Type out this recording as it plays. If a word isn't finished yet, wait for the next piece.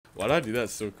Why'd I do that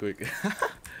so quick?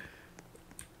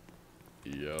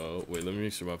 Yo, wait, let me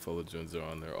make sure my follow joins are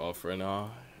on. They're off right now.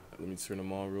 Let me turn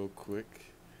them on real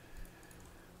quick.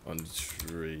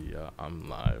 Andrea, I'm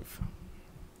live.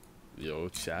 Yo,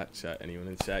 chat, anyone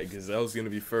in chat? Gazelle's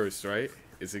gonna be first, right?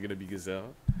 Is it gonna be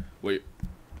Gazelle? Wait,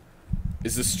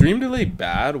 is the stream delay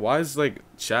bad? Why is like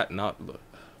chat not?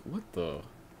 What the?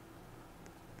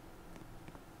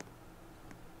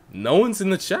 No one's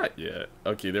in the chat yet.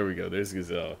 Okay, there we go. There's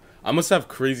Gazelle. I must have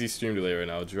crazy stream delay right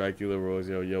now. Dracula Rose,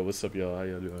 yo, what's up, y'all? How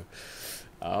y'all doing?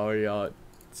 How are y'all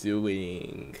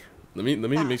doing? Let me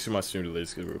make sure my stream delay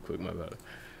is good real quick. My bad.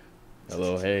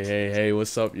 Hello, hey,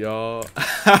 what's up, y'all?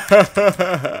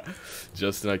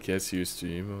 Justin, I can't see your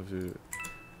stream.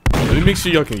 Oh, let me make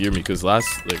sure y'all can hear me, because last,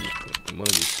 like, in one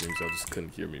of these streams, y'all just couldn't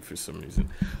hear me for some reason.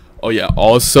 Oh, yeah,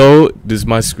 also, does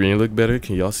my screen look better?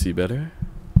 Can y'all see better?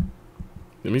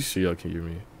 Let me see y'all can hear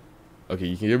me. Okay,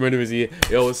 you can hear me.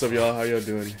 Yo, what's up, y'all? How y'all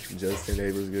doing? Justin,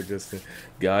 hey, what's good, Justin?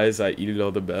 Guys, I eated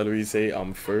all the batteries. Hey,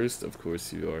 I'm first. Of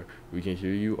course you are. We can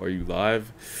hear you. Are you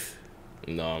live?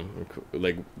 No,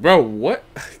 like, bro, what?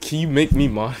 Can you make me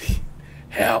money?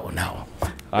 Hell no.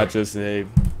 I just say,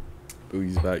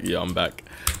 Boogie's back. Yeah, I'm back.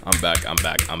 I'm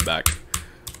back.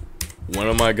 When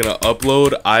am I gonna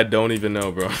upload? I don't even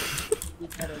know, bro.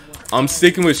 I'm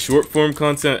sticking with short form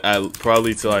content at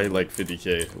probably till I like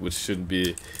 50K, which should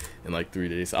be in like 3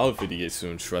 days. I'll have 50K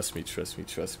soon. Trust me.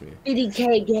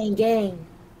 50K gang.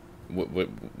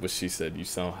 What she said? You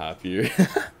sound happier.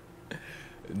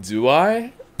 Do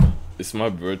I? It's my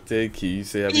birthday. Can you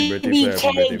say happy birthday?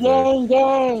 Happy birthday,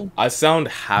 gang. I sound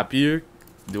happier.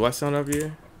 Do I sound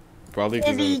happier? Probably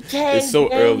because it's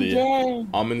so early.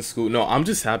 I'm in school. No, I'm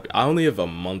just happy. I only have a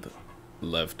month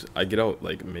left. I get out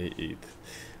like May 8th.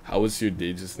 How was your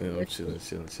day just now? I'm chilling.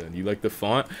 You like the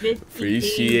font?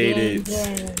 Appreciate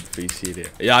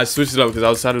it. Yeah, I switched it up because I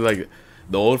was trying to like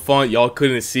the old font. Y'all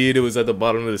couldn't see it. It was at the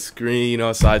bottom of the screen. You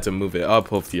know, so I had to move it up.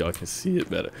 Hopefully, y'all can see it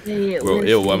better. Bro,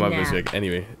 why my mistake?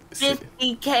 Anyway.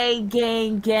 50K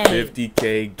gang.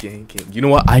 50K gang. You know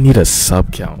what? I need a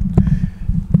sub count.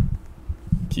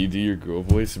 Can you do your girl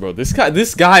voice, bro?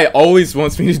 This guy always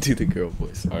wants me to do the girl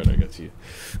voice. All right, I got you.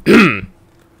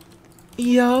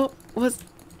 Yo,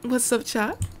 what's up,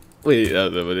 chat? Wait, I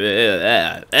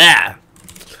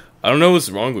don't know what's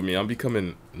wrong with me. I'm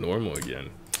becoming normal again,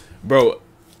 bro.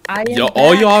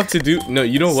 All y'all have to do. No,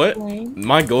 you know what?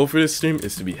 My goal for this stream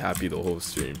is to be happy the whole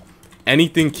stream.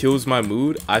 Anything kills my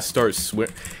mood, I start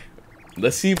swearing.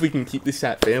 Let's see if we can keep this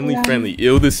chat family friendly.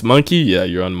 This monkey? Yeah,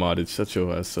 you're unmodded. Shut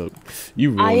your ass up.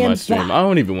 You ruined my stream. I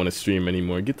don't even want to stream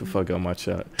anymore. Get the fuck out of my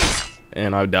chat.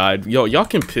 And I died. Yo, y'all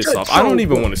can piss off. I don't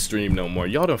even want to stream no more.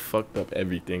 Y'all done fucked up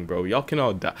everything, bro. Y'all can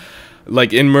all die.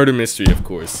 Like, in Murder Mystery, of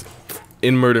course.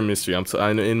 In Murder Mystery.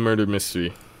 I know in Murder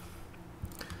Mystery.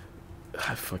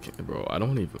 I fucking, bro, I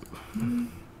don't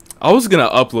even... I was gonna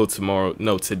upload tomorrow.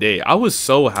 No, today. I was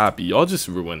so happy. Y'all just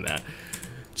ruined that.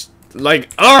 Like,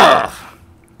 ugh!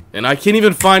 And I can't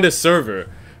even find a server.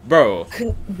 Bro.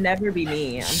 Could never be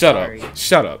me. I'm Shut sorry. up.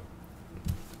 Shut up.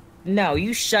 No,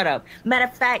 you shut up. Matter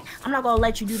of fact, I'm not gonna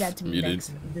let you do that to me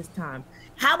this time.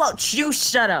 How about you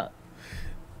shut up?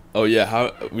 Oh yeah,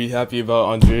 how we happy about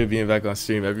Andrea being back on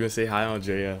stream. Everyone say hi,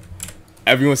 Andrea.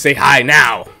 Everyone say hi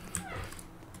now.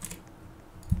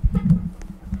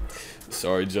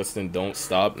 Sorry, Justin, don't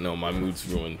stop. No, my mood's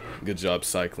ruined. Good job,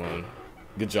 Cyclone.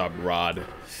 Good job, Rod.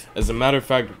 As a matter of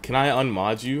fact, can I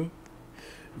unmod you?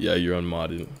 Yeah, you're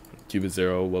unmodded. Cuba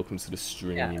Zero, welcome to the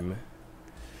stream. Yeah.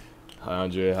 Hi,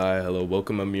 Andre. Hi, hello.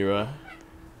 Welcome, Amira.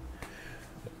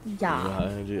 Yeah. Hi,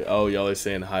 Andre. Oh, y'all are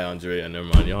saying hi, Andrea. Never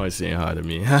mind. Y'all are saying hi to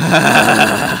me.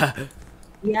 Yeah,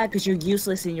 because you're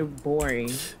useless and you're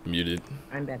boring. Muted.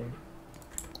 I'm better.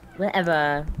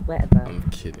 Whatever. I'm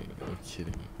kidding.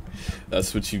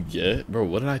 That's what you get? Bro,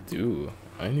 what did I do?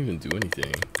 I didn't even do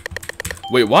anything.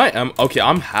 Wait, why am... Okay,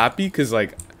 I'm happy because,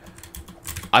 like...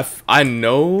 I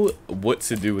know what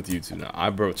to do with YouTube now.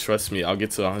 Bro, trust me. I'll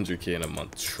get to 100K in a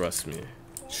month. Trust me.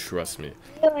 YouTube.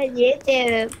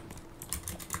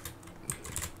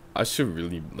 I should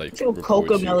really, like,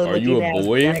 report you. Are you a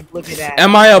boy?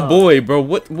 Am I a boy, bro?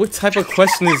 What type of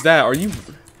question is that? Are you...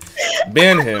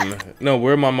 Ban him. No,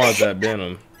 where are my mods at? Ban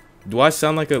him. Do I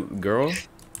sound like a girl?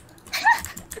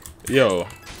 Yo.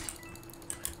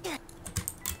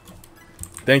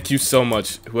 Thank you so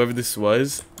much, whoever this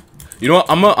was. You know what?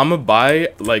 I'm gonna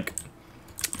buy like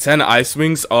 10 ice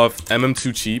wings off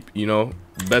MM2 cheap. You know,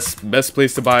 best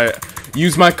place to buy.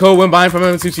 Use my code when buying from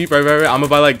MM2 cheap. Right. I'm gonna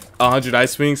buy like 100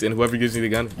 ice wings, and whoever gives me the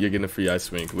gun, you're getting a free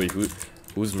ice wing. Wait,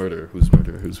 who's murder?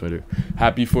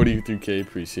 Happy 43K.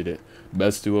 Appreciate it.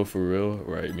 Best duo for real.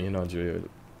 Right, me and Andrea.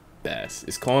 best.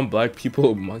 Is calling black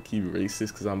people a monkey racist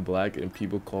because I'm black and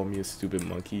people call me a stupid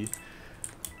monkey?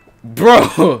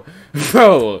 Bro,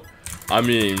 bro. I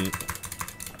mean,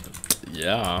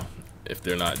 yeah, if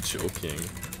they're not joking,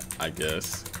 I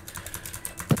guess.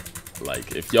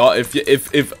 Like, if y'all,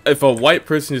 if a white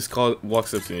person just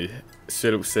walks up to me,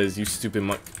 straight up says, "You stupid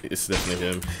monkey," it's definitely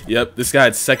him. Yep, this guy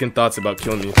had second thoughts about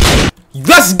killing me.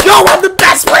 Let's go! I'm the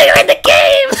best player in the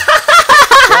game!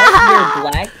 You're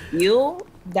black, you?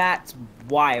 That's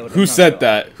wild. Who said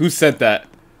that? Who said that?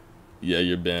 Yeah,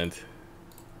 you're banned.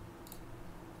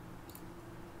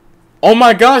 Oh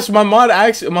my gosh, my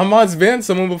mod's banned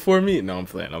someone before me. No, I'm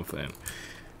playing.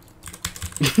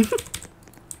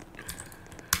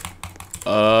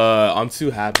 I'm too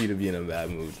happy to be in a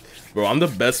bad mood. Bro, I'm the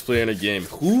best player in the game.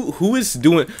 Who is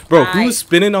doing... Bro, who's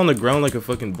spinning on the ground like a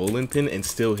fucking bowling pin and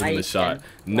still hitting the shot?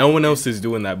 No one else is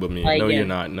doing that but me. No, you're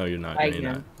not. No, you're not. No, you're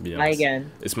not. Be honest.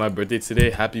 It's my birthday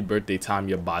today. Happy birthday,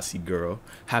 Tanya Bossy Girl.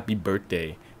 Happy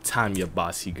birthday, Tanya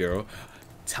Bossy Girl.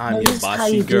 Tanya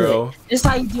Bossy Girl. This is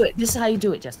how you do it. This is how you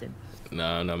do it, Justin.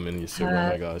 Nah, I'm in your server. Oh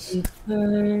my gosh.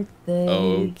 Birthday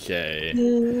okay.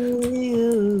 to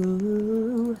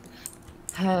you.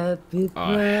 Happy birthday.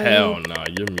 Oh hell nah,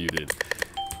 you're muted.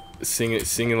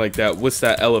 Singing like that. What's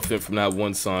that elephant from that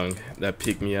one song? That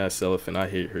pick me ass elephant. I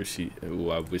hate her.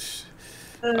 Ooh, I wish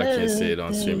I can't say it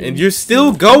on stream. And you're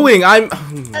still going.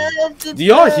 Do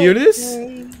y'all hear this?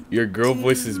 Your girl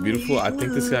voice is beautiful. I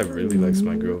think this guy really likes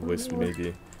my girl voice.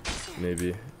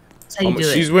 Maybe.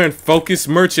 She's wearing Focus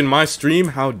merch in my stream.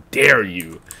 How dare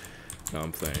you? No,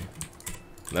 I'm playing.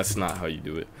 That's not how you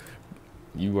do it.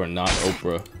 You are not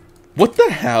Oprah. What the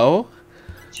hell?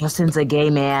 Justin's a gay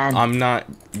man. I'm not.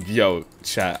 Yo,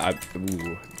 chat.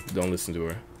 Ooh, don't listen to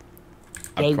her.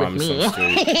 Gay I promise with me. I'm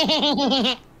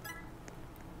straight.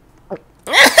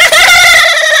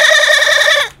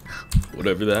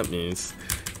 Whatever that means.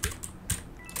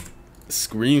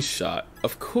 Screenshot.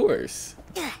 Of course.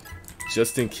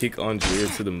 Justin kick Andrea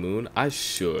to the moon. I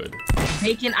should.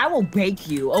 Bacon, I will bake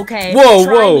you, okay?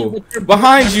 Whoa.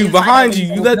 Behind you.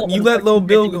 You let little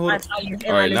Bill go.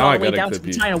 Alright, now I gotta clip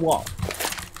you. China wall.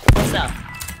 What's up?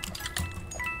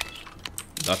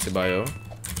 Date bio.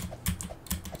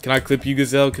 Can I clip you,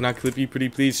 Gazelle? Can I clip you, pretty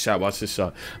please? Chat, watch this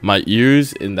shot. My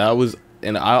ears, and I was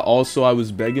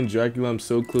begging Dracula. I'm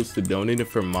so close to donating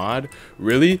for mod.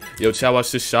 Really? Yo, chat,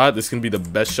 watch this shot. This is gonna be the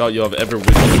best shot y'all have ever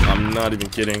witnessed. I'm not even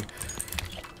kidding.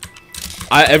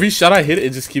 Every shot I hit,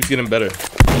 it just keeps getting better.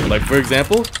 Like, for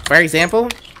example. Wow.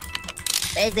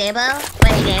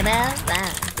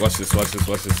 Watch this.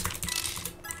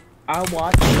 I'll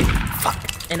watch.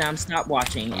 And I'm stop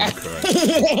watching. I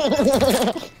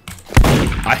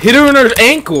hit her in her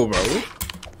ankle, bro.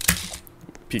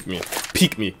 Peek me.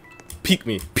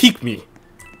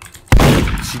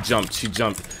 She jumped.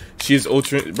 She is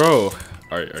ultra, bro.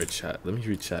 Alright, chat. Let me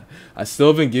read chat. I still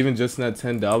haven't given Justin that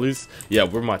 $10. Yeah,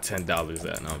 where my $10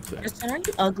 at? Now I'm saying. Justin, aren't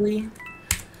you ugly?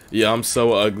 Yeah, I'm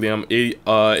so ugly. I'm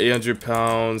 800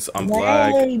 pounds. I'm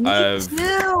black.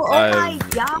 I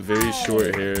have very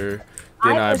short hair,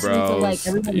 thin eyebrows.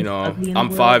 You know, I'm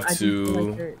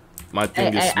 5'2". My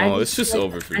thing is small. It's just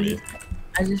over for me.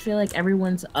 I just feel like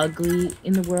everyone's ugly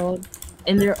in the world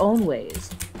in their own ways.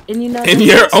 And you know, in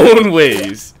your own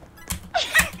ways.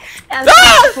 It's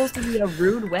not supposed to be a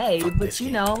rude way, but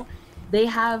you know, they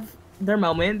have their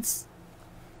moments.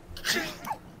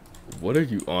 What are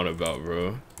you on about,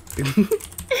 bro?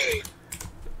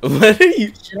 What are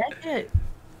you? Should I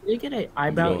get an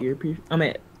eyebrow ear piercing? I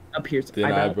mean, a piercing. Thin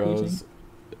eyebrows.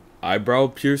 Eyebrow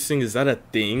piercing, is that a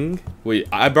thing? Wait,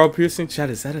 eyebrow piercing? Chat,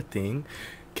 is that a thing?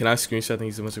 Can I screenshot? Thank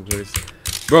you so much for this.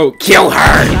 Bro, kill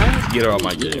her! Get her out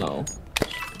my game.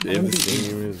 If the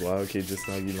stream is wild, okay, just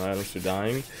now you know items for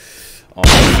dying. Oh,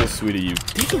 that's so sweet of you.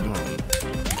 Damn.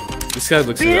 This guy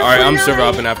looks good. Alright, I'm server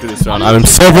hopping after this round. I'm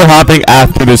server hopping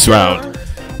after this round.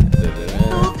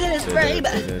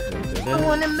 I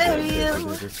wanna marry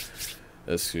you.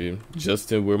 That's sweet.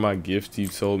 Justin, where my gift you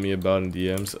told me about in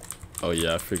DMs? Oh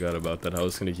yeah, I forgot about that. I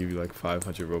was gonna give you like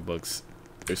 500 Robux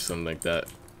or something like that.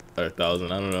 Or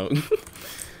 1,000, I don't know.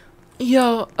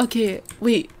 Yo, okay,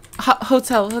 wait.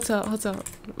 Hotel.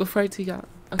 Before I take out.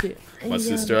 Okay. My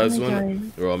sister has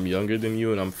one. Bro, I'm younger than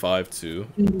you and I'm 5'2".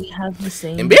 We have the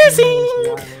same.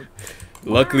 Embarrassing!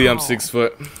 Luckily, I'm 6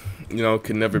 foot. You know,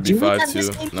 could never be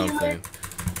 5'2". No, I'm playing.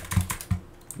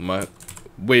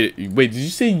 Wait, did you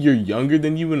say you're younger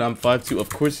than you and I'm 5'2"? Of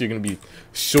course you're gonna be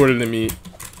shorter than me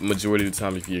majority of the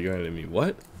time if you're younger than me.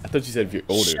 What? I thought you said if you're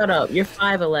older. Shut up, you're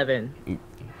 5'11".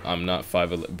 I'm not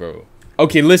 5'11", bro.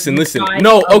 Okay, listen.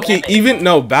 No, okay, even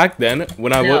no. Back then,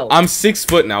 when I'm 6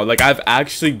 foot now. Like I've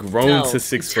actually grown to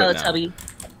 6 foot now.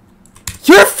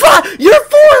 You're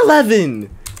 4'11".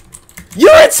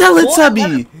 You're a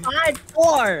Teletubby.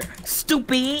 5'4",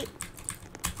 stupid.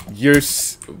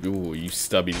 Ooh, you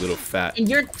stubby little fat. And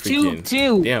you're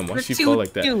 2'2". Damn, why you're she fall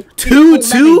like that?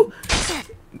 2'2".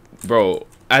 Bro,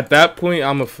 at that point,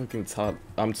 I'm a fucking top.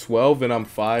 I'm 12 and I'm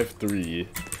 5'3".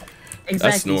 Exactly.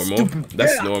 That's normal. Stupid.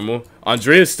 That's normal.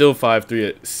 Andrea's still 5'3"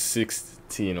 at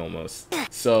 16 almost.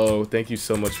 So thank you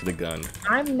so much for the gun.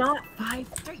 I'm not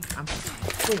 5'3". I'm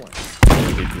 5'4".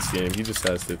 I hate this game. He just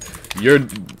has to. You're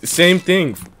same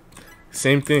thing.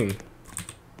 Same thing.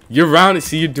 You're rounded.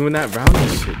 See, you're doing that rounding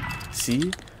shit.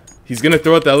 See? He's gonna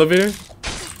throw out the elevator.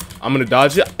 I'm gonna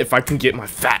dodge it if I can get my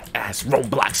fat ass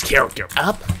Roblox character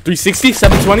up. 360,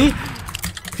 720.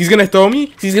 He's gonna throw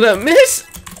me. He's gonna miss.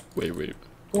 Wait.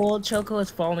 Gold Choco is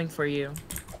falling for you.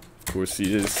 Of course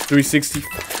he is. 360.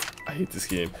 I hate this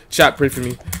game. Chat, pray for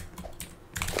me.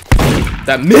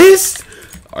 That missed.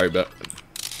 All right, bet.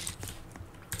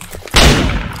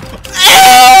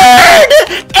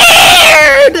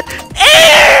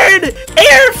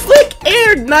 Aired, flick,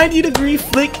 aired, 90-degree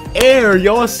flick, air.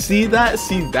 Y'all see that?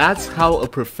 See, that's how a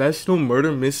professional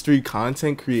murder mystery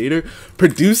content creator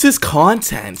produces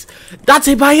content.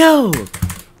 Date Bayo.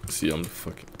 See, I'm the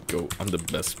fucking GOAT. I'm the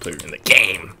best player in the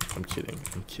game. I'm kidding.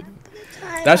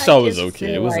 That shot was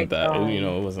okay. It wasn't that. You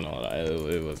know, it wasn't all that.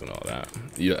 It wasn't all that.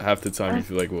 Half the time you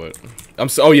feel like what?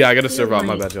 Oh yeah, I gotta serve out.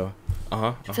 My bad, y'all.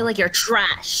 I feel like you're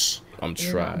trash. I'm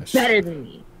trash. Better than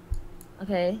me.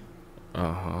 Okay.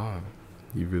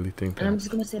 You really think that? And I'm just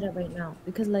gonna say that right now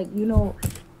because, like, you know,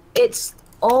 it's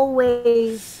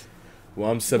always.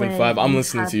 Well, I'm 7'5". I'm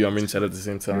listening to you. I'm reading chat at the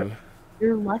same time.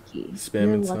 You're lucky.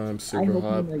 Spamming time, super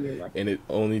hot, and it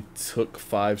only took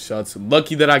 5 shots.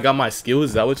 Lucky that I got my skill.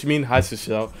 Is that what you mean? Hi,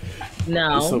 Shishel.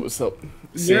 No. What's up?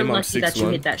 You're lucky that you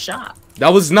hit that shot.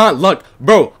 That was not luck,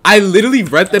 bro. I literally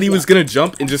read that he was gonna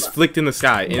jump and just flicked in the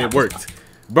sky, and it worked.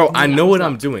 Bro, I know what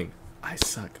I'm doing. I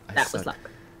suck. That was luck.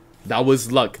 That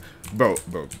was luck, bro.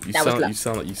 You sound.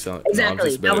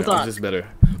 Exactly. No, I'm luck. just better,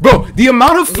 bro. The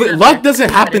amount of luck doesn't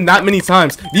happen that many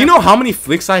times. Do you know how many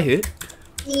flicks I hit?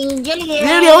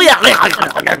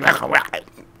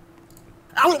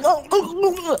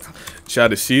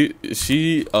 Chad, is she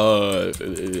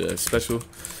special?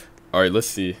 All right, let's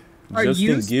see.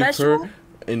 Justin, give her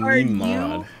an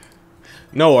emoji.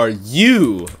 No, are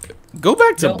you? Go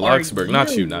back to Bloxburg.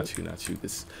 Not you.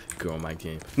 This girl in my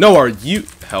game. No, are you?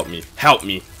 Help me.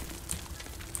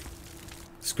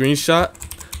 Screenshot.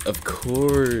 Of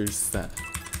course.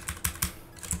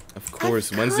 Of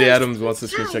course. Wednesday Adams wants a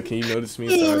screenshot. Can you notice me?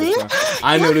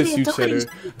 I noticed you, Cheddar.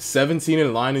 17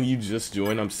 in line and you just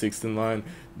joined. I'm 6th in line.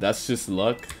 That's just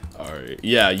luck. All right.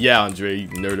 Yeah, Andre.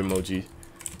 Nerd emoji.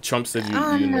 Trump said you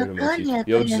nerd emoji.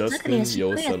 Yo, Justin. Yo,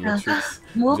 what's up, Matrix?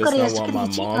 Just not want my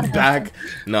mom back.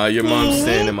 Nah, your mom's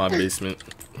staying in my basement.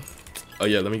 Oh,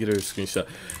 yeah, let me get her a screenshot.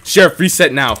 Sheriff,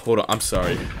 reset now. Hold on. I'm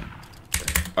sorry.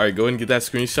 All right, go ahead and get that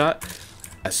screenshot.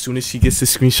 As soon as she gets the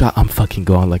screenshot, I'm fucking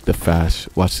going like the Flash.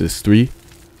 Watch this. 3,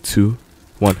 2,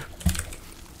 1.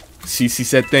 She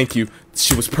said thank you.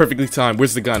 She was perfectly timed.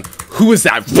 Where's the gun? Who is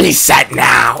that? Reset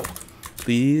now.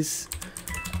 Please.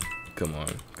 Come on.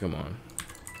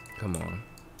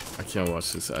 I can't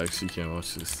watch this. I actually can't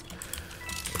watch this.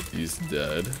 He's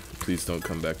dead. Please don't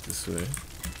come back this way.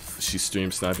 She's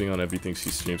stream sniping on everything.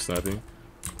 She's stream sniping.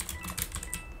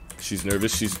 She's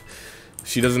nervous.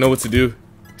 She doesn't know what to do.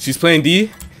 She's playing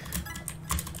D.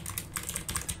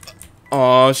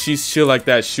 Aw, she's chill like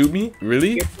that. Shoot me?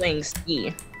 Really? You're playing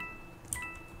C.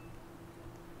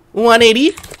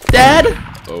 180. Dead.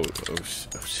 Oh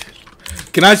shit.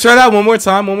 Can I try that one more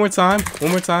time? One more time. Fuck.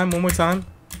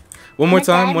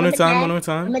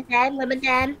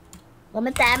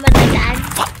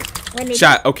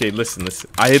 Chat. Okay, listen.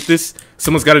 I hit this.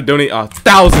 Someone's got to donate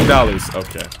 $1,000.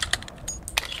 Okay.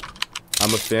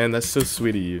 I'm a fan. That's so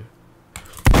sweet of you.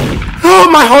 Oh,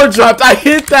 my heart dropped. I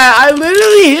hit that. I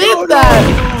literally hit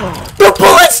that. The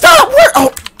bullet stopped.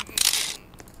 Oh.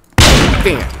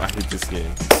 Damn. I hit this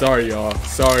game. Sorry, y'all.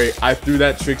 Sorry. I threw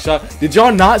that trick shot. Did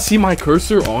y'all not see my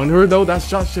cursor on her, though? That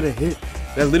shot should have hit.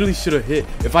 That literally should have hit.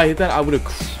 If I hit that, I would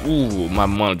have... Ooh, my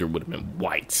monitor would have been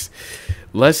white.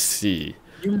 Let's see.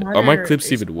 Are my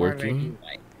clips even working?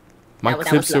 My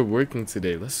clips are working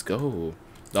today. Let's go.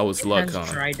 That was luck, huh?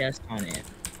 Dry dust on it.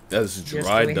 That's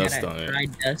dry dust on it. Dry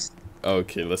dust.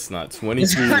 Okay, let's not.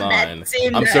 23 line.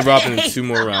 I'm surviving 2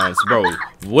 more rounds. Bro,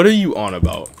 what are you on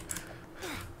about?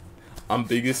 I'm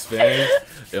biggest fan.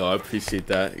 Yo, I appreciate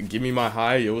that. Give me my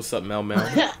high. Yo, what's up, Mel?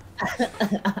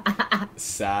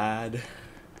 Sad.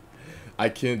 I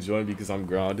can't join because I'm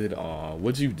grounded. Aw,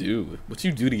 what'd you do? What'd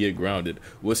you do to get grounded?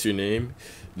 What's your name?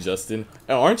 Justin.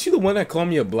 Aren't you the one that called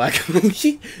me a black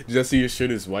monkey? Justin, your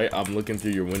shirt is white. I'm looking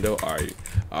through your window. Alright,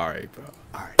 bro.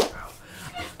 Alright, bro.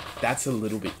 That's a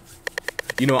little bit.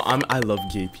 You know, I love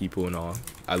gay people and all.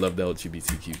 I love the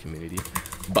LGBTQ community.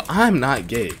 But I'm not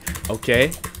gay,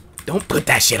 okay? Don't put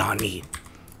that shit on me.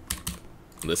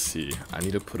 Let's see. I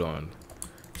need to put on.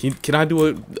 Can I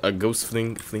do a ghost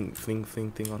fling thing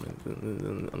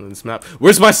on this map?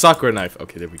 Where's my Sakura knife?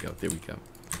 Okay, there we go. There we go.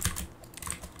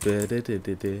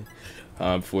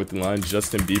 Fourth line,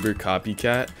 Justin Bieber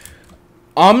copycat.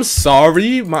 I'm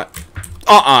sorry, my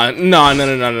no.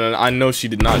 I know she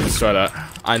did not just try to.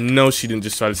 I know she didn't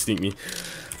just try to sneak me.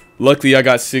 Luckily, I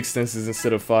got 6 stances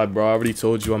instead of 5, bro. I already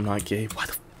told you I'm not gay. Why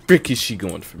the frick is she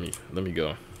going for me? Let me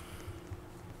go.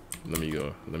 Let me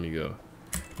go.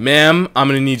 Ma'am, I'm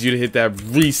gonna need you to hit that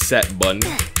reset button.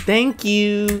 Thank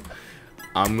you.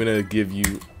 I'm gonna give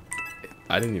you.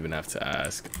 I didn't even have to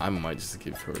ask. I might just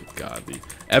give her a godly.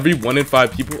 Every 1 in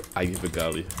 5 people, I give a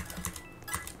godly.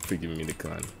 For giving me the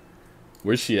con.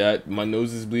 Where's she at? My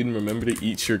nose is bleeding. Remember to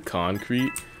eat your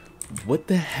concrete. What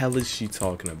the hell is she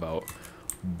talking about?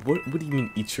 What do you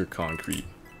mean eat your concrete?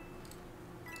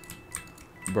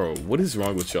 Bro, what is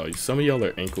wrong with y'all? Some of y'all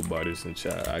are ankle biters in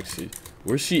chat, actually.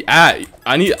 Where's she at?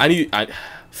 I'm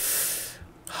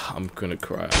gonna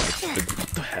cry. What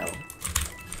the hell?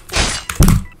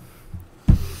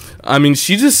 I mean,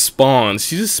 she just spawns.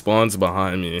 She just spawns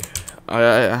behind me.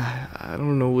 I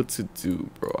don't know what to do,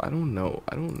 bro. I don't know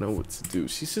what to do.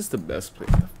 She's just the best player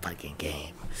in the fucking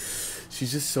game.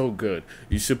 She's just so good.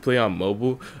 You should play on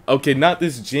mobile. Okay, not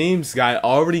this James guy.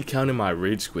 Already counted my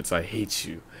rage quits. I hate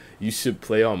you. You should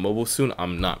play on mobile soon.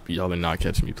 I'm not. Y'all are not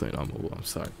catching me playing on mobile. I'm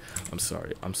sorry.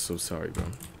 I'm so sorry, bro.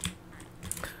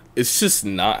 It's just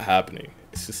not happening.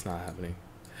 It's just not happening.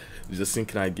 Justin,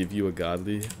 can I give you a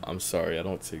godly? I'm sorry. I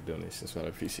don't take donations, but I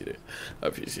appreciate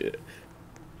it.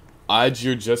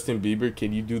 Your Justin Bieber,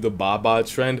 can you do the Baba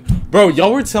trend? Bro,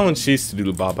 y'all were telling Chase to do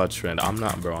the Baba trend. I'm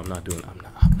not doing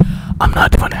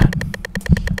that.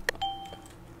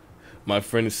 My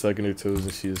friend is sucking her toes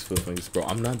and she is full fingers. Bro,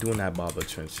 I'm not doing that Baba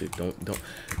trend shit.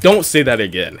 Don't say that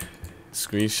again.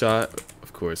 Screenshot.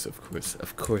 Of course.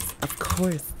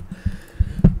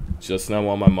 Justin, I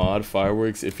want my mod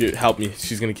fireworks. If you help me,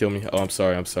 she's gonna kill me. Oh, I'm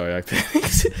sorry.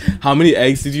 How many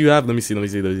eggs did you have? Let me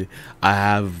see. I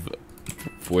have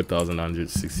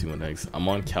 4,961 eggs. I'm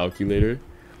on calculator.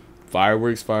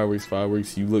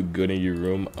 Fireworks. You look good in your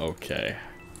room. Okay.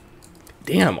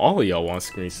 Damn, all of y'all want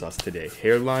screenshots today.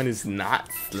 Hairline is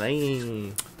not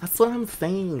slaying. That's what I'm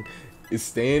saying. Is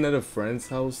staying at a friend's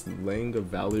house laying a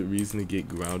valid reason to get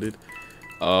grounded?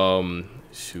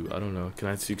 Shoot, I don't know. Can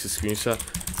I take a screenshot?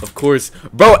 Of course.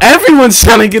 Bro, everyone's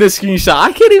trying to get a screenshot.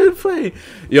 I can't even play.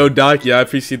 Yo, Doc, yeah, I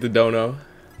appreciate the dono.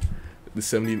 The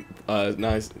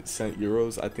 79 cent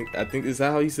euros. I think is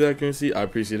that how you say that currency? I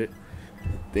appreciate it.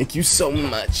 Thank you so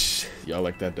much. Y'all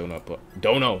like that dono?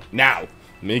 Dono now.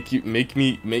 Make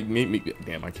me.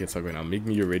 Damn, I can't talk right now. Make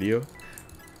me your radio.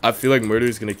 I feel like murder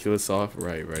is gonna kill us off.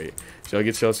 Right. Shall I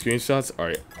get y'all screenshots? All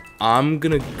right. I'm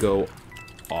gonna go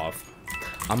off.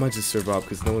 I might just serve up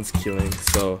because no one's killing.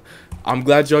 So I'm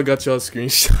glad y'all got y'all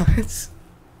screenshots.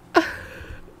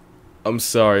 I'm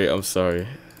sorry.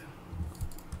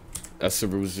 That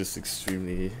server was just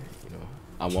extremely,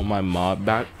 I want my mod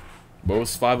back. Bro,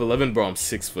 it's 5'11", bro. I'm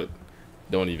 6 foot.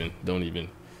 Don't even.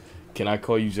 Can I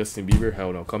call you Justin Bieber?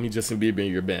 Hell no. Call me Justin Bieber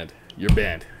and you're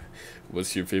banned.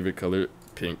 What's your favorite color?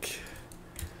 Pink.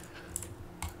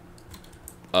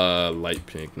 Light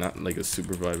pink. Not like a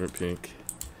super vibrant pink,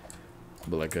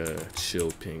 but like a chill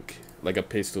pink. Like a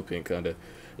pastel pink kinda.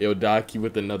 Yo, Doc, you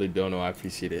with another dono. I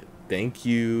appreciate it. Thank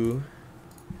you.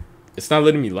 It's not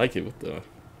letting me like it. What the?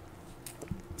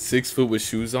 6 foot with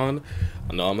shoes on?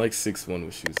 No, I'm like 6'1"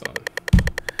 with shoes on.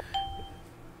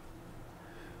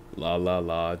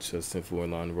 La, Justin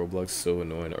Forlon, Roblox so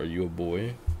annoying. Are you a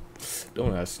boy?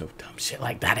 Don't ask no dumb shit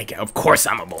like that again. Of course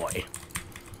I'm a boy.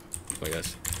 Oh my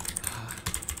gosh.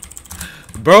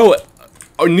 Bro,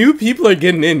 new people are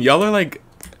getting in. Y'all are like,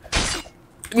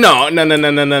 no.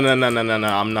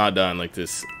 I'm not done like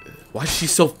this. Why is she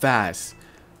so fast?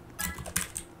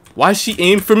 Why is she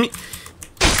aim for me?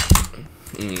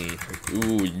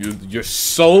 Ooh, you're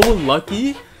so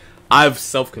lucky. I have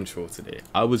self-control today.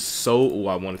 I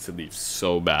wanted to leave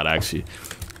so bad, actually.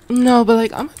 No, but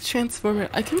like, I'm a transformer.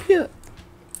 I can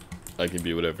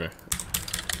be whatever.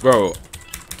 Bro,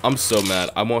 I'm so mad.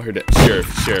 I want her to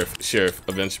sheriff,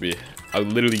 eventually. I'll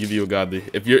literally give you a godly.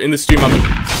 If you're in the stream,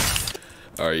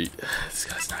 alright, this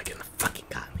guy's not getting a fucking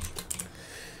godly.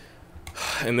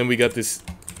 And then we got this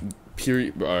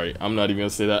Period. All right, I'm not even gonna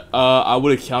say that. I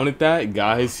would have counted that,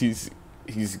 guys. He's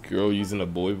girl using a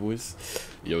boy voice.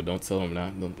 Yo, don't tell him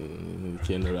that. Don't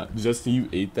can't know that. Justin, you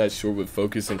ate that short with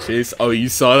Focus and Chase. Oh, you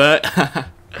saw that?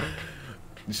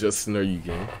 Justin, are you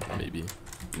gay? Maybe.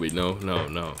 Wait, no.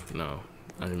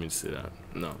 I didn't mean to say that.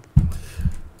 No,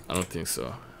 I don't think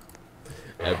so.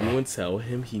 Everyone tell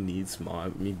him he needs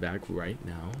me back right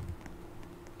now.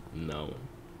 No.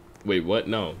 Wait, what?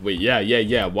 No. Wait,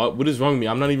 yeah. What is wrong with me?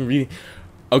 I'm not even reading.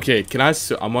 Okay, can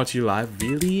I'm watching you live.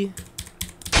 Really?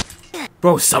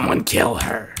 Bro, someone kill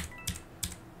her.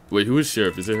 Wait, who is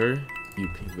Sheriff? Is it her? You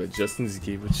but Justin's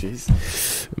gay with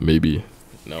Chase? Maybe.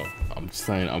 No. I'm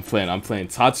playing.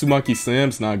 Tatsumaki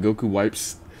slams, not Goku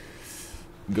wipes.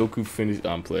 Goku finished.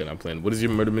 I'm playing. What is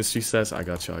your murder mystery stats? I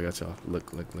got y'all.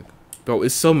 Look. Bro,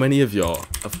 it's so many of y'all.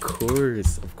 Of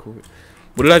course.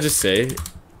 What did I just say?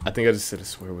 I think I just said a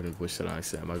swear word. What should I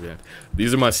say? My bad.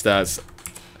 These are my stats.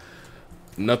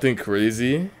 Nothing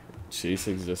crazy. Chase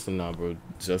Justin, nah, bro.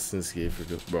 Justin's gay for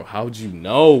good. Bro, how'd you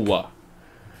know?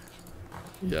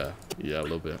 Yeah, a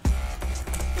little bit.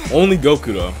 Only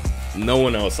Goku though. No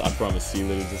one else. I promise. See,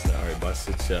 literally just alright. Bye,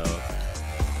 sit chill.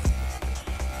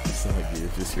 It's not gay.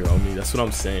 Just your homie. That's what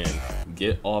I'm saying.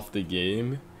 Get off the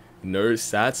game. Nerd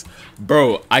stats,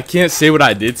 bro. I can't say what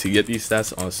I did to get these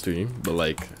stats on stream, but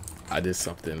like I did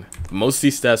something. Most of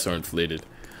these stats are inflated.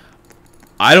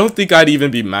 I don't think I'd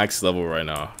even be max level right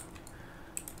now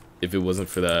if it wasn't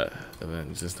for that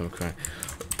event. Just don't cry,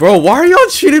 bro. Why are y'all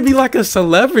treating me like a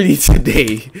celebrity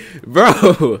today,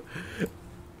 bro?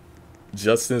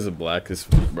 Justin's the blackest,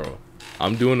 bro.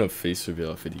 I'm doing a face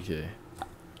reveal at 50K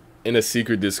in a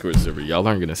secret Discord server. Y'all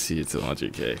aren't gonna see it till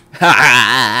 100K.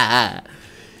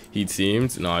 He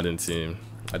teamed? No, I didn't team.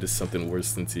 I did something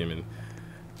worse than teaming.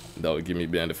 That would get me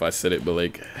banned if I said it, but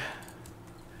like,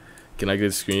 can I get a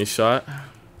screenshot?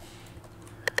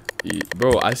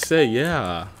 Bro, I said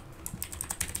yeah.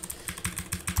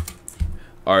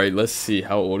 Alright, let's see.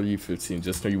 How old are you? 15.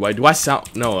 Just know you white. Do I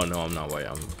sound? No, I'm not white.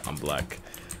 I'm black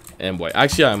and white.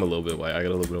 Actually, I'm a little bit white. I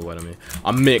got a little bit of white on me.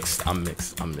 I'm mixed.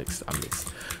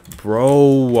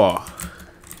 Bro,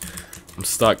 I'm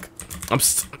stuck.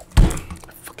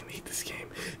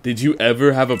 Did you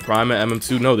ever have a prime at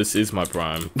MM2? No, this is my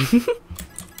prime.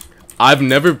 I've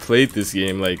never played this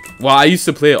game. Like, well, I used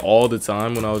to play it all the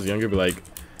time when I was younger, but like,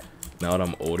 now that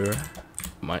I'm older,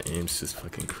 my aim's just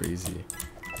fucking crazy.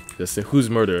 Just say, who's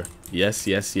murder? Yes,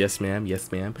 ma'am.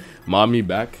 Yes, ma'am. Mod me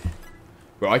back.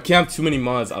 Bro, I can't have too many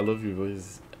mods. I love your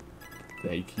voice.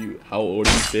 Thank you. How old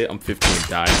are you? Say I'm 15.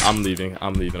 Die. I'm leaving.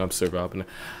 I'm server hopping.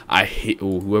 I hate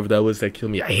whoever that was that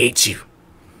killed me. I hate you.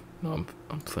 No,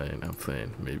 I'm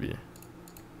playing, maybe.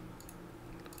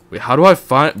 Wait, how do I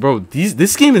find, bro,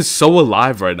 this game is so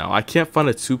alive right now. I can't find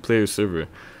a 2-player server.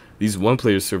 These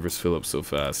 1-player servers fill up so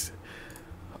fast.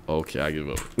 Okay, I give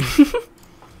up.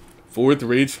 4th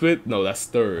rage quit? No, that's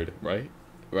 3rd, right?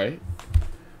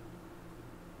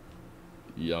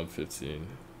 Yeah, I'm 15.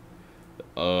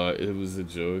 It was a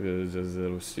joke. It was just a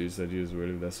little street said you was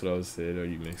weird. That's what I was saying. Are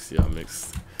you mixed? Yeah, I'm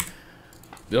mixed.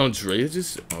 Did Andrea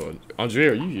just... Oh,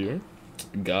 Andrea, are you here?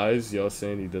 Guys, y'all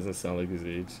saying he doesn't sound like his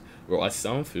age. Bro, I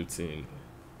sound 15.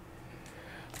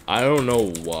 I don't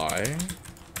know why.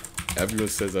 Everyone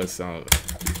says I sound...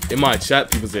 In my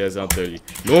chat, people say I sound 30.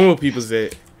 Normal people say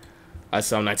I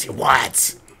sound 19.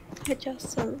 What? I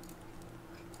just sound...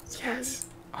 Yes.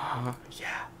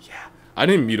 Yeah. I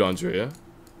didn't mute Andrea.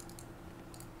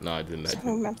 No, I didn't. Some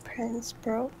of my friends,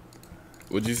 bro.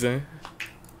 What'd you say?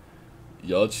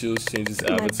 Y'all Chills changes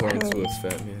avatar into a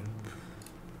fat man.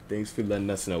 Thanks for letting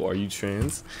us know. Are you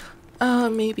trans?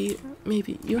 Maybe.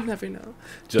 You'll never know.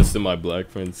 Justin, my black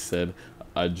friend, said,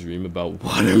 I dream about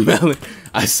watermelon.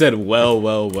 I said,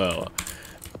 well.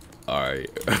 Alright.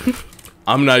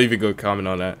 I'm not even gonna comment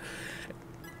on that.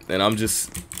 And she's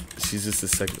just a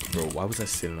second. Bro, why was I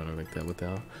sitting on her like that? What the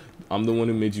hell? I'm the one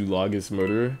who made you log as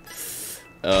murderer.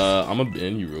 I'm gonna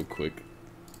ban you real quick.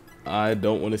 I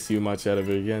don't want to see you in my chat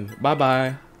ever again.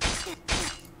 Bye.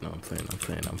 No, I'm playing.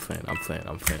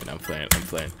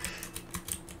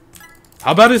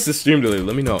 How about it's the stream delay?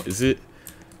 Let me know. Is it?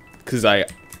 Cause I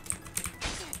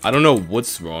don't know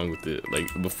what's wrong with it. Like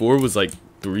before it was like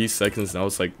 3 seconds. Now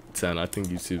it's like 10. I think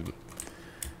YouTube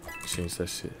changed that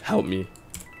shit. Help me.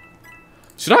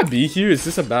 Should I be here? Is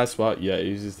this a bad spot? Yeah,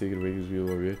 Asia's taking away because we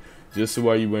over here. Just so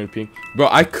why are you wearing pink? Bro,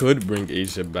 I could bring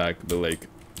Asia back, but like,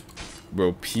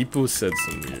 bro, people said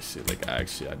some weird shit. Like,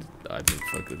 actually, I didn't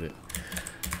fuck with it.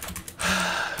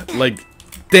 Like,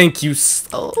 thank you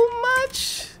so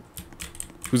much.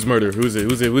 Who's murder? Who's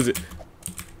it?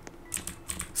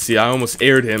 See, I almost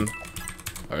aired him.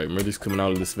 All right, murder's coming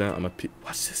out of this vent. I'm gonna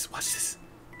watch this.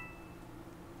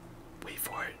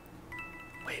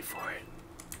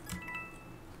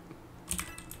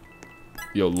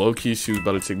 Yo, low-key, she was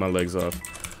about to take my legs off.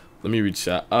 Let me read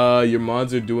chat. Your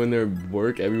mods are doing their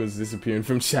work. Everyone's disappearing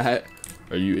from chat.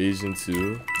 Are you Asian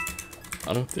too?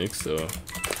 I don't think so.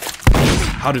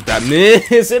 How did that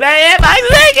miss? And I hit my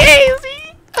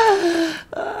leggings!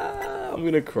 I'm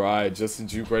gonna cry. Justin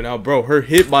juke right now. Bro, her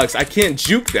hitbox, I can't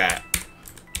juke that.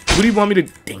 What do you want me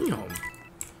to... Damn.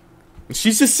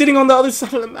 She's just sitting on the other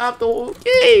side of the map the whole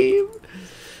game.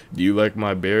 Do you like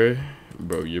my bear?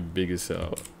 Bro, you're big as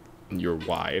hell. You're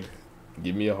wide.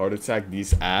 Give me a heart attack.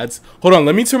 These ads. Hold on,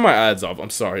 let me turn my ads off. I'm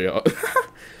sorry, y'all.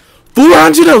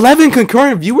 411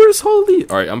 concurrent viewers? Holy.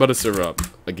 Alright, I'm about to serve up.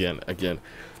 Again.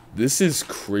 This is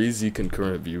crazy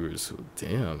concurrent viewers.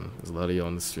 Damn, there's a lot of y'all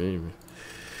on the stream.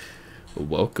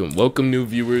 Welcome new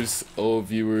viewers, old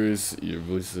viewers. Your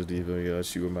voice is deep. Oh my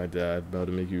gosh, you were my dad. About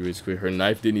to make you rage quit. Her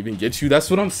knife didn't even get you. That's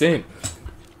what I'm saying.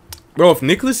 Bro, if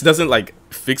Nicholas doesn't like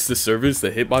fix the servers,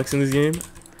 the hitbox in this game,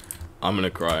 I'm gonna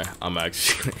cry. I'm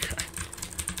actually gonna cry.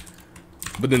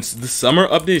 But then the summer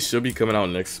update should be coming out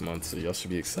next month, so y'all should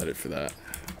be excited for that.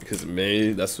 Because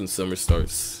May, that's when summer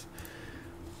starts.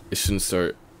 It shouldn't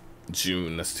start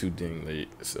June. That's too dang late.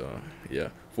 So yeah,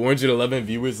 411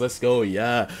 viewers. Let's go.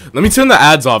 Yeah. Let me turn the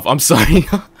ads off. I'm sorry.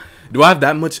 Do I have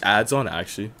that much ads on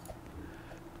actually?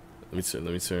 Let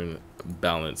me turn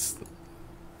balanced.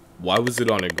 Why was it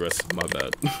on aggressive? My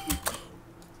bad.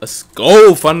 Let's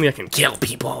go. Finally, I can kill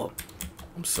people.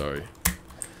 I'm sorry.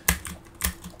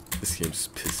 This game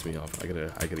just pissed me off. I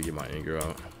gotta get my anger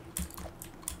out.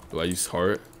 Do I use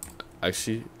heart?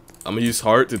 Actually, I'm gonna use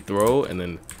heart to throw, and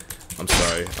then I'm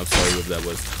sorry what that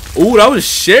was. Ooh, that was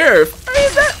Sheriff. How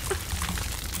is that?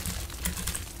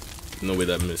 No way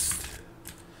that missed.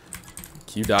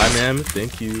 Can you die, man?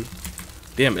 Thank you.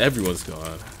 Damn, everyone's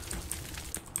gone.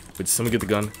 Wait, did someone get the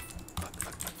gun?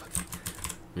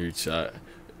 Your chat.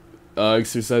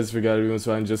 Exercise forgot everyone's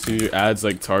fine. Just so your ads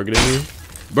like targeting me.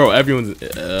 Bro, everyone's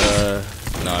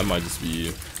nah, it might just be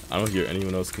you. I don't hear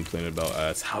anyone else complaining about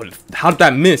ads. How did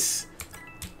that miss?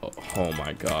 Oh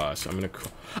my gosh, I'm gonna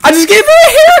cry. I just gave her a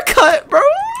haircut, bro.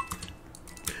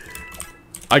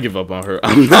 I give up on her.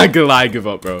 I'm not gonna lie, I give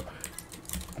up, bro.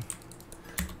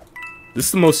 This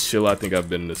is the most chill I think I've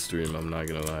been in the stream. I'm not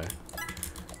gonna lie.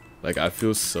 Like, I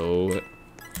feel so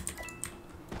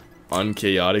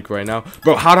unchaotic right now,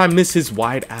 bro. How'd I miss his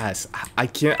wide ass? I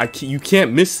can't. You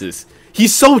can't miss this.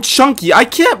 He's so chunky. I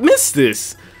can't miss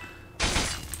this.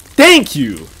 Thank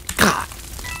you. God.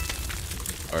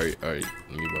 All right.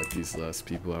 Let me wipe these last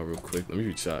people out real quick. Let me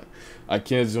read chat. I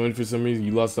can't join for some reason.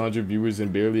 You lost 100 viewers in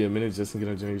barely a minute. Just to get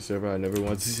on join your server. I never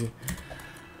want to see.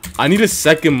 I need a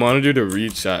second monitor to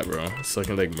read chat, bro, so I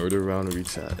can like murder around and read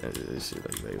chat.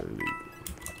 Shit, like,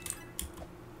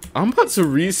 I'm about to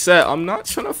reset. I'm not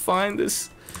trying to find this.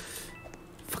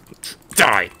 Fucking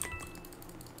die.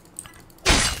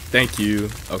 Thank you.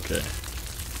 Okay.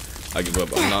 I give up.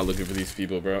 I'm not looking for these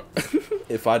people, bro.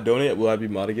 If I donate, will I be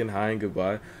mod again? Hi and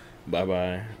goodbye.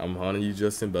 Bye-bye. I'm haunting you,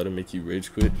 Justin. About to make you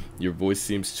rage quit. Your voice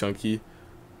seems chunky.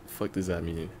 Fuck does that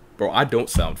mean? Bro, I don't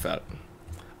sound fat.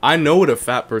 I know what a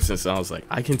fat person sounds like.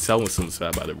 I can tell when someone's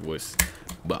fat by their voice.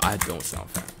 But I don't sound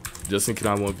fat. Justin,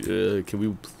 can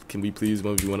we please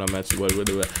 1v1 on match? What?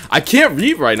 I can't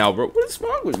read right now, bro. What is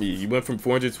wrong with me? You went from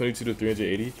 422 to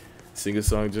 380. Sing a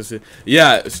song, just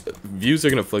yeah. Views are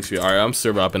gonna fluctuate. All right, I'm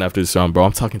server hopping after this round, bro.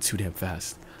 I'm talking too damn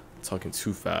fast. I'm talking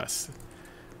too fast.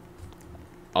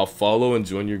 I'll follow and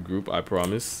join your group. I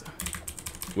promise.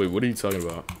 Wait, what are you talking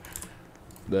about?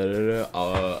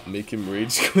 I'll make him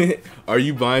rage quit. Are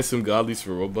you buying some godlies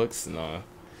for Robux? Nah.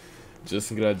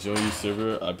 Justin, can I join your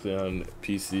server? I play on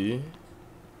PC.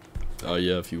 Oh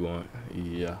yeah, if you want.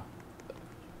 Yeah.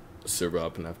 Server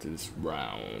hopping after this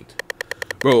round.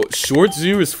 Bro, short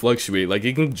viewers fluctuate. Like,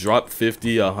 it can drop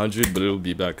 50, 100, but it'll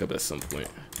be back up at some point.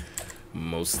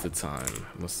 Most of the time.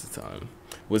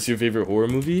 What's your favorite horror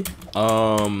movie?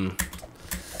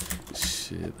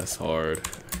 Shit, that's hard.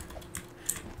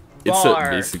 It's a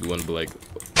basic one, but like,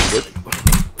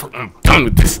 what? I'm done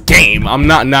with this game. I'm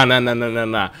not,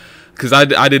 nah. Cause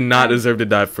I did not deserve to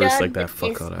die first like that.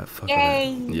 Fuck all that.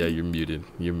 Yeah, you're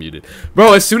muted.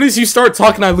 Bro, as soon as you start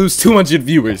talking, I lose 200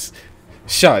 viewers.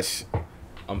 Shush.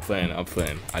 I'm playing.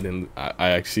 I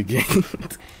actually gained.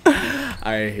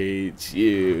 I hate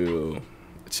you.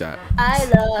 Chat. I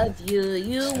love you.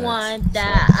 You want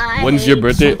that. When's your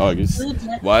birthday? August.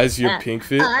 Why is your pink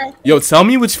fit? Yo, tell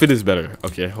me which fit is better.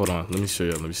 Okay, hold on. Let me show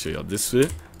y'all. This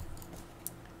fit.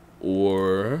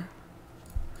 Or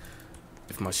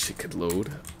if my shit could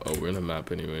load. Oh, we're in the map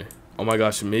anyway. Oh my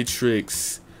gosh,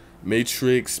 Matrix.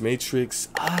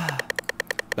 Ah.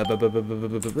 I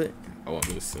want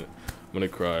this. I'm gonna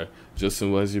cry.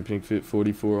 Justin, why is your pink fit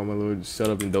 44? Oh my lord, shut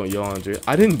up and don't yell, Andrea.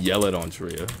 I didn't yell at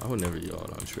Andrea. I would never yell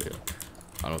at Andrea.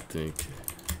 I don't think.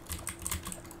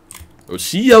 Oh,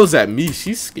 she yells at me.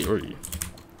 She's scary.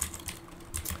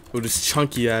 Oh, this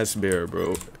chunky ass bear,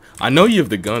 bro. I know you have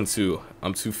the gun too.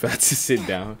 I'm too fat to sit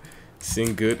down.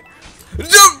 Sing good.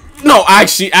 No,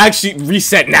 actually,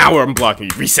 reset now or I'm blocking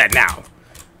you. Reset now.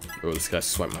 Bro, this guy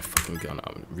swiped my fucking gun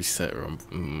out. Reset or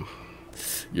I'm...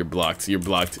 You're blocked. You're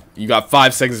blocked. You got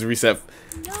 5 seconds to reset.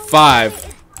 5,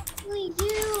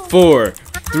 4,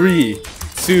 3,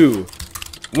 2,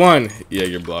 1. Yeah,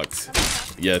 you're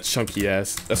blocked. Yeah, chunky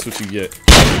ass. That's what you get.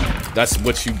 That's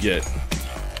what you get.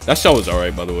 That shot was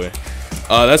alright, by the way.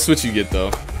 That's what you get,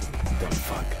 though. Dumb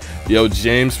fuck. Yo,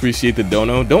 James, appreciate the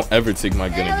dono. Don't ever take my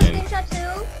gun again.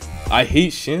 I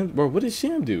hate Sham. Bro, what does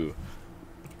Sham do?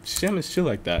 Sham is chill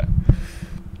like that.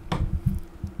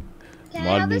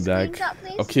 Mod me back.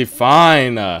 Okay,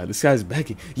 fine. This guy's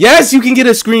begging. Yes, you can get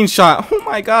a screenshot. Oh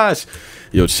my gosh.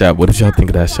 Yo, chat, what did y'all think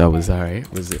of that shot? Was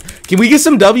alright? Was it? Can we get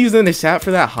some W's in the chat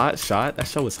for that hot shot? That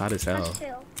shot was hot as hell.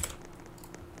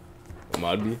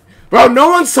 Mod me. Bro,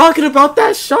 no one's talking about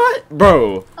that shot,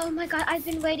 bro. Oh my god, I've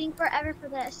been waiting forever for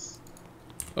this.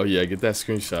 Oh yeah, get that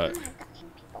screenshot. Oh my god, can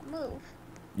people move?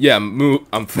 Yeah, move.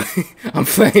 I'm playing.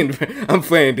 I'm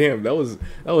playing. Damn, that was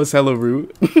hella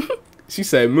rude. She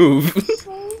said move.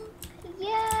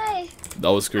 Yay! That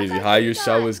was crazy. Hi, your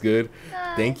shot was good.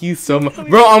 Thank you so much,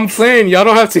 bro. I'm playing. Y'all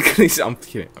don't have to. I'm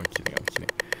kidding. I'm kidding.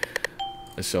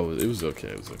 That shot was. It was okay.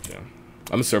 It was okay. I'm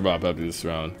gonna serve up after this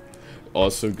round.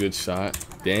 Also, good shot.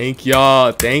 Thank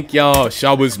y'all. Thank y'all.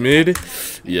 Shot was mid.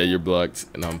 Yeah, you're blocked.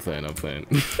 And I'm playing.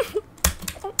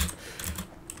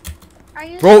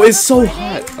 Bro, it's so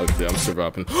hot. Okay, I'm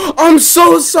surviving. I'm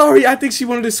so sorry. I think she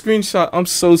wanted a screenshot. I'm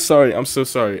so sorry. I'm so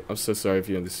sorry. I'm so sorry if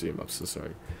you're in the stream. I'm so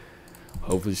sorry.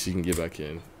 Hopefully she can get back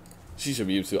in. She should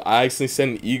be able to. I accidentally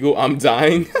sent an eagle. I'm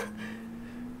dying.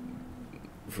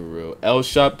 For real. L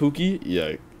shot Pookie.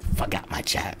 Yeah. Forgot my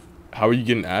chat. How are you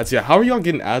getting ads? Yeah, how are y'all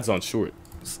getting ads on short?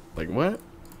 Like, what?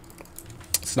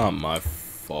 It's not my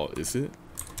fault, is it?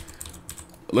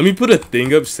 Let me put a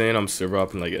thing up saying I'm server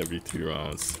hopping like every 3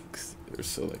 rounds. Or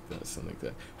so like that, something like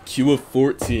that. Q of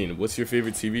 14. What's your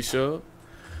favorite TV show?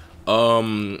 Let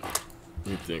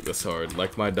me think. That's hard.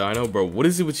 Like my dino, bro. What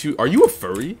is it with you? Are you a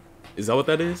furry? Is that what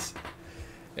that is?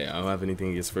 Yeah, I don't have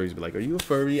anything against furries, but like, are you a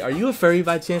furry? Are you a furry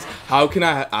by chance? How can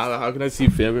I see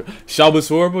favorite? Shot was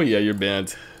horrible. Yeah, you're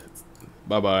banned.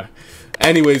 Bye bye.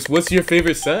 Anyways, what's your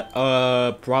favorite set?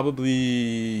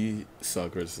 Probably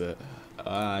soccer set.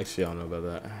 Actually, I don't know about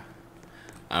that.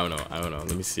 I don't know.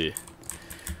 Let me see.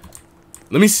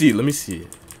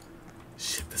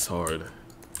 Shit, that's hard.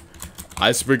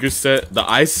 Icebreaker set. The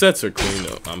ice sets are clean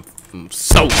though. I'm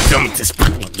so done with this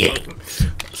fucking game.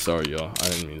 Sorry, y'all. I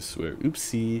didn't mean to swear.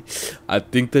 Oopsie. I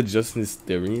think that Justin is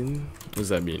Therian. What does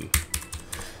that mean?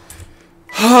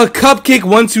 Cupcake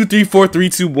 1 2 3 4 3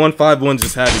 2 1 5 1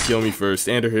 just had to kill me first.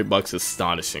 And her hitbox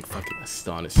astonishing. Fucking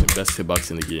astonishing. Best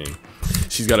hitbox in the game.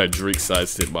 She's got a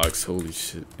Drake-sized hitbox. Holy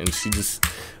shit. And she just.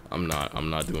 I'm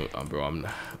not doing. Bro, I'm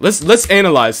not. Let's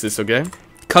analyze this, okay?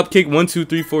 Cupcake 1 2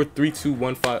 3 4 3 2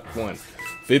 1 5 1.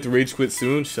 Fifth rage quit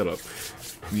soon. Shut up.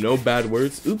 No bad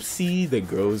words. Oopsie. The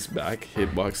girl's back.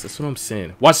 Hitbox. That's what I'm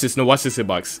saying. Watch this. No, watch this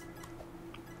hitbox.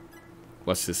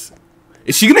 Watch this.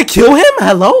 Is she gonna kill him?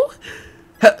 Hello?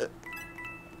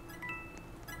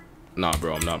 Nah,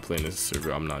 bro. I'm not playing this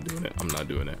server. I'm not doing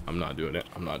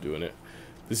it.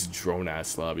 This drone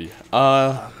ass lobby.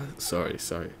 Sorry.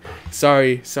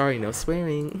 No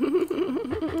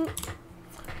swearing.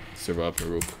 Server up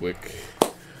real quick.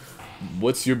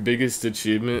 What's your biggest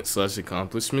achievement /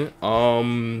 accomplishment?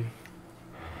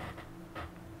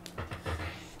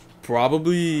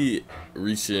 Probably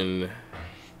reaching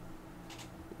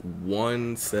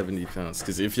 170 pounds.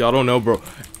 Because if y'all don't know, bro,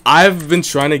 I've been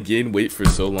trying to gain weight for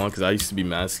so long because I used to be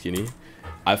mad skinny.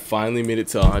 I finally made it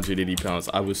to 180 pounds.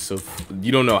 I was so...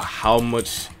 You don't know how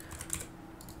much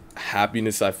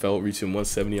happiness I felt reaching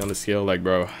 170 on the scale. Like,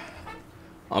 bro,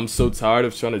 I'm so tired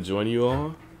of trying to join you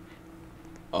all.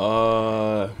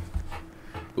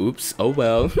 Oops. Oh,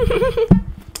 well.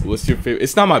 What's your favorite?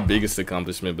 It's not my biggest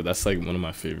accomplishment, but that's like one of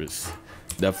my favorites.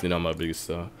 Definitely not my biggest,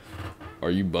 though.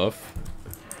 Are you buff?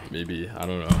 Maybe. I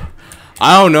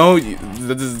don't know.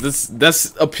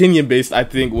 That's opinion based, I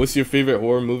think. What's your favorite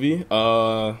horror movie?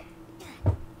 Bro,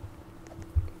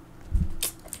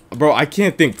 I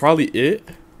can't think. Probably It.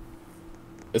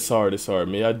 It's hard.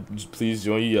 May I please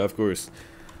join you? Yeah, of course.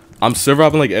 I'm server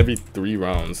hopping like every 3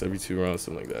 rounds, every 2 rounds,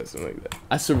 something like that.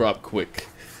 I server hop quick.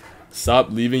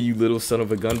 Stop leaving, you little son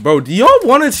of a gun. Bro, do y'all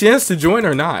want a chance to join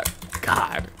or not?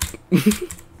 God.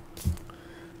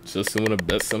 Justin, wanna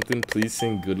bet something? Please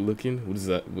sing "Good Looking." What is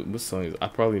that? What song is? I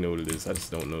probably know what it is. I just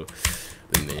don't know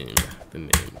the name. The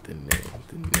name.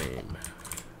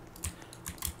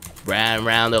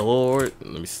 Round the horde.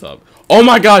 Let me stop. Oh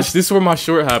my gosh, this is where my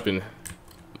short happened,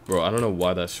 bro. I don't know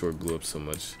why that short blew up so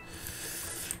much.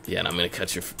 Yeah, and I'm gonna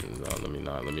cut your. No, let me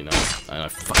not. I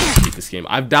fucking hate this game.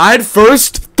 I've died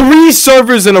first 3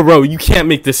 servers in a row. You can't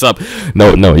make this up.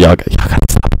 No, y'all gotta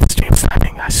stop the stream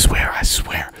sniping. I swear.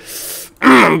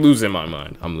 I'm losing my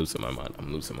mind.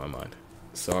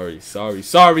 Sorry.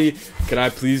 Can I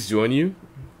please join you?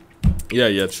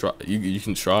 Yeah. Try. You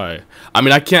can try. I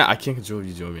mean, I can't control if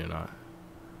you join me or not.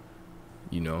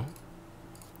 You know.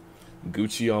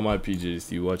 Gucci on my PJs.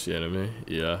 Do you watch anime?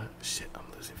 Yeah. Shit. I'm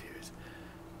losing viewers.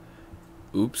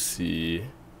 Oopsie.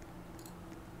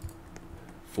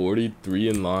 43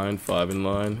 in line, 5 in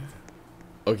line.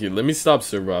 Okay, let me stop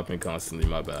server hopping constantly.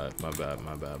 My bad.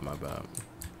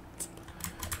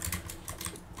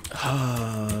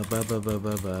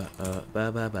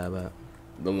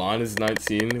 The line is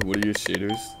 19. What are your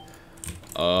shaders?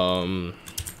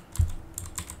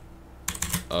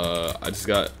 I just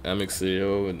got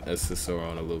MXAO and SSR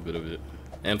on a little bit of it,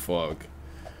 and fog.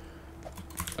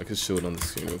 I can show it on the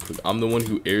screen real quick. I'm the one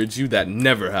who aired you. That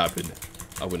never happened.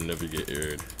 I would never get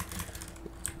aired.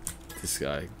 This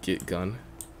guy, get gun.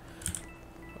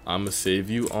 I'ma save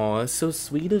you. Aw, that's so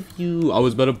sweet of you. I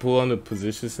was about to pull on the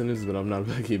position sentence, but I'm not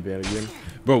about to get banned again.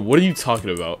 Bro, what are you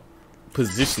talking about?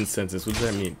 Position sentence, what does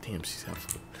that mean? Damn, she's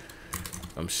half.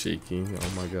 I'm shaking. Oh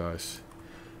my gosh.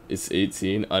 It's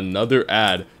 18. Another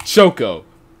ad. Choco,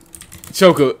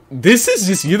 this is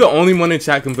just, you're the only one in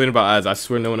chat complaining about ads. I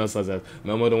swear no one else has ads.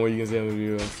 Memo, don't worry, you can say I'm a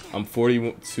video. I'm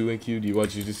 42 in Q. Do you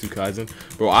watch Jujutsu Kaisen?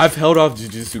 Bro, I've held off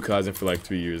Jujutsu Kaisen for like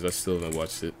 3 years. I still haven't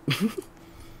watched it.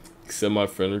 Accept my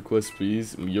friend request,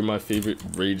 please. You're my favorite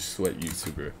rage sweat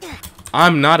YouTuber.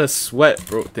 I'm not a sweat,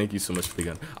 bro. Thank you so much for the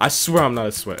gun. I swear I'm not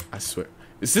a sweat. I swear.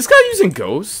 Is this guy using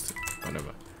Ghost? Oh, never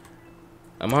mind.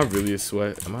 Am I really a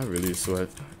sweat?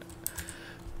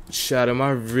 Chat, am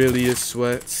I really a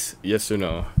sweat? Yes or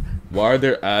no? Why are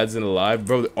there ads in the live?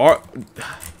 Bro,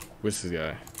 where's this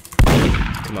guy?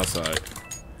 Come outside.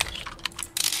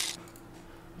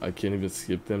 I can't even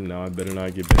skip them. Now I better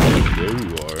not get banned. There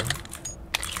you are.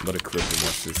 I'm about to clip and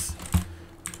watch this.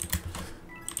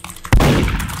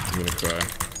 I'm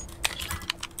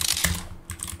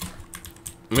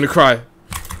gonna cry.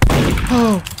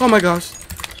 Oh my gosh.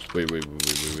 Wait.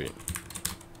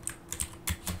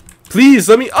 Please,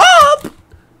 let me up!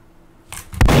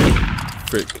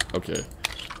 Frick, okay.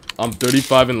 I'm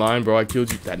 35 in line, bro. I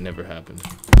killed you. That never happened.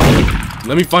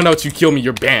 Let me find out you killed me.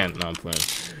 You're banned. No, I'm playing.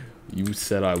 You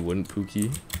said I wouldn't,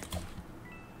 Pookie.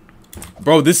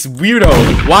 Bro, this weirdo.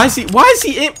 Why is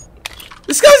he aim?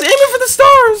 This guy's aiming for the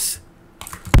stars.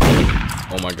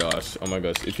 Oh my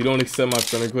gosh. If you don't accept my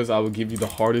friend request, I will give you the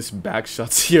hardest back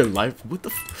shots of your life. What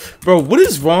the bro, what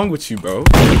is wrong with you, bro?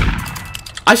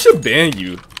 I should ban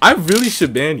you. I really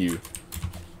should ban you.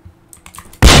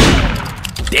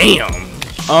 Damn.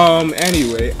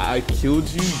 Anyway, I killed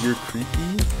you. You're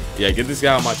creepy. Yeah, get this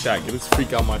guy on my chat. Get this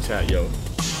freak out my chat, yo.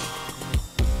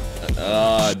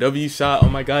 W shot. Oh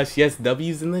my gosh, yes,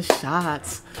 W's in the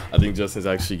shots. I think Justin's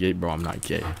actually gay. Bro, I'm not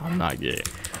gay.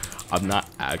 I'm not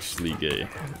actually gay.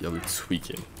 Y'all are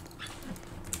tweaking.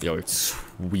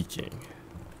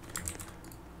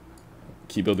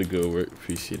 Keep up the good work.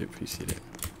 Appreciate it.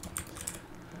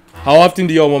 How often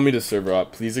do y'all want me to server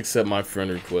up? Please accept my friend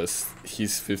request.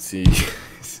 He's 15.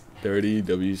 30.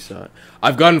 W shot.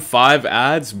 I've gotten 5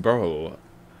 ads, bro.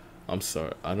 I'm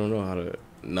sorry. I don't know how to.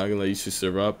 Not gonna let you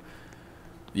serve up.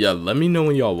 Yeah, let me know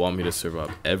when y'all want me to serve up.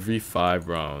 Every 5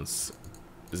 rounds.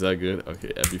 Is that good?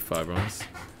 Okay, every 5 rounds.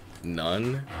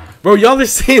 None. Bro, y'all are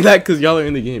saying that because y'all are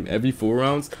in the game. Every 4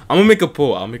 rounds. I'm gonna make a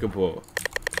poll. I'll make a poll.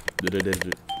 No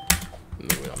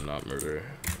way, I'm not murderer.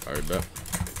 Alright, bet.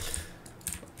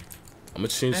 I'm gonna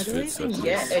change I don't fits. even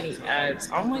get any ads.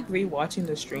 I'm like rewatching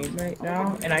the stream right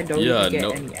now, and I don't even get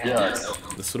any ads.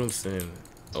 That's what I'm saying.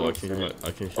 Oh, I can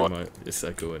hear my. It's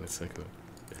echoing.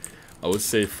 I would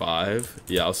say 5.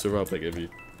 Yeah, I'll serve up like every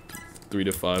 3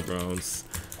 to 5 rounds.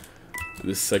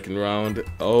 This second round.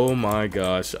 Oh my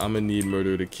gosh, I'm gonna need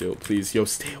Murder to kill. Please, yo,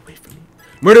 stay away from me.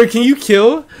 Murder, can you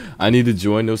kill? I need to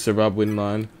join. No server up win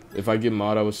line. If I get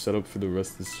mod, I will shut up for the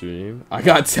rest of the stream. I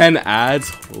got 10 ads.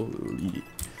 Holy.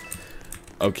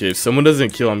 Okay, if someone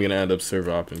doesn't kill, I'm gonna end up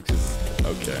server hopping.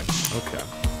 Okay.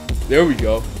 There we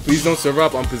go. Please don't server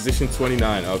up on position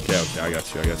 29. Okay, I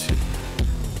got you.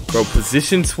 Bro,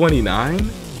 position 29?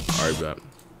 Alright, bet.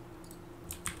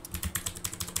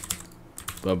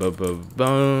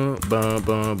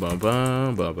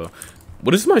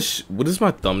 What does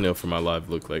my thumbnail for my live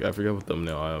look like? I forgot what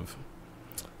thumbnail I have.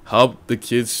 How the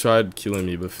kids tried killing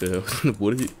me but failed.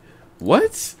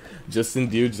 What? Justin,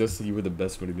 dear Justin, you were the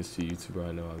best murder mystery YouTuber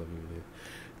I know. I love you. Dude.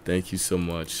 Thank you so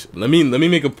much. Let me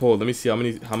make a poll. Let me see how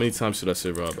many times should I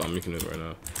server hop? I'm making it right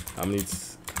now.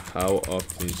 How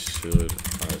often should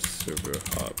I server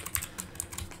hop?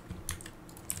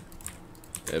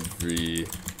 Every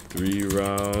 3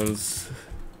 rounds.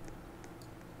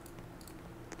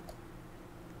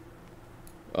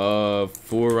 4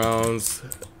 rounds.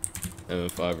 And then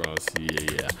 5 rounds.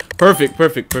 Yeah. Perfect.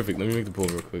 Let me make the poll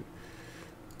real quick.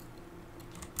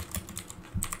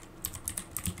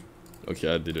 Okay,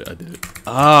 I did it.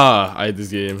 Ah, I had this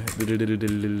game.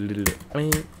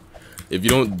 If you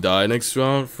don't die next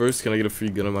round, first, can I get a free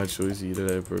gun of my choice? You did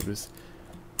that on purpose.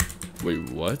 Wait,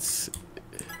 what?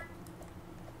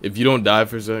 If you don't die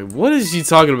first, what is she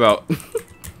talking about?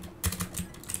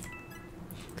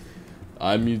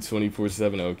 I'm mute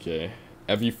 24/7. Okay.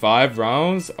 Every 5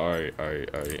 rounds? Alright.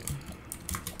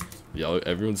 Y'all,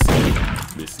 everyone's saying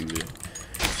basically.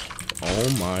 Oh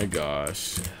my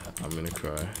gosh. I'm gonna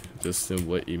cry. Justin,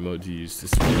 what emote do you use to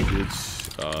speak,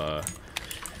 bitch?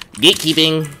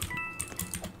 Gatekeeping.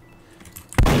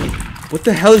 What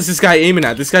the hell is this guy aiming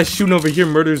at? This guy's shooting over here.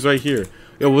 Murder's right here.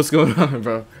 Yo, what's going on,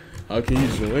 bro? How can you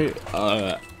join?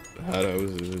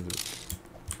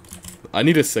 I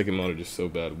need a second monitor so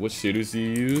bad. What shaders do you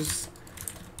use?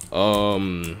 I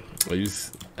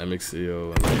use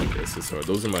MXAO and like SSR.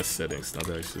 Those are my settings, not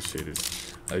the actual shaders.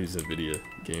 I use NVIDIA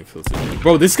game filter.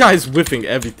 Bro, this guy's whiffing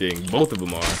everything. Both of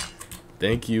them are.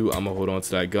 Thank you. I'm gonna hold on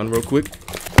to that gun real quick.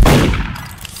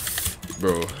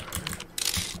 Bro,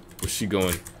 where's she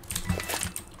going?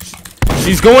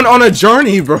 She's going on a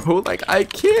journey, bro. Like, I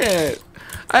can't.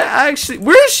 I actually,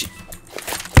 where is she?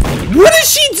 What is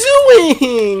she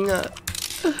doing?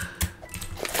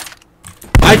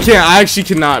 I can't. I actually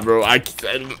cannot, bro.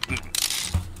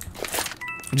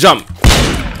 Jump.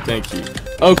 Thank you.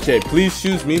 Okay, please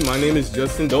choose me. My name is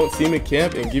Justin. Don't team at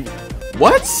camp and give.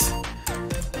 What?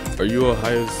 Are you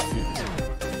Ohio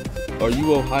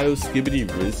Skibbity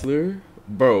Rizzler?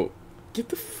 Bro, get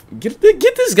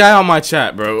this guy on my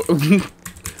chat, bro.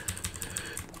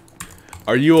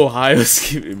 Are you Ohio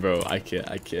Skibbity? Bro, I can't.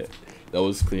 That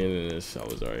was clean and this. I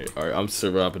was alright. Alright, I'm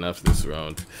server hopping after this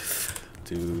round.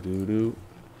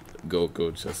 Go,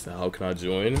 Justin. How can I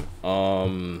join?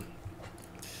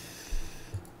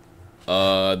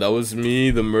 That was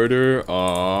me, the murderer.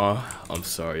 I'm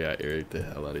sorry, I irritated the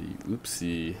hell out of you.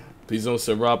 Oopsie. Please don't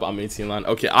server up. I'm 18 line.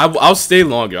 Okay, I'll stay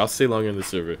longer. I'll stay longer in the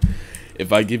server.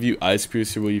 If I give you ice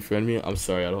piercer, will you friend me? I'm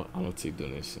sorry, I don't take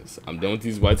donations. I'm done with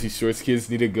these YT Shorts kids.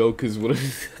 Need to go, cause what?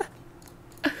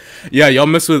 Yeah, y'all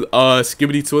mess with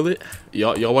Skibbity Toilet.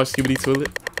 Y'all watch Skibbity Toilet.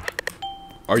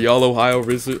 Are y'all Ohio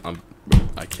Rizzler?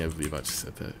 I can't believe I just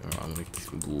said that. I'm gonna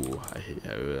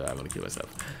kill myself.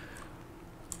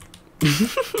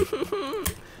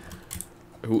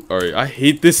 Alright, I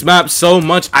hate this map so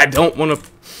much. I don't wanna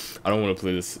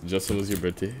play this. Justin, was your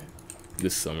birthday?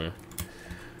 This summer.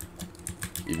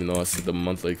 Even though I said the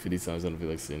month like 50 times, I don't feel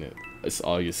like saying it. It's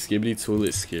August. Skibbity Toilet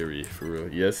is scary, for real.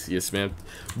 Yes, ma'am.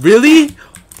 Really?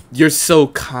 You're so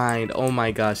kind. Oh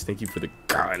my gosh, thank you for the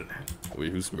gun.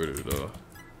 Wait, who's murdered though?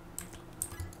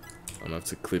 I'm gonna have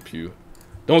to clip you.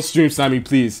 Don't stream snipe me,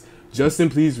 please. Justin,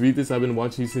 please read this. I've been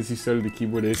watching you since you started the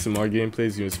keyboard ASMR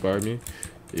gameplays. You inspired me.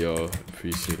 Yo,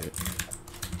 appreciate it.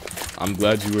 I'm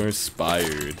glad you were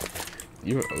inspired.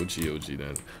 You're OG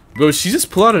then. Bro, she just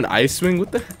pulled out an ice swing?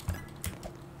 What the heck?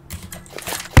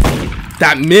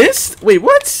 That missed? Wait,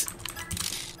 what?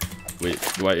 Wait,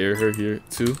 do I air her here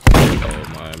too? Oh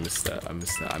my, I missed it.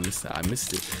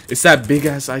 It's that big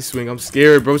ass ice swing. I'm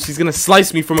scared, bro. She's gonna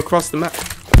slice me from across the map.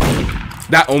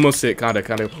 That almost hit, kinda.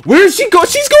 Where did she go?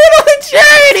 She's going on a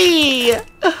journey!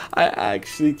 I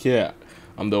actually can't.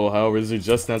 I'm the Ohio Rizzler.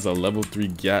 Justin has a level 3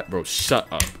 gat. Bro, shut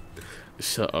up.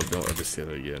 Shut up. Don't ever say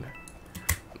that again.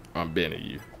 I'm banning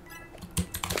you.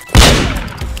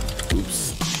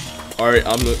 Oops. Alright,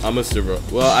 I'm a server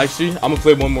up. Well, actually, I'm gonna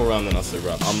play one more round, then I'll server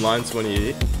up. I'm line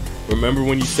 28. Remember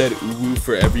when you said uwu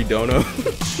for every dono?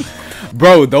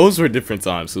 Bro, those were different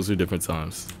times.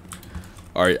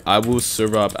 Alright, I will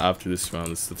serve up after this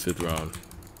round. This is the 5th round.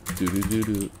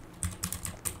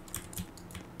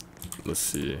 Let's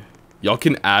see. Y'all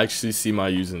can actually see my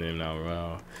username now.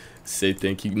 Wow. Say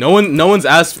thank you. No one's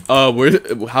asked how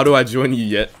do I join you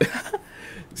yet?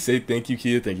 Say thank you,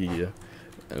 Kia. Thank you, Kia.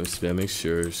 I'm spamming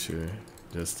sure.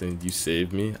 Justin, you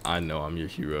saved me. I know I'm your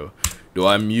hero. Do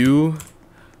I mew?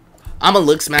 I'm a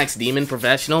looks max demon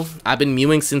professional. I've been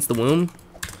mewing since the womb.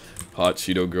 Hot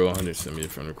Cheeto girl 100 send me a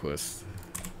friend request.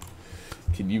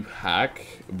 Can you hack?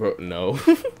 Bro, no.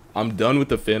 I'm done with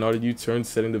the fan art. You turn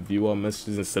setting the view all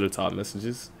messages instead of top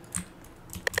messages.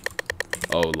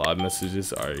 Oh, live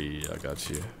messages? Alright, yeah, I got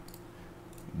you.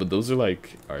 But those are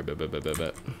like... Alright, bet.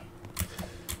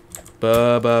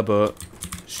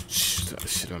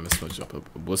 Shit, I messed my jump up.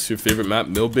 What's your favorite map?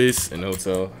 Mill base and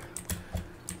hotel.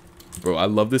 Bro, I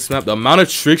love this map. The amount of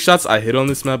trick shots I hit on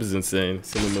this map is insane.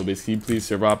 Same with mill base. Can you please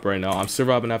serve up right now? I'm serve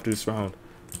upping after this round.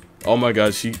 Oh my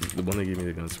god, the one that gave me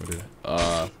the guns right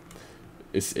there.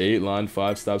 It's 8, line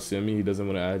 5, stop streaming. He doesn't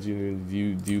want to add you.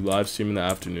 Do you live stream in the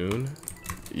afternoon?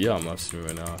 Yeah, I'm live streaming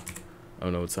right now. I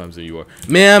don't know what times that you are.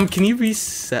 Ma'am, can you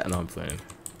reset? No, I'm playing.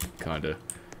 Kinda.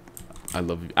 I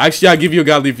love you. Actually, I'll give you a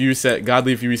godly if you reset.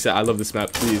 Godly if you reset. I love this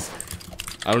map, please.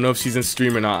 I don't know if she's in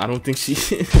stream or not. I don't think she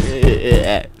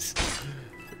is.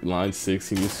 Line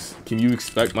 6. Can you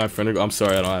expect my friend to go? I'm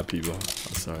sorry, I don't have people.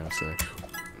 I'm sorry.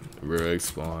 Rare egg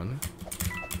spawn.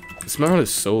 This marathon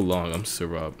is so long. I'm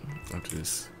server up after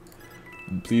this.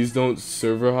 Please don't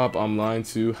server hop. I'm lying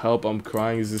too. Help! I'm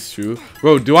crying. Is this true,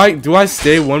 bro? Do I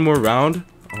stay one more round?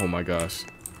 Oh my gosh!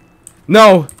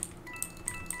 No!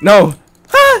 No!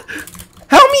 Ah!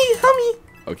 Help me!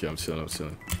 Okay, I'm chilling.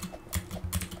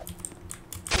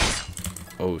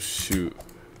 Oh shoot!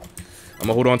 I'm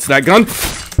gonna hold on to that gun.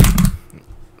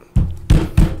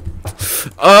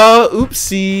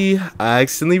 Oopsie. I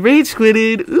accidentally rage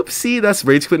quitted. Oopsie, that's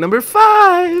rage quit number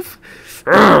 5.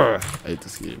 I hate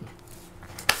this game.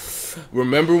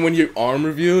 Remember when your arm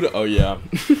revealed? Oh yeah.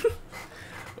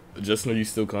 Just know you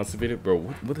still constipated? Bro,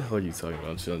 what the hell are you talking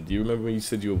about, Sean? Do you remember when you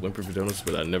said you were whimper for donuts?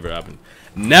 But that never happened.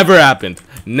 Never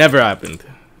happened.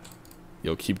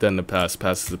 Yo, keep that in the past.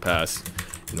 Past is the past.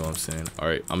 You know what I'm saying?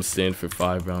 Alright, I'm staying for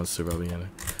 5 rounds, Survivaliana.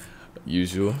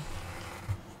 Usual.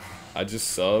 I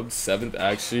just subbed 7th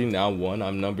actually, now 1.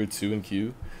 I'm number 2 in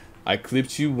queue. I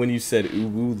clipped you when you said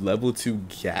ooh level 2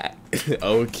 gat.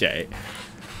 Okay.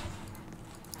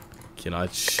 Can I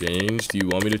change? Do you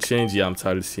want me to change? Yeah, I'm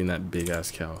tired of seeing that big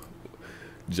ass cow.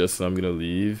 Justin, I'm gonna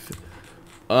leave.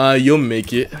 You'll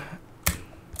make it.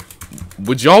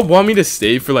 Would y'all want me to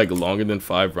stay for like longer than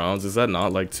 5 rounds? Is that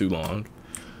not like too long?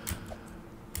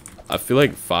 I feel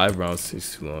like 5 rounds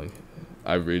takes too long.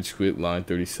 I rage quit line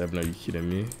 37. Are you kidding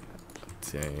me?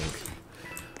 Dang.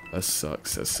 That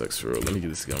sucks for real. Let me get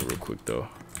this gun real quick though.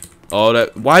 Oh,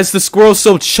 why is the squirrel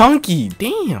so chunky?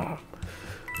 Damn.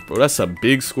 Bro, that's a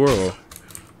big squirrel.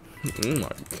 Oh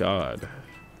my god.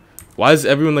 Why is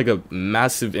everyone like a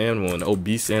massive animal, an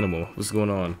obese animal? What's going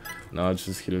on? Nah,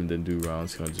 just kidding. Didn't do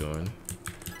rounds. Can I join?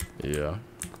 Yeah.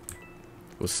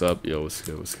 What's up? Yo, what's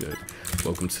good?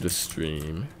 Welcome to the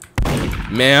stream.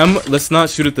 Ma'am, let's not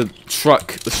shoot at the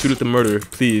truck. Let's shoot at the murderer,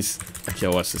 please. I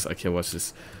can't watch this.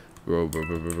 Bro.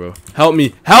 Help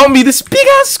me. This big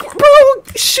ass squirrel, bro.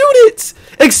 Shoot it.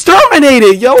 Exterminate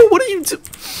it, yo. What are you doing?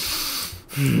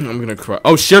 I'm gonna cry.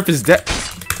 Oh, Sheriff is dead.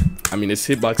 I mean, his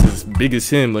hitbox is as big as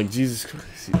him. Like, Jesus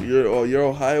Christ. You're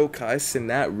Ohio Kai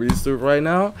Sinat Rizzler right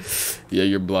now? Yeah,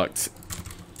 you're blocked.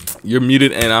 You're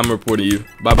muted and I'm reporting you.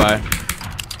 Bye-bye.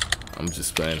 I'm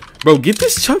just playing. Bro, get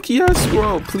this chunky ass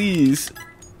squirrel, please.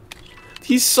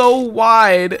 He's so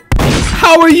wide.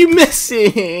 How are you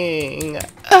missing?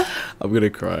 I'm gonna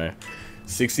cry.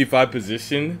 65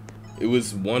 position. It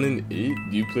was 1 in 8.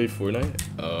 Do you play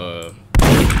Fortnite?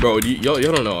 Bro, y'all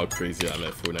don't know how crazy I'm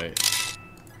at Fortnite.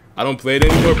 I don't play it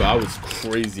anymore, but I was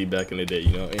crazy back in the day,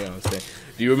 you know what I'm saying?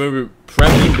 Do you remember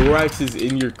Preppy Lorax is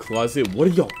in your closet? What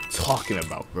are y'all talking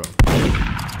about, bro?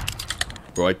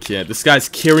 Bro, I can't. This guy's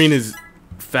carrying his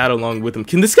fat along with him.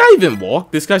 Can this guy even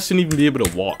walk? This guy shouldn't even be able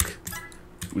to walk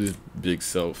with his big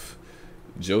self.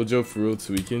 JoJo for real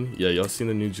tweaking. Yeah, y'all seen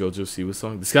the new JoJo Siwa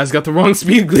song? This guy's got the wrong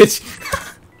speed glitch.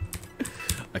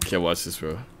 I can't watch this,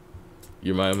 bro.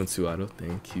 You're my MM2 idol.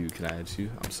 Thank you. Can I add you?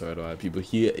 I'm sorry I don't have people.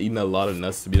 He eating a lot of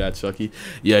nuts to be that Chucky.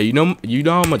 Yeah, you know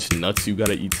how much nuts you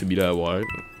gotta eat to be that wide?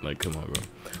 Like, come on, bro.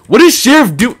 What does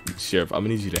Sheriff do? Sheriff, I'm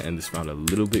gonna need you to end this round a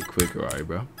little bit quicker, alright,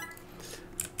 bro?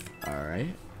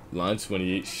 Alright. Line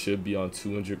 28 should be on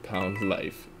 200-pound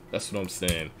life. That's what I'm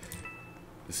saying.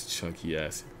 This chunky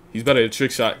ass. He's better at a trick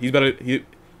shot. Never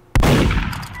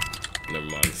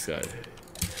mind, this guy.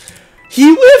 He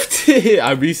lifted!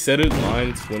 I reset it,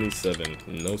 line 27.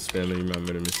 No spamming my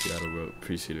murder mystery idol, bro.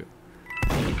 Appreciate it.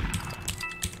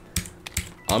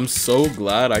 I'm so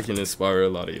glad I can inspire a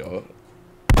lot of y'all.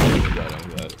 I'm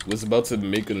glad. Was about to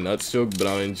make a nuts joke, but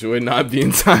I enjoy not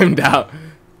being timed out.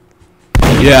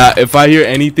 Yeah, if I hear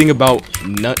anything about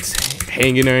nuts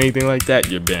hanging or anything like that,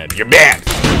 you're banned. You're banned!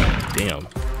 Damn.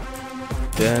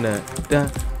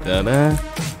 Da-da-da-da-da.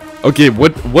 Okay,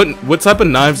 what type of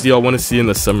knives do y'all want to see in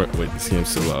the summer? Wait, this game's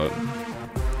so loud.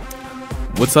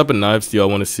 What type of knives do y'all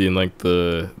want to see in like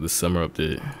the summer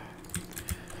update?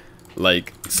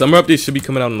 Like summer update should be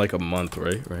coming out in like a month,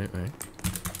 right? Right.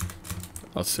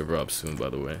 I'll server up soon, by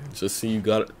the way. Just so you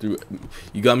got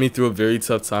me through a very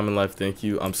tough time in life. Thank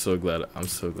you. I'm so glad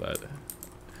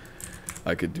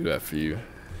I could do that for you.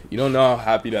 You don't know how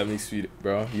happy that makes me,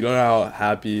 bro. You don't know how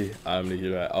happy I'm to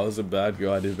hear that. I was a bad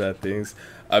girl. I did bad things.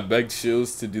 I begged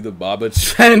Chills to do the Baba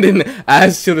trend and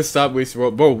asked Chill to stop wasting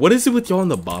world. Bro, what is it with y'all on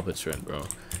the Baba trend, bro?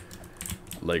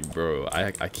 Like, bro,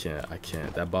 I can't.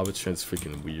 That Baba trend's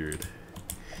freaking weird.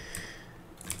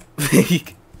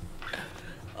 Like,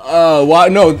 why?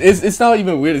 No, it's not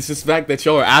even weird. It's just the fact that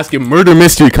y'all are asking murder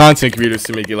mystery content creators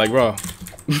to make it. Like, bro.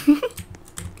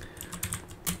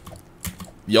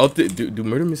 Y'all do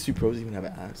murder mystery pros even have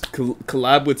ads?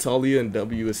 Collab with Talia and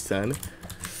WS10.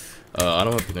 I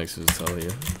don't have connections with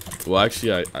Talia. Well,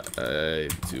 actually, I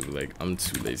do. Like, I'm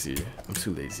too lazy.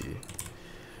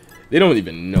 They don't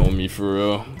even know me for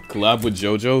real. Collab with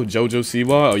Jojo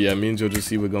Siwa. Oh yeah, me and Jojo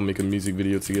Siwa gonna make a music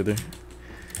video together.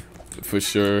 For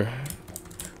sure.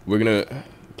 We're gonna.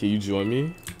 Can you join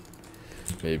me?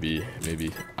 Maybe.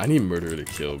 I need Murder to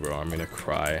Kill, bro. I'm gonna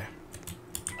cry.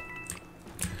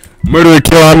 Murder to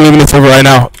Kill. I'm leaving this over right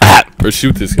now. Or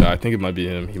shoot this guy. I think it might be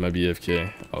him. He might be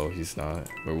AFK. Oh, he's not.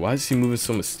 Or why is he moving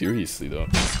so mysteriously though?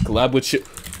 Collab with shit.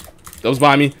 That was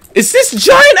behind me. It's this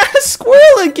giant ass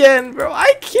squirrel again, bro.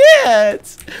 I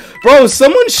can't. Bro,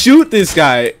 someone shoot this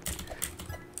guy.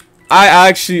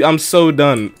 I'm so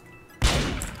done.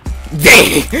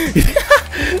 Dang.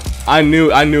 I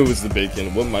knew it was the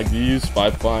bacon. What mic do you use?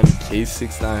 5.9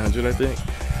 K6900, I think.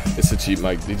 It's a cheap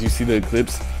mic. Did you see the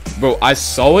eclipse? Bro, I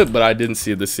saw it, but I didn't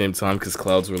see it at the same time because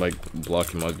clouds were like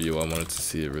blocking my view. I wanted to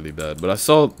see it really bad. But I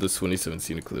saw the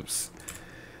 2017 eclipse.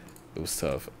 It was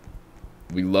tough.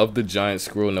 We love the giant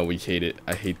squirrel. No, we hate it.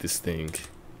 I hate this thing.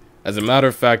 As a matter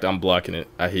of fact, I'm blocking it.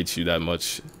 I hate you that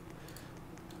much.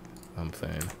 I'm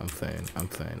playing.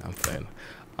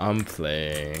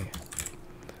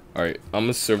 Alright, I'm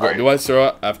gonna serve. Do I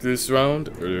serve after this round?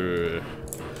 Or...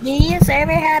 Do you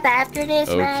server hub after this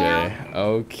round?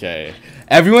 Okay.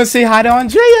 Everyone say hi to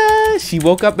Andrea. She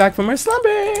woke up back from her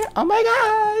slumber. Oh my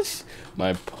gosh.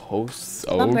 My posts.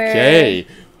 Okay.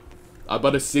 I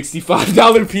bought a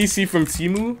 $65 PC from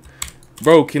Temu.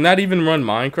 Bro, can that even run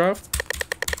Minecraft?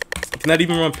 Can that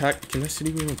even run Pac? Can that shit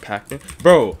even run Pac-Man?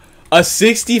 Bro, a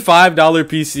 $65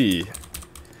 PC.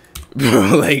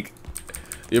 Bro, like,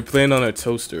 you're playing on a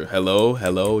toaster. Hello?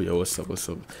 Yo, what's up?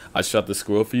 I shot the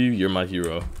squirrel for you. You're my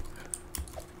hero.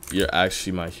 You're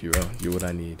actually my hero. You're what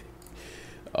I need.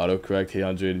 Autocorrect. Hey,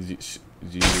 Andre, did you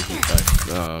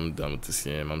I'm done with this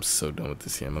game. I'm so done with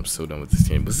this game.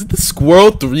 Was it the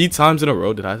squirrel 3 times in a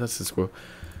row? Did I touch the squirrel?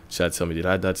 Chat, tell me, did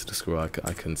I die to the squirrel? I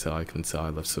couldn't tell. I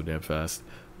left so damn fast.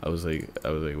 I was like,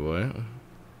 what?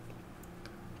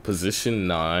 Position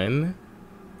 9.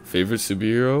 Favorite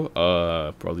superhero?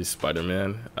 Probably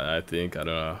Spider-Man. I think. I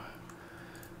don't know.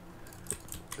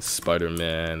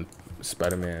 Spider-Man.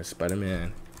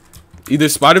 Either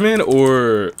Spider-Man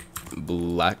or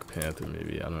Black Panther,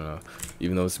 maybe. I don't know.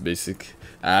 Even though it's basic.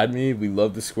 Add me. We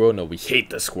love the squirrel. No, we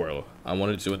hate the squirrel. I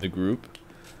want to join the group.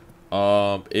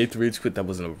 8th rage quit. That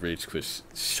wasn't a rage quit.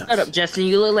 Shut up, Justin.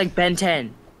 You look like Ben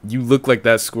 10. You look like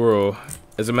that squirrel.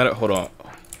 As a matter, hold on.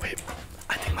 Wait,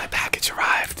 I think my package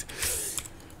arrived.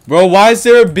 Bro, why is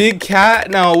there a big cat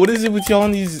now? What is it with y'all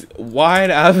on these wide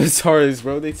avatars,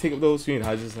 bro? They take up the whole screen.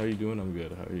 Hi, Justin. How you doing? I'm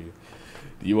good. How are you?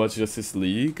 Do you watch Justice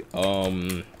League?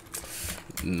 No,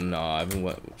 I haven't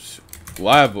watched.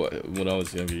 Well, I have when I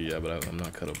was younger, yeah, but I'm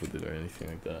not caught up with it or anything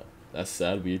like that. That's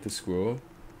sad. We ate the squirrel.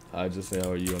 Hi, Justin.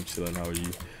 How are you? I'm chilling. How are you?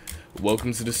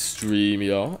 Welcome to the stream,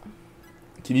 y'all.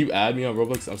 Can you add me on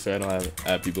Roblox? I'm sorry, I don't have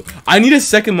add people. I need a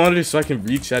second monitor so I can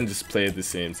read chat and just play at the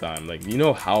same time. Like, you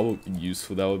know how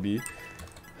useful that would be?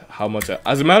 How much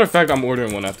as a matter of fact, I'm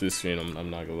ordering one after the stream. I'm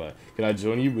not gonna lie. Can I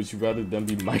join you? Would you rather them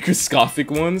be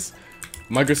microscopic ones?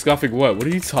 Microscopic what? What are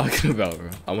you talking about, bro?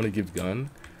 I want to give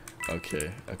gun.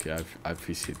 Okay, I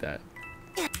appreciate that.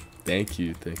 Thank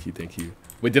you.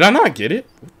 Wait, did I not get it?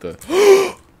 What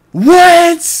the?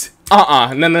 What?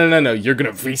 No. You're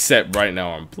gonna reset right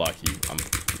now. I'm blocking you. I'm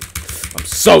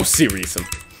so serious.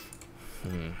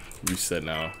 Reset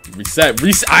now. Reset.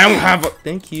 I don't have a.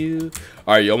 Thank you.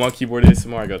 All right, y'all want keyboard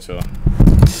ASMR? I got y'all.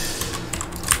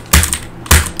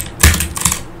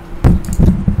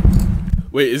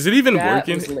 Wait, is it even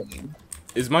working?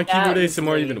 Is my keyboard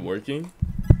ASMR even working?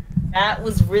 That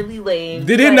was really lame.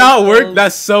 Did it not work?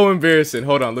 That's so embarrassing.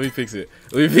 Hold on, let me fix it.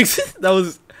 That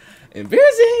was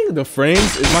embarrassing. The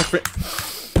frames is my frame.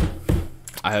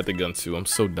 I had the gun too. I'm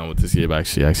so done with this game.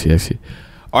 Actually.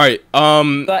 Alright,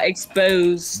 Got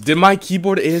exposed. did my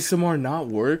keyboard ASMR not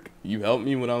work? You helped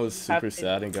me when I was super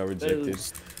sad and got rejected.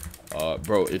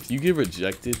 Bro, if you get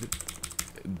rejected,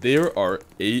 there are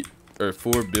 8 or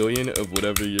 4 billion of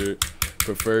whatever your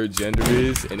preferred gender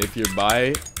is, and if you're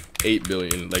bi, 8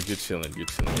 billion. Like, you're chilling, you're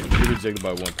chilling. If you get rejected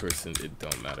by one person, it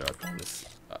don't matter, I promise.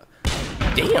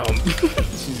 Damn!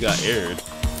 She's got aired.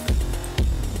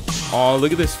 Oh,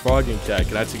 look at this frogging cat.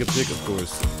 Can I take a pic? Of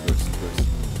course, of course, of course.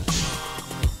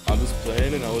 I was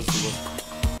playing and I was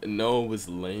no, it was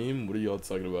lame. What are y'all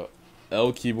talking about?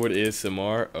 L keyboard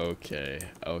ASMR? Okay,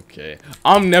 okay.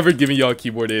 I'm never giving y'all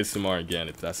keyboard ASMR again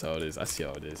if that's how it is. I see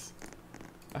how it is.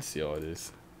 I see how it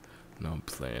is. No, I'm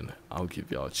playing. I'll give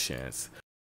y'all a chance.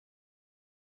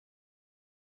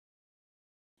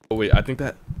 Oh wait, I think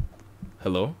that...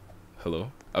 Hello?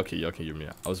 Hello? Okay, y'all can hear me.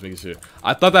 I was making sure.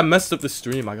 I thought that messed up the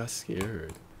stream. I got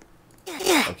scared.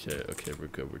 Okay, okay, we're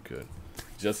good, we're good.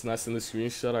 Justin, I sent the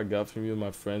screenshot I got from you and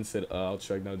my friend said, I'll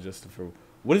track down Justin for...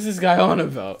 What is this guy on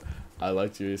about? I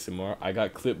liked your ASMR. I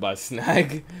got clipped by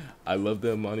Snag. I love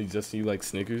the money. Justin, you like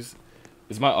Snickers?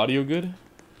 Is my audio good?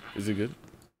 Is it good?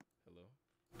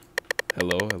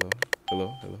 Hello? Hello, hello,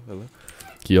 hello, hello, hello.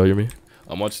 Can y'all hear me?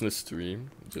 I'm watching the stream.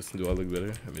 Justin, do I look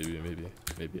better? Maybe,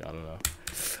 maybe, I don't know.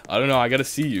 I don't know, I gotta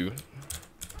see you.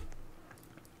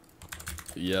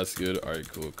 Yeah, that's good.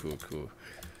 Alright, cool, cool, cool.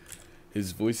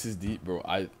 His voice is deep, bro.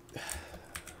 I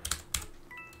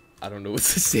don't know what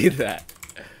to say to that.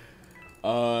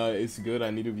 It's good. I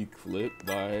need to be clipped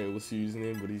by... What's your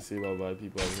username? What do you say about bi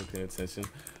people? I wasn't paying attention.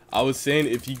 I was saying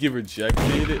if you get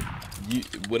rejected,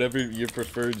 whatever your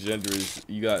preferred gender is,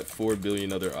 you got 4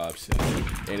 billion other options.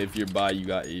 And if you're bi, you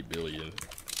got 8 billion.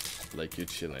 Like, you're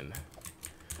chilling.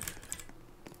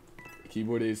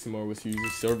 Keyboard ASMR, what's your user?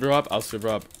 Server up? I'll server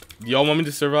up. Y'all want me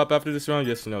to server up after this round?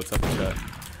 Yes or no? Type in chat.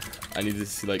 I need to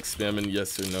see, like, spamming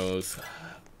yes or no's.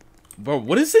 Bro,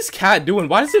 what is this cat doing?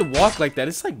 Why does it walk like that?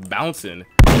 It's like bouncing.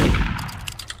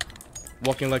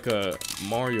 Walking like a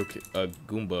Mario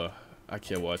Goomba. I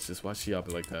can't watch this. Why is she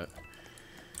hopping like that?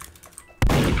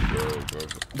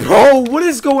 Bro, what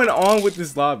is going on with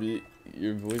this lobby?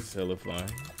 Your voice is hella fine.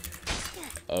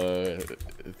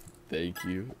 Thank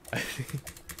you.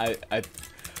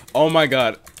 Oh my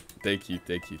god. Thank you,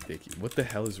 thank you, thank you. What the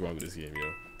hell is wrong with this game,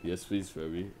 yo? Yes, please,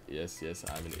 Furby. Yes, yes,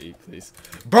 I'm in 8th place.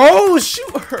 Bro,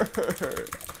 shoot her!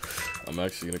 I'm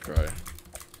actually gonna cry.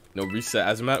 No, reset.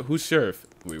 As a matter, who's sheriff?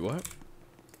 Wait, what?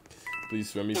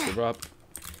 Please, Furby, server up.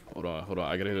 Hold on, hold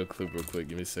on. I gotta hit a clip real quick.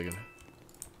 Give me a second.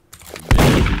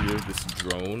 Here, this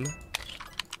drone.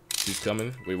 She's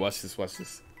coming. Wait, watch this, watch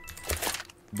this.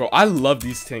 Bro, I love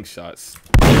these tank shots.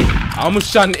 I almost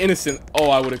shot an innocent.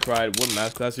 Oh, I would have cried. What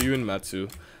math class are you in? Math 2.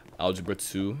 Algebra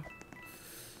 2.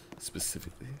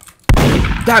 Specifically.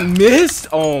 That missed?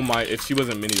 Oh my. If she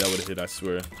wasn't mini, that would have hit, I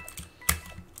swear.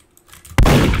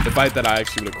 If I hit that, I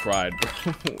actually would have cried,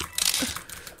 bro.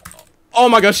 Oh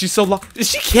my gosh, she's so low.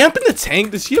 Is she camping the tank?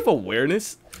 Does she have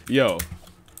awareness? Yo.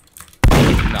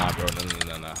 Nah, bro.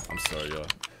 No. I'm sorry, yo.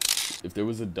 If there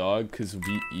was a dog, cause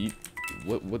we eat.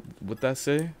 What that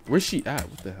say? Where's she at?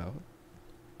 What the hell?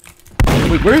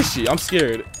 Wait, where is she? I'm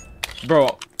scared.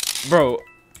 Bro.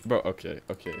 Okay.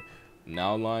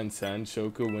 Now line 10,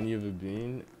 Choco, when you have a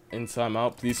bean. In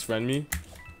timeout, please friend me.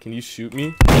 Can you shoot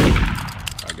me?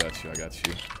 I got you.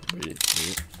 Wait.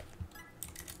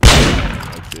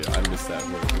 Okay, I missed that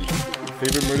word.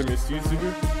 Favorite murder mystery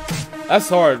YouTuber? That's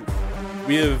hard.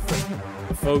 We have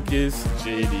Focus,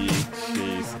 JD,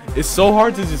 Chase. It's so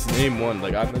hard to just name one.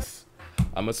 Like, I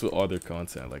mess with all their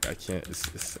content. Like, I can't.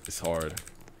 It's hard.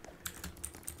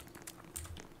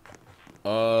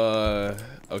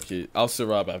 Okay, I'll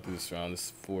survive after this round. This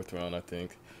is 4th round, I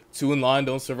think. 2 in line,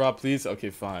 don't survive, please. Okay,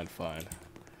 fine.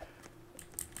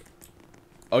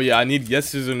 Oh yeah, I need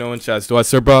yeses or no in chat. Do I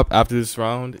survive after this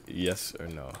round? Yes or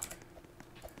no?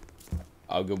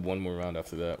 I'll go one more round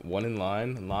after that. 1 in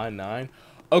line 9.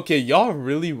 Okay, y'all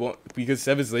really want, because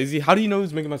Sev is lazy. How do you know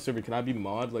who's making my server? Can I be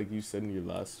mod like you said in your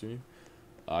last stream?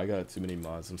 I got too many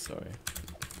mods. I'm sorry.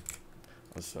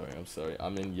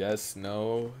 I'm in yes,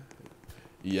 no.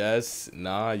 Yes,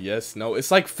 nah, yes, no.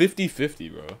 It's like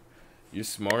 50-50, bro. You're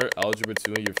smart, algebra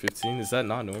 2 and you're 15. Is that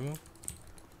not normal?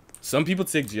 Some people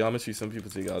take geometry, some people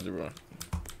take algebra.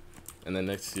 And then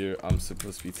next year, I'm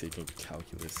supposed to be taking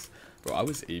calculus. Bro, I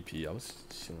was AP. I was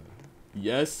chilling.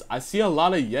 Yes, I see a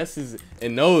lot of yeses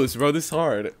and nos, bro. This is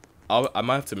hard. I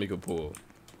might have to make a poll.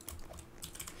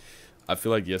 I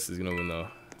feel like yes is gonna win though.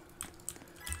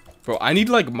 Bro, I need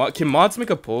like can mods make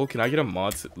a poll? Can I get a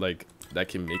mod like that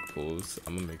can make polls?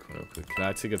 I'm gonna make one real quick. Can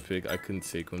I take a pic? I couldn't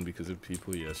take one because of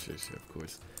people. Yes, of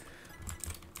course.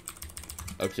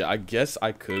 Okay, I guess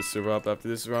I could serve up after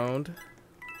this round.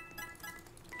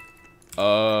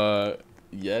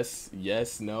 Yes,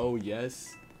 yes, no,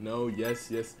 yes, no, yes,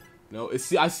 yes, no.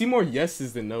 I see more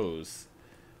yeses than nos.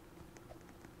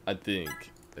 I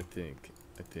think.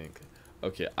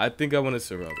 Okay, I think I want to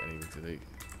serve up anyway today.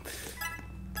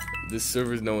 This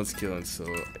server's no one's killing, so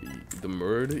the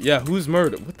murd? Yeah, who's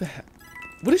murd? What the heck?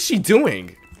 What is she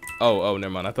doing? Oh,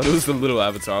 never mind. I thought it was the little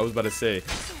avatar. I was about to say,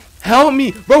 help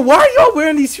me, bro. Why are y'all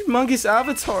wearing these humongous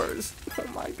avatars? Oh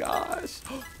my gosh.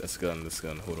 This gun.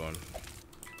 Hold on.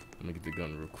 Let me get the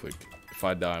gun real quick. If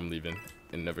I die, I'm leaving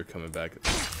and never coming back.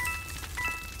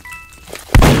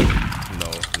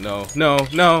 No.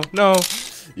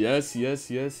 Yes.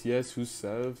 Who's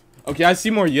Sev? Okay, I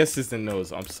see more yeses than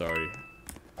nos. I'm sorry.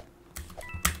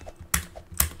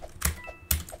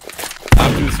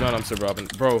 After this round, I'm Sir Robin.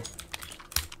 Bro,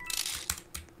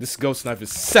 this ghost knife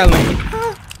is selling.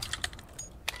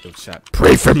 Yo, chat,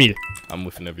 pray for me. I'm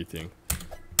whiffing everything.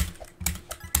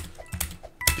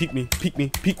 Peek me.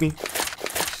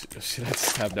 Should I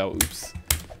just tapped out? Oops.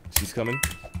 She's coming.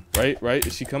 Right?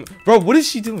 Is she coming? Bro, what is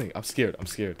she doing? I'm scared.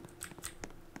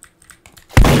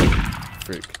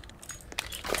 Frick.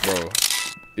 Bro.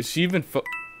 Is she even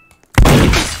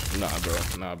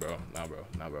Nah,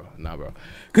 bro.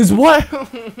 Cause what?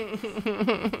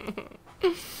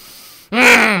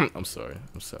 I'm sorry.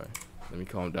 Let me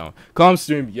calm down. Calm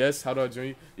stream. Yes. How do I join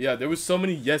you? Yeah, there was so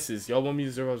many yeses. Y'all want me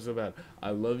to zero up so bad. I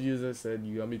love you, as I said.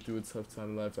 You got me through a tough time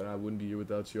in life, and I wouldn't be here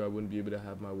without you. I wouldn't be able to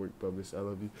have my work published. I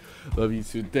love you. Love you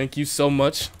too. Thank you so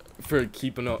much for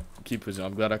keep pushing.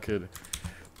 I'm glad I could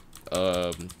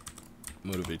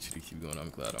motivate you to keep going.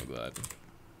 I'm glad.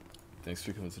 Thanks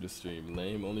for coming to the stream.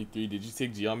 Lame, only 3. Did you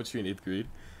take geometry in 8th grade?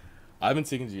 I haven't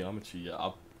taken geometry yet.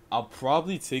 I'll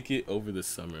probably take it over the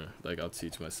summer. Like, I'll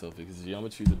teach myself it, because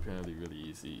geometry is apparently really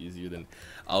easy. Easier than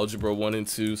algebra 1 and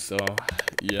 2, so,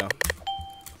 yeah.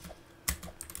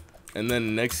 And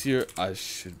then next year, I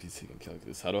should be taking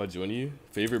calculus. How do I join you?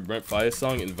 Favorite Brent Fire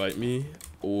song, Invite Me,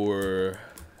 or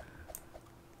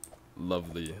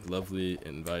Lovely,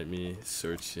 Invite Me,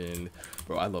 Searching.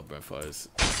 Bro, I love Brent Fires.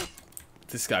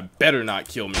 This guy better not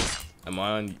kill me. Am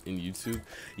I in YouTube?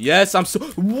 Yes, I'm so.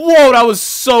 Whoa, that was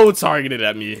so targeted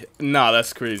at me. Nah,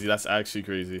 that's crazy. That's actually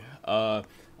crazy. I'm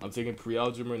taking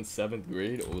pre-algebra in 7th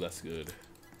grade. Oh, that's good.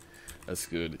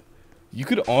 You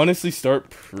could honestly start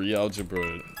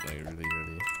pre-algebra like really.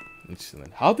 I'm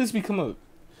chilling. How'd this become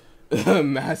a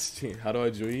mass change? How do I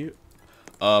join you?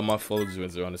 My follow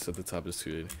joins are on at the top of the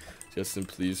screen. Justin,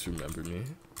 please remember me.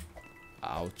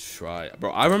 I'll try.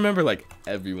 Bro, I remember like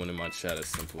everyone in my chat at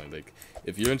some point. Like,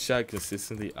 if you're in chat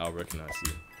consistently, I'll recognize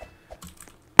you.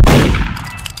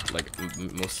 Like,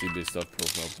 mostly based off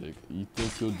profile pic. You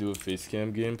think you'll do a face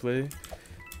cam gameplay?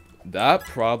 That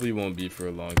probably won't be for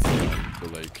a long time.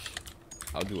 But like,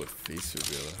 I'll do a face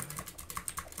reveal.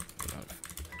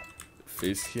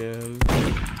 Face cam,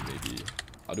 maybe.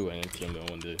 I'll do an hand cam though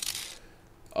one day.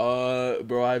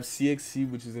 Bro, I have CXC,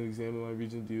 which is an exam in my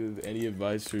region. Do you have any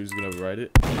advice for who's gonna write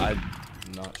it? I'm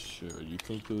not sure. You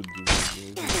think they'll do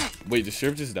it? Wait, did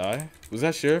Sheriff just die? Was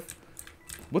that Sheriff?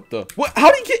 What the? What?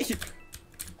 How did he get here?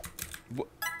 What?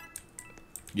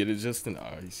 Get it, Justin?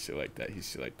 Oh, he's shit like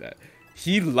that.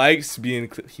 He likes being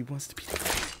clipped. He wants to be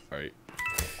clipped. Alright.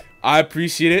 I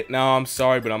appreciate it. Now, I'm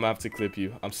sorry, but I'm gonna have to clip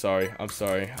you. I'm sorry.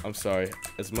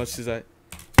 As much as I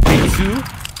hate to.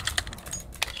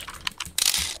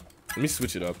 Let me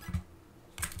switch it up.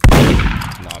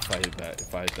 Nah, if I hit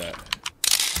that.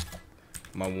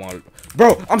 My water.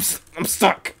 Bro, I'm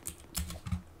stuck.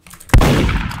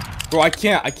 Bro, I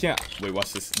can't. Wait,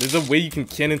 watch this. There's a way you can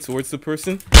cannon towards the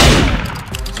person.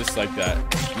 Just like that.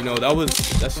 You know,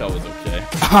 that shot was okay.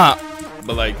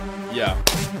 But like, yeah.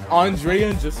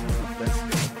 Andrea just. Yeah.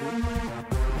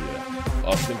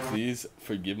 Austin, please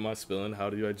forgive my spelling. How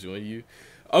do I join you?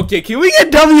 Okay, can we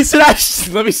get W's to that?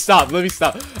 Let me stop.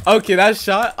 Okay, that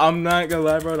shot, I'm not gonna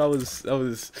lie, bro. That was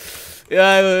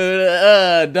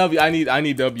W. I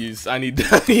need W's. I need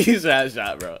W's for that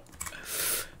shot, bro.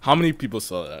 How many people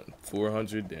saw that?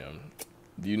 400. Damn.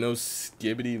 Do you know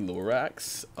Skibbity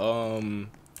Lorax?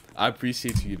 I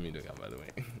appreciate you giving me the gun, by the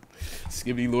way.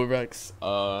 Skibbity Lorax.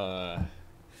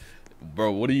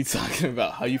 Bro, what are you talking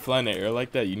about? How you fly in the air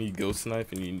like that? You need ghost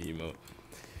knife and you need emote.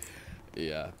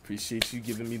 Yeah, appreciate you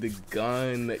giving me the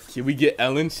gun. Can we get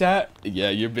Ellen chat? Yeah,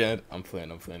 you're banned. I'm playing.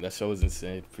 That show was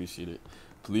insane. Appreciate it.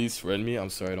 Please friend me. I'm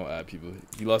sorry I don't add people.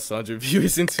 You lost 100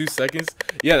 viewers in 2 seconds.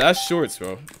 Yeah, that's shorts,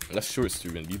 bro. That's shorts,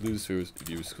 Steven. You lose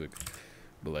viewers quick.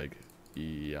 But like,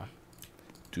 yeah.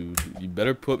 Dude, you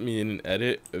better put me in an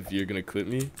edit if you're gonna clip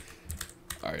me.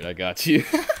 Alright, I got you.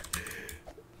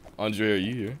 Andre, are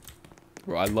you here?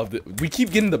 Bro, I love it. We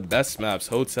keep getting the best maps.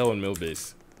 Hotel and mill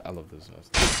base. I love those maps.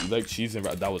 You like cheese and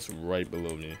that was right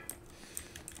below me.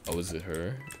 Oh, is it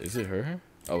her? Is it her?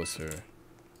 Oh, it's her.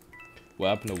 What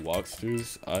happened to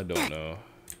walkthroughs? I don't know.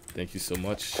 Thank you so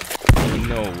much.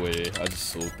 No way. I just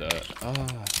sold that.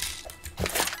 Ah.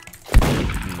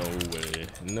 No way.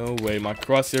 No way. My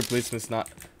crosshair placement's not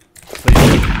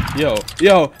placed.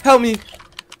 Yo, help me.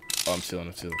 Oh, I'm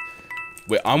chilling.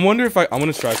 Wait, I'm wondering if I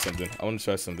want to try something.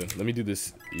 Let me do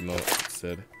this emote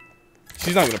instead.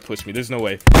 She's not gonna push me. There's no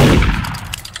way.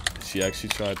 She actually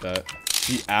tried that.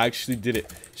 She actually did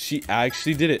it.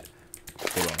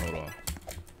 Hold on.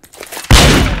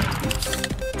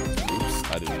 Oops,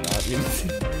 I did not mean to.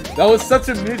 That was such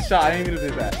a mid shot. I ain't gonna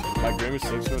do that. My grammar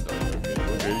trick shot. Okay,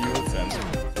 what grade are you on 10?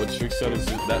 What trick shot is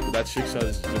just, that trick shot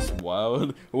is just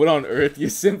wild. What on earth? You're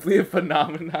simply a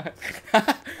phenomenon.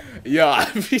 Yo,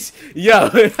 this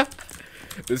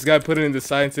guy put it into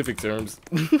scientific terms,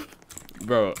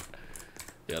 bro.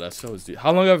 Yeah, that show is deep.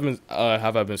 How long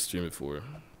have I been streaming for?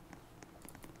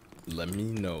 Let me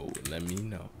know.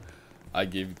 I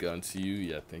gave gun to you.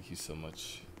 Yeah, thank you so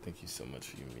much. Thank you so much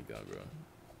for giving me gun, bro.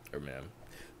 Or ma'am.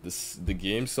 The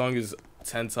game song is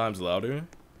 10 times louder.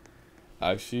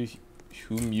 Actually,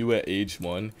 whom you at age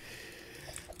 1?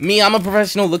 Me, I'm a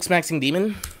professional looks maxing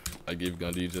demon. I gave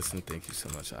gun to you, Justin. Thank you so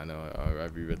much. I know. I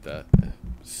reread that.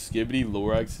 Skibbity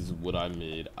Lorax is what I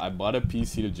made. I bought a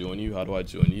PC to join you. How do I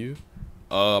join you?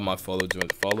 My follow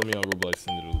me on Roblox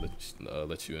and it'll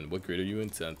let you in. What grade are you in?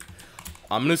 10th.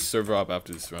 I'm gonna server up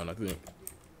after this round, I think.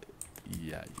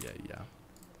 Yeah.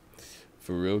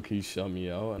 For real, can you shout me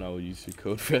out and I will use your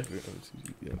code for everyone?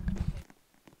 Yeah.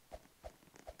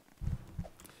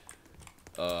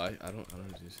 I don't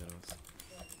do shoutouts.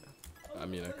 I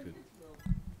mean, I could.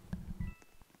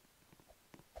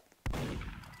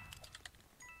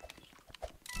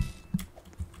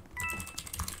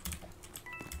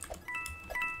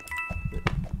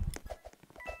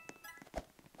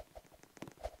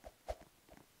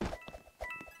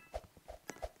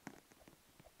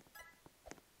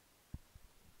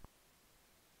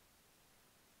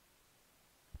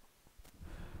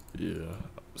 Yeah,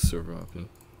 server hopping.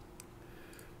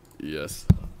 Yes,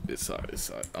 it's alright.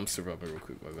 I'm server hopping real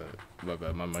quick. My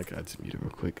bad. My mic had to mute it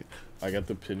real quick. I got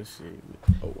the finishing.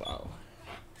 Oh wow.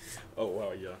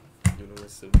 Yeah. You know what I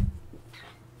said?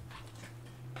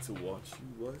 To watch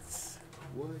you.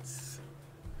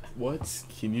 What?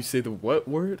 Can you say the what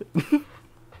word?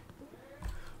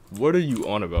 What are you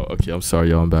on about? Okay, I'm sorry,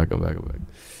 y'all. I'm back.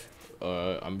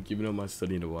 I'm giving up my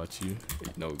studying to watch you.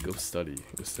 No, go study.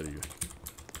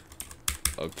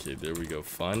 Okay, there we go.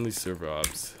 Finally, server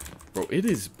ops. Bro, it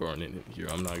is burning in here.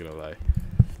 I'm not gonna lie.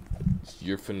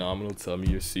 You're phenomenal. Tell me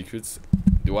your secrets.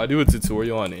 Do I do a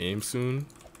tutorial on aim soon?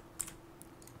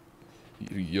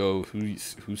 Yo,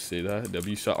 who say that?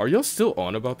 W shot. Are y'all still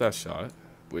on about that shot?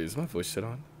 Wait, is my voice shut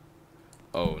on?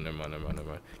 Oh, never mind.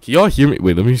 Can y'all hear me?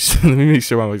 Wait, let me make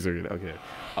sure my mics are good. Okay.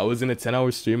 I was in a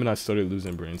 10-hour stream and I started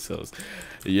losing brain cells.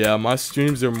 Yeah, my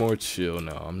streams are more chill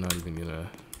now. I'm not even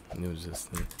gonna.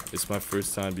 It's my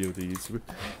first time being with a YouTuber.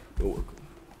 Oh,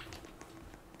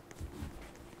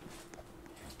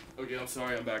 okay, I'm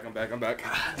sorry. I'm back.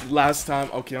 Last time.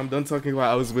 Okay, I'm done talking about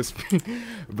I was whispering.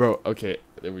 Bro, okay.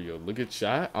 There we go. Look at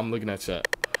chat. I'm looking at chat.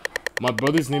 My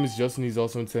brother's name is Justin. He's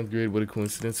also in 10th grade. What a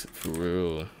coincidence. For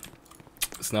real.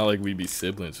 It's not like we be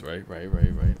siblings, right? Right.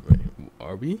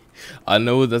 Are we? I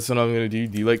know that's what I'm gonna do.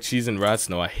 Do you like cheese and rats?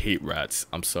 No, I hate rats.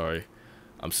 I'm sorry.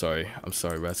 Rats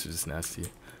are just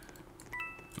nasty.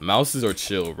 Mouses are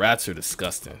chill. Rats are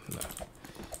disgusting. No.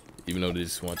 Even though they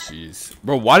just want cheese.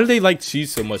 Bro, why do they like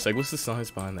cheese so much? Like, what's the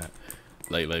science behind that?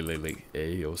 Like,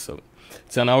 hey, yo, what's up?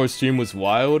 10-hour stream was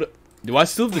wild. Do I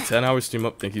still have the 10-hour stream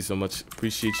up? Thank you so much.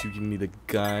 Appreciate you giving me the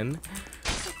gun.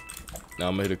 Now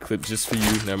I'm gonna hit a clip just for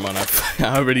you. Never mind.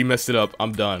 I already messed it up.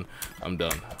 I'm done.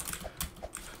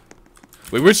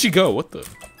 Wait, where'd she go? What the?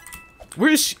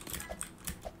 Where is she?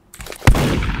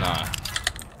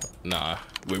 Nah.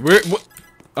 Wait, what?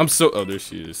 Oh, there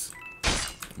she is.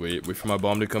 Wait for my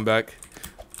bomb to come back.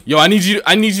 Yo, I need you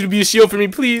to be a shield for me,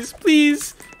 please.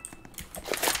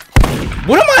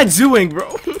 What am I doing, bro?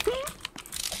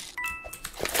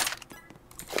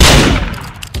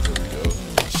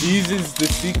 Cheese is the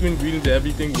secret ingredient to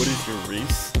everything. What is your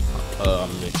race?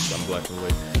 I'm mixed. I'm black and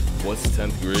white. What's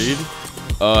 10th grade?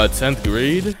 10th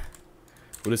grade?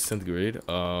 What is 10th grade?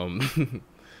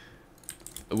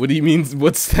 What do you mean?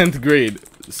 What's 10th grade?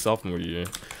 Sophomore year.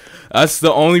 That's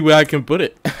the only way I can put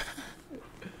it.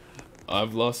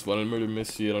 I've lost fun and murder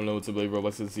mystery. I don't know what to play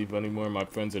Roblox and Thief anymore. My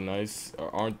friends are nice or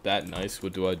aren't that nice.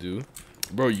 What do I do?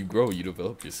 Bro, you grow. You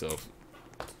develop yourself.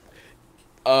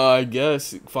 I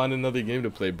guess find another game to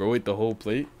play, bro. Wait, the whole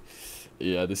plate.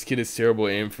 Yeah, this kid is terrible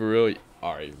aim for real.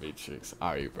 Alright, Matrix.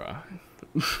 Alright, bro.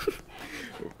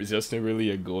 Justin really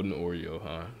a golden Oreo,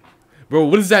 huh? Bro,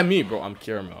 what does that mean, bro? I'm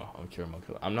caramel. I'm caramel.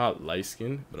 I'm not light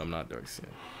skinned, but I'm not dark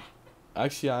skinned.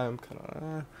 Actually, I am kind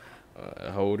of.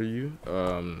 How old are you?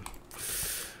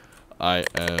 I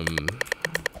am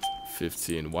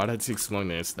 15. Why'd I take so long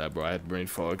to answer that, bro? I had brain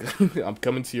fog. I'm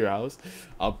coming to your house.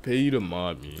 I'll pay you to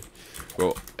mod me.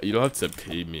 Bro, you don't have to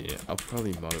pay me. I'll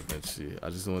probably mod eventually. I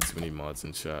just don't want too many mods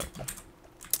in chat.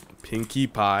 Pinkie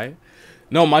Pie.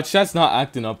 No, my chat's not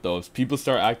acting up, though. If people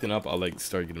start acting up, I'll, like,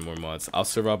 start getting more mods. I'll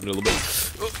serve up in a little bit.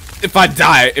 If I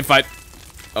die,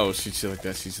 Oh, she's like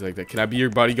that. She's like that. Can I be your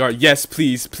bodyguard? Yes,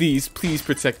 please. Please, please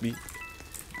protect me.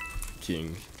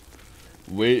 King.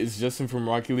 Wait, it's Justin from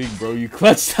Rocket League, bro. You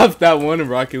clutched up that one in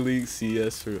Rocket League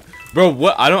CS for, bro.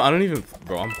 What? I don't even,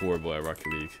 bro. I'm horrible at Rocket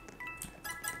League.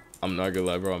 I'm not gonna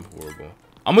lie, bro. I'm horrible.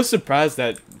 I'm gonna surprise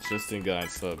that Justin guy in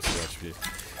subs. Watch me.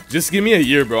 Just give me a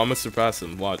year, bro. I'm gonna surpass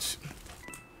him. Watch.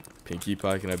 Pinkie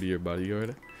Pie, can I be your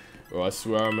bodyguard? Bro, I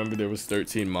swear I remember there was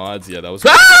 13 mods. Yeah, that was.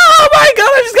 Oh my god!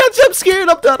 I just got jump scared.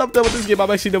 I'm done. I'm done with this game. I'm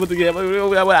actually done with the game. I'm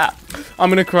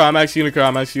gonna cry. I'm actually gonna cry.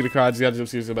 I'm actually gonna cry. I just got jump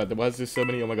scared about that. Why is there so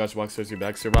many? Oh my gosh! Walk starts your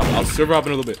back. Serve up. I'll serve up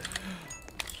in a little bit.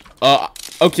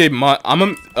 Okay, mod.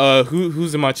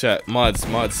 Who's in my chat? Mods.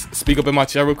 Speak up in my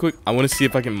chat real quick. I want to see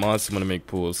if I can mod someone to make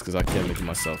pools because I can't make it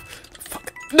myself.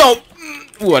 Fuck. No.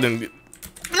 Ooh, I didn't.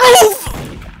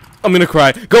 I'm gonna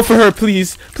cry. Go for her,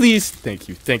 please. Please. Thank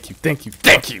you. Thank you. Thank you.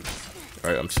 Thank you.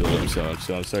 Alright, I'm chilling. I'm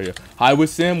sorry. Hi,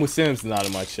 Wissam. Wissam's not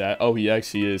in my chat. Oh, he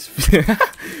actually is.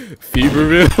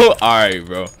 Feverville. Alright,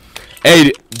 bro.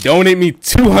 Hey, donate me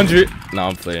 200. No,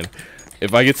 I'm playing.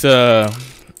 If I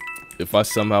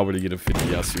somehow were to get a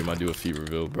 50 out stream, I'd do a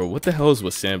Feverville. Bro, what the hell is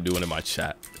Wissam doing in my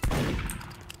chat?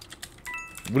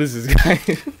 What is this guy?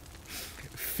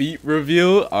 Feet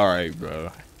reveal? Alright,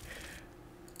 bro.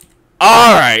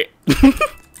 Alright.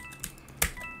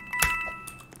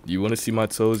 You want to see my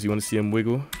toes? You want to see them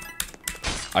wiggle?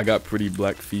 I got pretty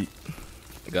black feet.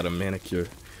 I got a manicure.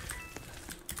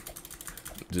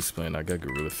 Just playing. I got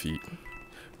gorilla feet.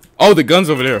 Oh, the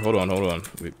gun's over there. Hold on.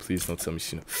 Wait, please don't tell me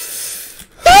she knows.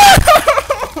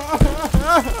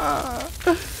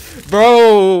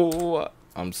 Bro,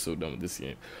 I'm so done with this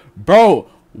game. Bro,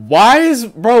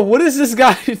 what is this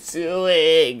guy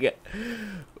doing?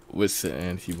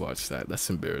 Listen, he watched that. That's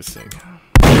embarrassing.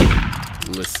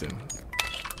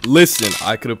 Listen,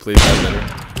 I could have played that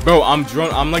better. Bro,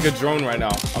 I'm like a drone right now.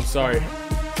 I'm sorry.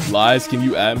 Lies, can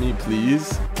you add me,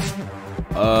 please?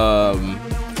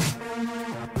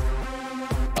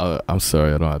 I'm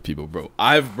sorry, I don't have people, bro.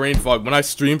 I have brain fog. When I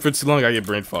stream for too long, I get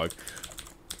brain fog.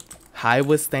 Hi,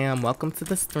 Wissam. Welcome to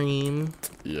the stream.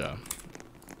 Yeah.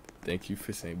 Thank you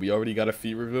for saying. We already got a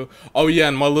feet reveal. Oh, yeah,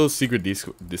 and my little secret disc.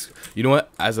 You know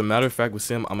what? As a matter of fact,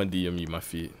 Wissam, I'm going to DM you my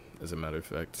feet. As a matter of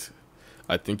fact.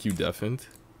 I think you deafened.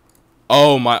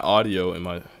 Oh, my audio and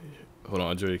my... Hold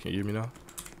on, Andrea, can you hear me now?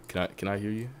 Can I hear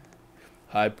you?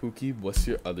 Hi, Pookie. What's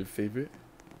your other favorite?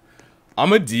 I'm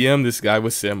going to DM this guy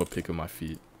Wissam a pic of my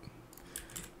feet.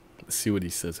 Let's see what he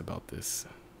says about this.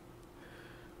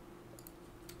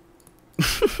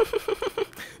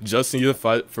 Justin, you're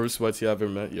the first whitey I've ever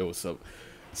met. Yo, what's up?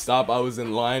 Stop, I was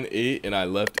in line 8 and I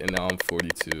left and now I'm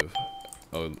 42.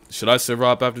 Oh, should I serve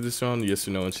up after this round? Yes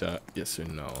or no in chat? Yes or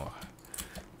no?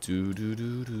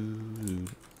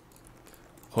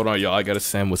 Hold on, y'all. I gotta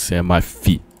Wissam my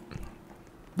feet.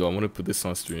 Do I want to put this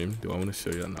on stream? Do I want to show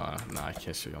you? Nah, I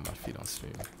can't show you my feet on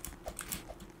stream.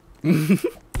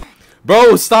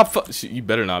 Bro, stop. You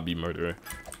better not be murderer.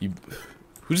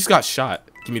 Who just got shot?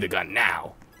 Give me the gun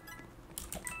now.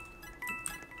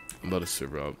 I'm about to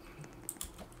serve up.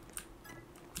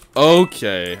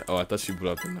 Okay. Oh, I thought she put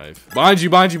out the knife. Behind you.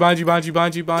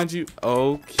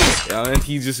 Okay. And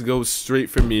he just goes straight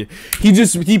for me.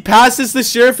 He passes the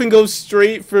sheriff and goes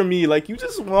straight for me. Like, you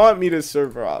just want me to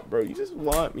serve her up, bro. You just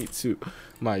want me to.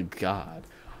 My God.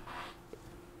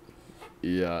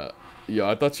 Yeah. Yeah,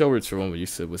 I thought y'all were trolling when you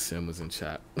said Wissam was in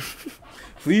chat.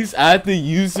 Please add the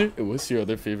user. What's your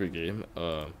other favorite game?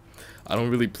 I don't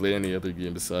really play any other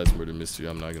game besides Murder Mystery.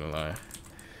 I'm not gonna lie.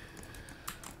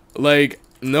 Like,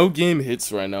 no game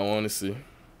hits right now, honestly.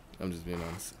 I'm just being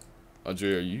honest.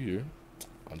 Andre, are you here?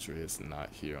 Andre is not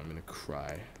here. I'm gonna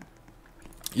cry.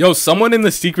 Yo, someone in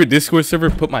the secret Discord server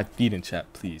put my feet in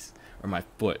chat, please. Or my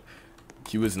foot.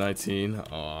 Q is 19.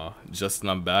 Aw, Justin,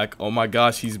 I'm back. Oh my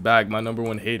gosh, he's back. My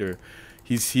 #1 hater.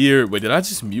 He's here. Wait, did I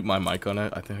just mute my mic on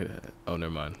it? I think. Oh,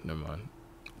 never mind.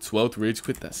 12th rage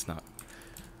quit. That's not.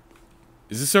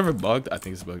 Is this server bugged? I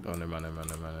think it's bugged. Oh, never mind.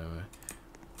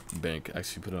 Bank.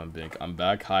 Actually, put it on bank. I'm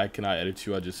back. Hi, can I edit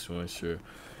you? I just want to sure.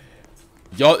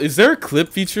 Y'all, is there a clip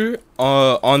feature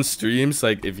on streams?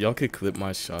 Like, if y'all could clip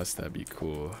my shots, that'd be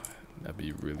cool. That'd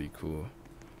be really cool.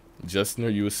 Justin, are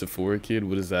you a Sephora kid?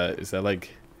 What is that? Is that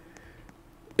like...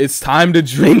 It's time to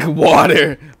drink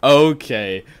water.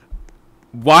 Okay.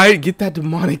 Why get that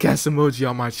demonic ass emoji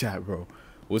on my chat, bro?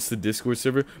 What's the Discord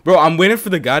server? Bro, I'm waiting for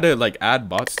the guy to, like, add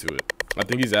bots to it. I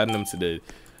think he's adding them today.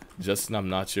 Justin, I'm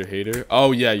not your hater.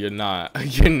 Oh, yeah, you're not.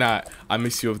 You're not. I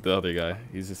mix you up with the other guy.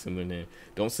 He's a similar name.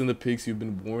 Don't send the pics. You've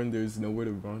been born. There's nowhere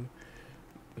to run.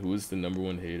 Who is the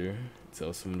 #1 hater?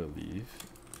 Tell someone to leave.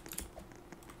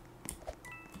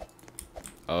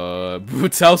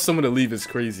 Tell someone to leave is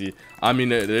crazy. I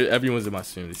mean, everyone's in my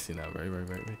stream. They see that, right.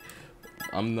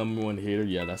 I'm #1 hater.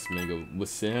 Yeah, that's Mango. With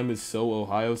Sam is so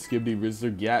Ohio, Skibby,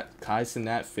 Rizzler, Gat, Kai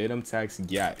Sinat, Phantom Tax,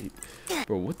 Gat.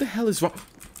 Bro, what the hell is wrong?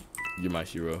 You're my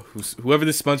hero. Whoever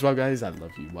this SpongeBob guy is, I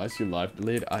love you. Why is your life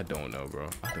delayed? I don't know, bro.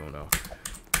 I don't know.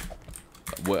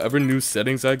 Whatever new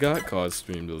settings I got caused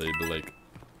stream delayed, but like,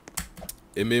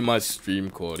 it made my stream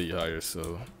quality higher,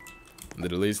 so the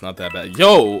delay's not that bad.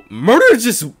 Yo, Murder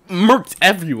just murked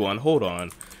everyone. Hold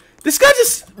on. This guy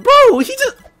just, bro, he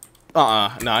just...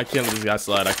 Nah, I can't let this guy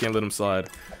slide. I can't let him slide.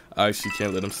 I actually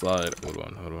can't let him slide. Hold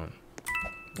on.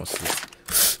 What's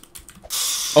this?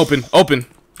 Open.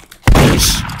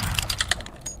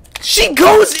 She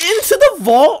goes into the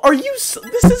vault? Are you...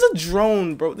 This is a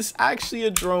drone, bro. This is actually a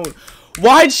drone.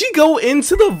 Why'd she go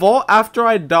into the vault after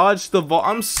I dodged the vault?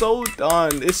 I'm so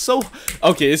done. It's so...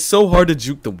 Okay, it's so hard to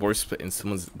juke the worst play, and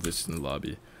someone's glitched in the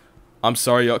lobby. I'm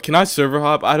sorry, y'all. Can I server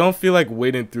hop? I don't feel like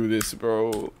waiting through this,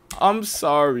 bro. I'm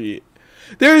sorry.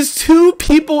 There's 2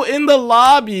 people in the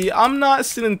lobby. I'm not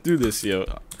sitting through this, yo.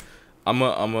 Let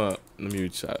me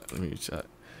chat.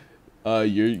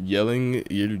 You're yelling.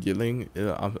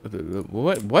 Yeah,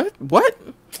 what?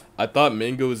 I thought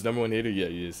Mango was #1 hater. Yeah,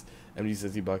 he is. MD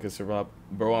says he bought a server hop.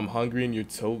 Bro, I'm hungry and your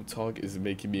toe talk is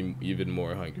making me even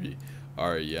more hungry.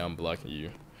 Alright, yeah, I'm blocking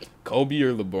you. Kobe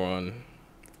or LeBron?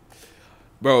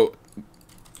 Bro.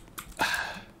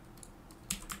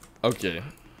 Okay.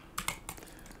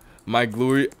 My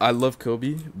glory, I love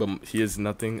Kobe, but he is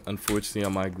nothing, unfortunately,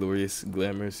 on my glorious,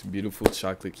 glamorous, beautiful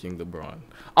chocolate king LeBron.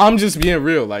 I'm just being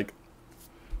real, like,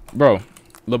 bro,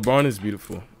 LeBron is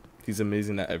beautiful. He's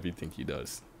amazing at everything he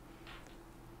does.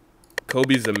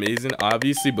 Kobe's amazing,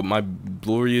 obviously, but my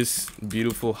glorious,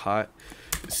 beautiful, hot,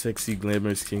 sexy,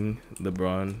 glamorous king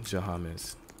LeBron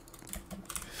James.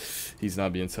 He's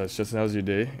not being touched. Justin, how's your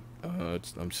day?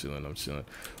 I'm chilling.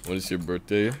 When is your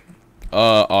birthday?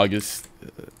 August.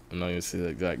 I'm not gonna say the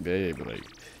exact day, but like,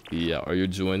 yeah. Are your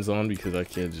joins on? Because I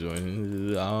can't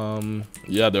join.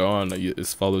 Yeah, they're on.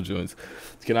 It's follow joins.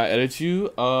 Can I edit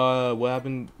you? What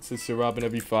happened to Sir Robin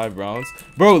every 5 rounds?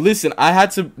 Bro, listen.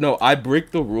 I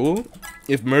break the rule.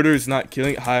 If murder is not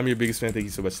killing, hi, I'm your biggest fan. Thank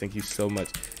you so much. Thank you so much.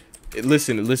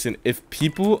 Listen. If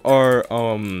people are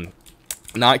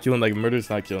not killing, like murder's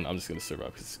not killing, I'm just gonna serve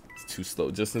up because it's too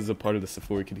slow. Justin's a part of the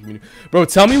Sephora kid community. Bro,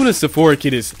 tell me what a Sephora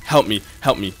kid is. Help me.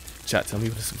 Chat, tell me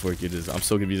what a Sephora kid is. I'm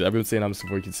so confused. Everyone's saying I'm a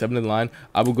Sephora kid. 7 in line.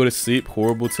 I will go to sleep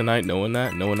horrible tonight knowing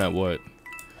that. Knowing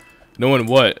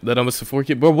what? That I'm a Sephora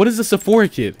kid? Bro, what is a Sephora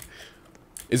kid?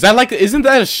 Is that like, isn't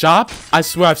that a shop? I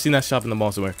swear I've seen that shop in the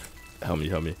mall somewhere. Help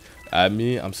me. Add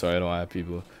me. I'm sorry, I don't add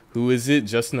people. Who is it?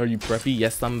 Justin, are you preppy?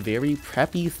 Yes, I'm very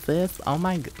preppy, sis. Oh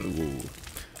my god. Ooh.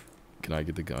 Can I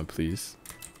get the gun, please?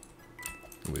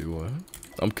 Wait, what?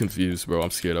 I'm confused, bro.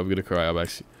 I'm scared. I'm gonna cry. I'm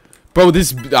actually... Bro,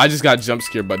 I just got jump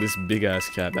scared by this big-ass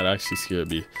cat. That actually scared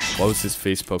me. Why was his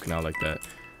face poking out like that?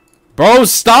 Bro,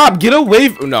 stop! Get away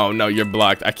from... No, you're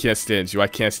blocked. I can't stand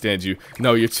you.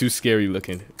 No, you're too scary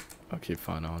looking. Okay,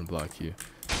 fine. I'll unblock you.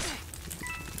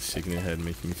 Shaking your head,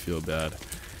 making me feel bad.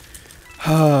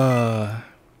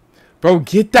 Bro,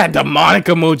 get that demonic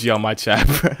emoji on my chat,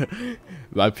 bro.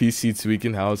 My PC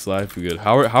tweaking. How's life? Good.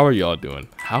 How are y'all doing?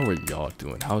 How's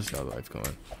y'all life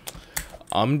going?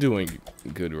 I'm doing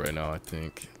good right now. I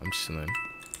think I'm chilling.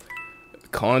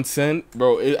 Content,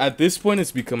 bro. At this point,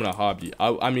 it's becoming a hobby.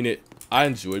 I mean, I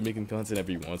enjoy making content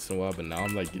every once in a while, but now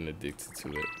I'm like getting addicted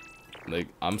to it. Like,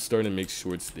 I'm starting to make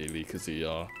shorts daily because of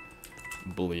y'all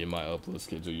bullying my upload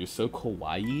schedule. You're so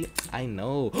kawaii. I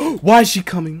know. Why is she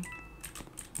coming,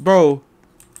 bro?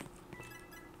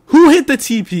 Who hit the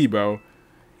TP, bro?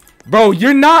 Bro,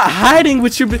 you're not hiding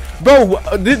with your... Bro,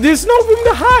 there's no room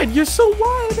to hide. You're so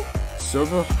wide.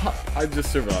 Server hop? I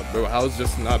just server hop. Bro, how's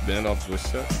just not banned off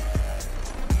voice chat?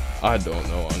 I don't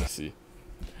know, honestly.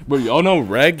 But y'all know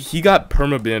Reg? He got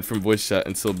perma-banned from voice chat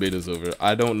until beta's over.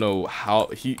 I don't know how...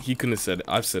 He couldn't have said...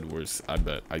 I've said worse. I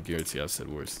bet. I guarantee I've said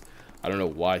worse. I don't know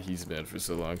why he's banned for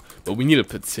so long, but we need a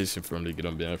petition for him to get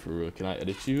him banned for real. Can I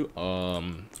edit you?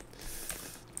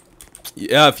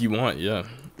 Yeah, if you want, yeah.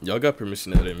 Y'all got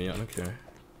permission to edit me. I don't care.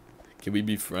 Can we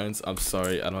be friends? I'm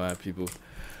sorry, I don't have people.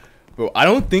 Bro, I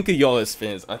don't think of y'all as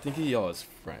fans. I think of y'all as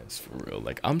friends for real.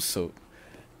 Like, I'm so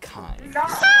kind.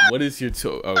 What is your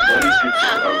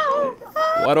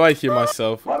why do I hear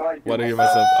myself? Why do I hear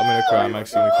myself? I'm gonna cry. I'm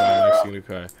actually gonna cry. I'm actually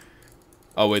gonna cry.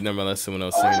 Oh wait, never mind. That's someone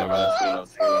else singing. Never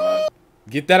mind.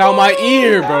 Get that out my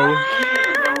ear, bro.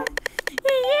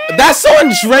 That's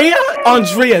Andrea.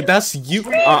 Andrea, that's you.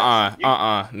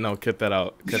 No, cut that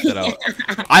out. Cut that out.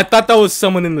 I thought that was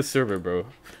someone in the server, bro.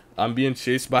 I'm being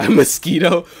chased by a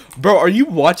mosquito, bro. Are you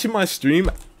watching my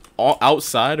stream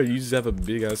outside, or you just have a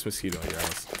big ass mosquito in your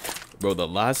house? Bro, the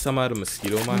last time I had a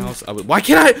mosquito in my house, I was. Why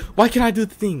can't I do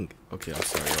the thing? Okay, I'm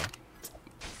sorry, y'all.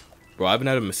 Bro, I haven't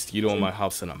had a mosquito in my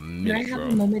house in a minute, bro. Can I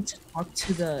have a moment to talk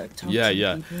to the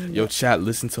yeah. people? Yo, chat,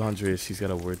 listen to Andrea. She's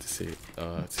got a word to say.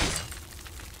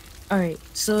 Alright,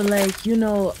 so like, you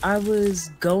know, I was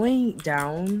going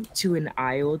down to an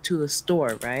aisle to the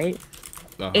store, right?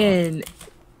 And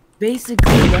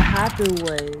basically what happened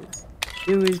was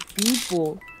there was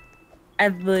people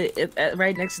at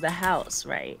right next to the house,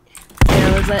 right? And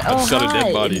I was like, oh, shot hi. A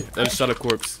dead body. I just shot a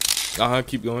corpse.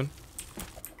 Keep going.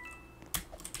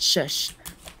 Shush.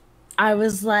 I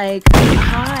was like,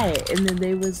 hi, and then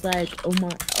they was like, oh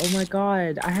my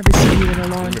god, I haven't seen you in a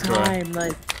long time.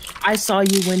 Like, I saw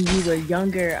you when you were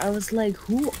younger. I was like,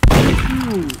 who are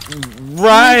you?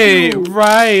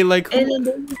 Right. Like, who? And then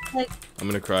they was like, I'm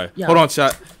gonna cry. Yo. Hold on,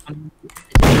 chat.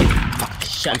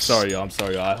 Shush. I'm sorry,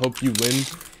 y'all. I hope you win.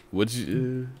 Would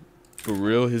you? For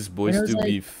real, his boys do like,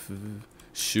 beef.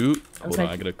 Shoot. Hold on,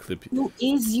 like, I gotta clip you. Who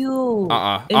is you?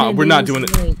 We're not doing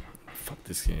it. Like, Fuck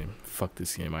this game. Fuck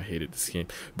this game. I hated this game.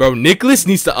 Bro, Nicholas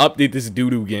needs to update this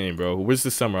doo-doo game, bro. Where's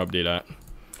the summer update at?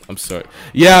 I'm sorry.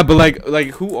 Yeah, but like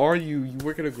who are you? You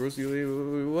work at a grocery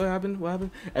store. What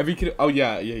happened? Every kid. Oh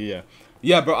yeah.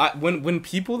 Yeah, bro. When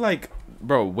people like,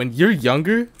 bro, when you're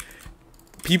younger,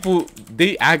 people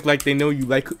they act like they know you.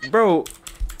 Like, bro.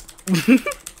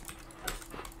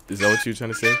 Is that what you're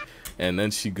trying to say? And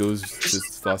then she goes to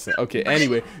Boston. Okay.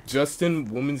 Anyway, Justin.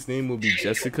 Woman's name will be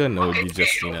Jessica. No, it would be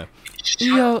Justina.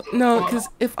 Yo, no, because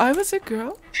if I was a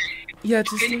girl, yeah,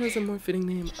 Justina is a more fitting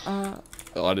name.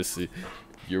 Honestly.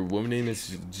 Your woman name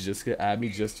is Jessica. Add me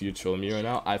just to your trolling me right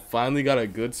now. I finally got a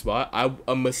good spot.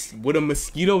 Would a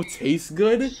mosquito taste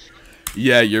good?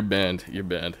 Yeah, you're banned. You're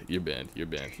banned.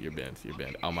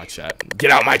 Out my chat.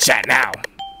 Get out my chat now.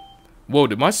 Whoa,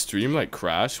 did my stream like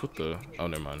crash? What the? Oh,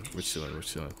 never mind. We're chilling.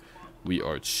 We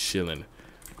are chilling.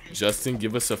 Justin,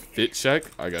 give us a fit check.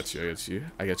 I got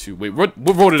you. Wait, what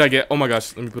role did I get? Oh my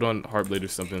gosh. Let me put on Heartblade or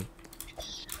something.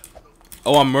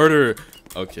 Oh, I'm murderer.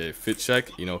 Okay, fit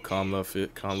check. You know, calm, love,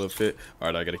 fit.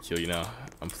 Alright, I gotta kill you now.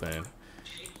 I'm playing.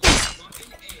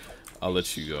 I'll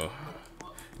let you go.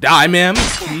 Die, ma'am,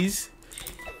 please.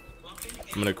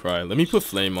 I'm gonna cry. Let me put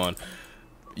flame on.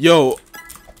 Yo,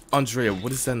 Andrea,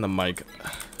 what is that in the mic?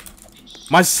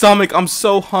 My stomach, I'm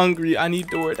so hungry. I need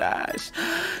DoorDash.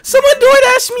 Someone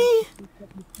DoorDash me!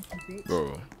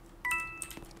 Bro.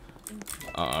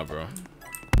 Bro.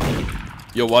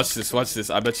 Yo, watch this.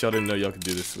 I bet y'all didn't know y'all could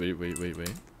do this. Wait.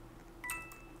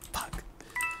 Fuck.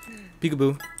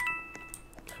 Peekaboo.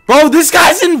 Bro, this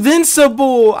guy's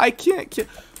invincible! I can't kill.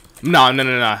 Nah.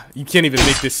 You can't even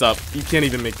make this up. You can't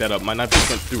even make that up. My knife just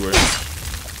went through her.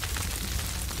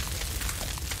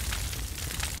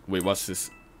 Wait, watch this.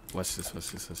 Watch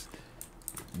this.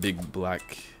 Big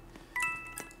black.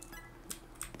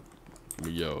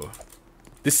 Yo.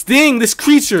 This thing! This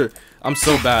creature! I'm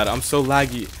so bad. I'm so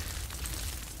laggy.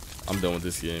 I'm done with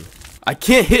this game. I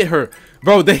can't hit her.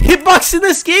 Bro, the hitbox in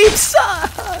this game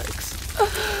sucks.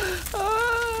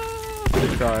 I'm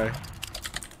gonna cry.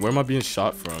 Where am I being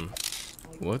shot from?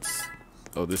 What?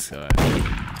 Oh, this guy.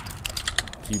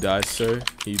 Can you die, sir?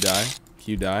 Can you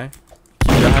die?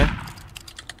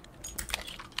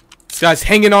 This guy's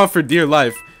hanging on for dear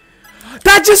life.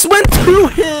 That just went through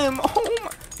him. Oh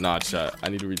my. Nah, chat. I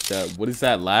need to reach that. What is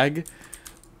that lag?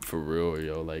 For real,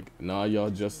 yo, like, nah, y'all,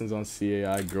 Justin's on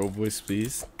CAI, girl voice,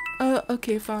 please.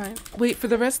 Okay, fine. Wait, for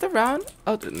the rest of the round?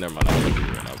 Oh, never mind, I'm gonna do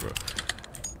it right now, bro.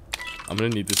 I'm gonna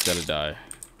need this guy to die.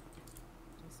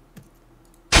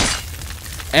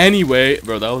 Anyway,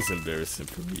 bro, that was embarrassing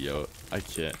for me, yo. I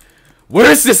can't.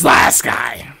 Where's this last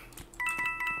guy?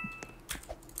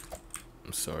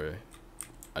 I'm sorry.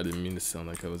 I didn't mean to sound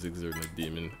like I was exerting a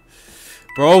demon.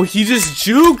 Bro, he just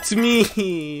juked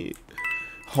me!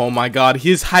 Oh my god,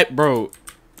 he's hype, bro.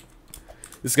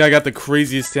 This guy got the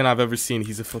craziest tin I've ever seen.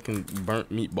 He's a fucking burnt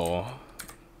meatball.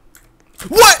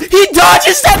 What? He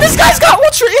dodges that. This guy's got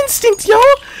ultra instinct, yo.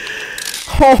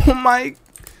 Oh my.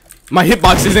 My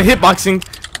hitbox isn't hitboxing.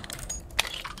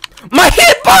 My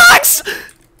hitbox.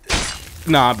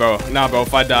 Nah, bro.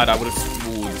 If I died, I would have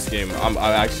ruled this game.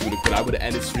 I actually would have quit. I would have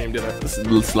ended stream.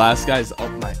 This last guy's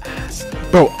up my ass,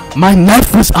 bro. My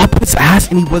knife was up his ass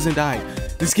and he wasn't dying.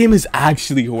 This game is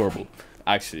actually horrible.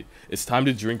 Actually, it's time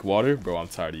to drink water, bro. I'm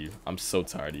tired of you. I'm so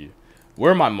tired of you.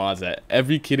 Where are my mods at?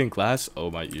 Every kid in class. Oh,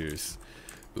 my ears.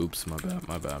 Oops, my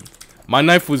bad. My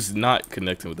knife was not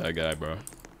connecting with that guy, bro.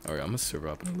 All right, I'm gonna server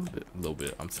up in a little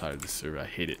bit. I'm tired of this server. I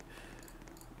hate it.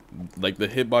 Like, the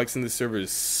hitbox in the server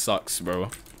sucks, bro.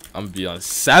 I'm gonna be honest.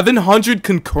 700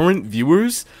 concurrent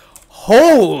viewers?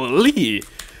 Holy!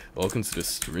 Welcome to the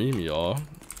stream, y'all.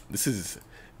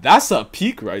 That's a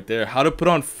peak right there. How to put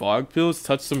on fog pills,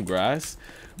 touch some grass.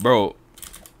 Bro,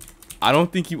 I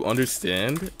don't think you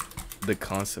understand the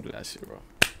concept of that shit, bro.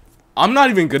 I'm not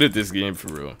even good at this game, for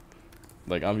real.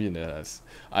 Like, I'm being dead ass.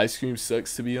 Ice cream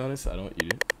sucks, to be honest. I don't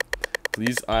eat it.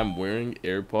 Please, I'm wearing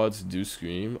AirPods. Do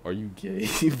scream. Are you gay?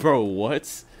 Bro,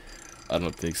 what? I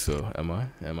don't think so. Am I?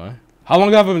 How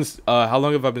long have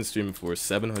I been streaming for?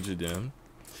 700 damn.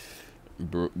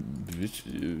 Bro, bitch,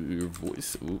 your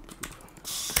voice. Oop.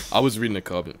 I was reading a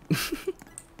comment.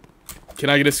 Can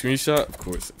I get a screenshot? Of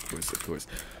course.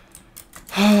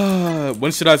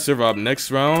 When should I serve up?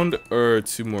 Next round or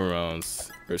 2 more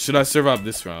rounds? Or should I serve up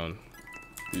this round?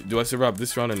 Do I serve up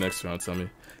this round or next round?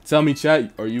 Tell me,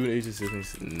 chat. Are you an Asian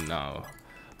citizen? No.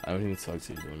 I don't even talk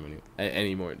to you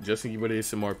anymore. Justin, give it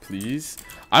ASMR, please.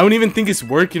 I don't even think it's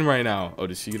working right now. Oh,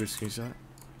 did she get her screenshot?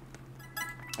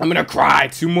 I'm gonna cry.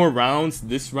 2 more rounds.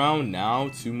 This round now.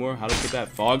 2 more. How to put that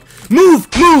fog? Move.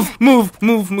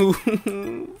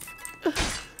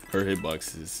 Her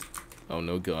hitbox is. Oh,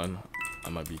 no gun. I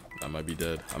might be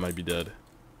dead.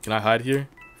 Can I hide here?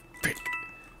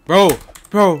 Bro.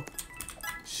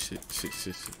 Shit.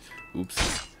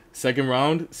 Oops. Second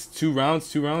round. 2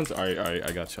 rounds. Alright.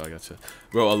 I got you.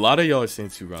 Bro, a lot of y'all are saying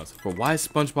 2 rounds. Bro, why is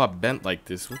SpongeBob bent like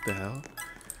this? What the hell?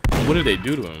 What did they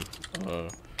do to him?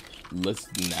 Let's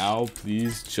now,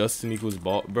 please. Justin equals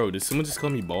bald. Bro, did someone just call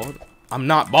me bald? I'm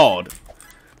not bald.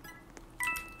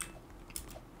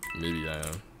 Maybe I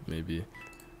am. Maybe.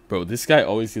 Bro, this guy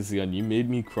always gets the gun. You made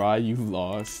me cry. You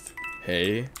lost.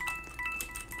 Hey.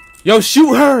 Yo,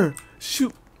 shoot her.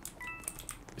 Shoot.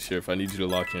 Sheriff, I need you to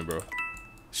lock in, bro.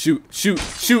 Shoot.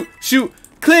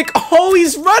 Click. Oh,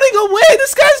 he's running away.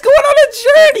 This guy's going on a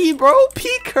journey, bro.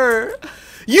 Peek her.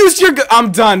 Use your gun.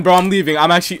 I'm done, bro. I'm leaving. I'm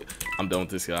done with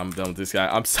this guy.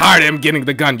 I'm sorry. I'm getting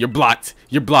the gun. You're blocked.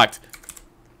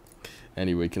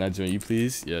 Anyway, can I join you,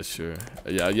 please? Yeah, sure.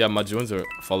 Yeah. My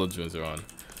follow joins are on.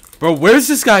 Bro, where's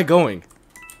this guy going?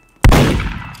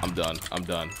 I'm done.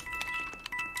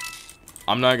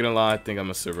 I'm not gonna lie. I think I'm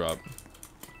gonna server up.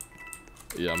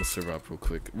 Yeah, I'm gonna server up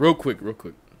real quick.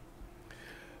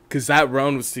 Cause that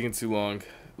round was taking too long.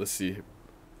 Let's see.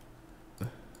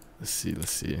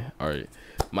 All right.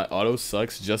 My auto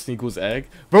sucks. Justin equals egg.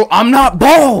 Bro, I'm not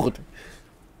bald.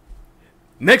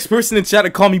 Next person in chat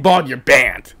to call me bald, you're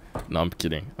banned. No, I'm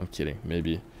kidding.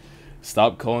 Maybe.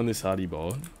 Stop calling this hottie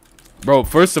bald. Bro,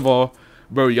 first of all,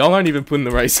 bro, y'all aren't even putting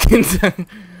the right skins.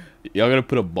 Y'all gotta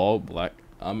put a bald black.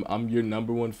 I'm your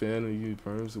 #1 fan of you,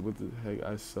 Perms. What the heck?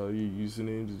 I saw your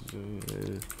username.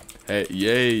 Hey,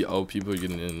 yay. Oh, people are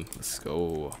getting in. Let's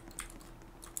go.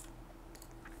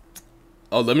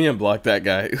 Oh, let me unblock that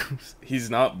guy. He's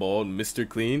not bald. Mr.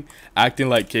 Clean. Acting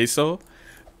like Queso.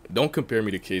 Don't compare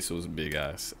me to Queso's big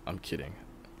ass. I'm kidding.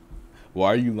 Why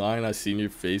are you lying? I seen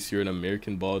your face. You're an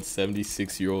American bald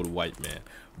 76-year-old white man.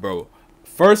 Bro,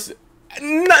 first,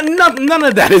 none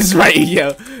of that is right,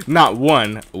 yo. Not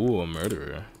one. Ooh, a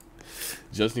murderer.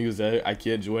 Justin was there. I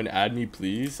can't join. Add me,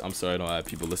 please. I'm sorry, I don't add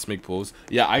people. Let's make polls.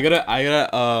 Yeah, I gotta,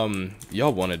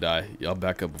 y'all wanna die. Y'all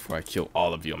back up before I kill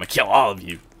all of you. I'm gonna kill all of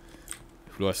you.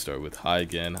 Who do I start with? Hi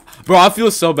again. Bro, I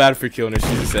feel so bad for killing her.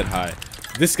 She just said hi.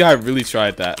 This guy really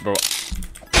tried that, bro.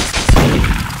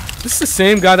 This is the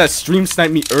same guy that stream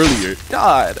sniped me earlier.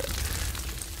 God.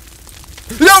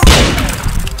 No!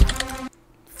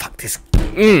 Fuck this.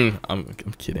 I'm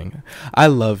kidding. I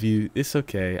love you. It's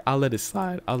okay. I'll let it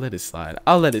slide.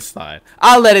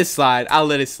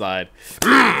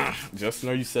 Justin,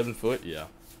 are you 7 foot? Yeah.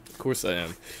 Of course I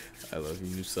am. I love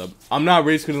you, new sub. I'm not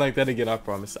rage quitting like that again, I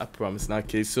promise. Not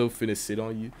Queso finna sit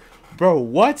on you. Bro,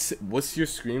 what? What's your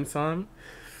scream time?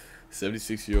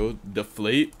 76-year-old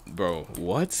deflate? Bro,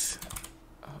 what?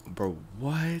 Bro,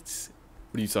 what?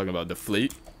 What are you talking about?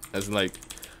 Deflate? As in like,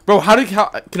 bro, how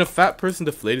can a fat person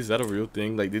deflate? Is that a real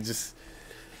thing? Like, they just,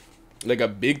 like a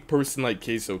big person like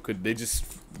Queso, could they just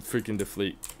freaking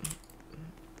deflate?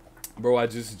 Bro, I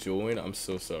just joined. I'm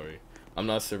so sorry. I'm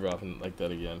not server offing like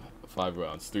that again. 5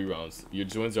 rounds, 3 rounds. Your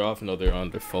joins are off. No, they're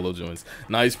on. They're follow joins.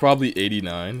 Nah, he's probably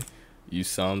 89. You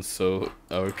sound so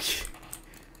okay.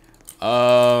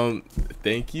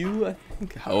 Thank you. I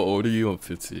think. How old are you? I'm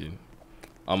 15.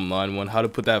 I'm line 1. How to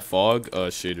put that fog?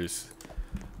 Shaders.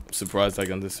 I'm surprised I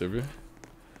got on this server.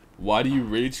 Why do you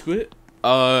rage quit?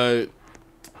 It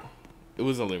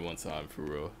was only one time for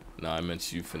real. Nah, I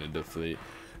meant you finna deflate.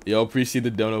 Yo, appreciate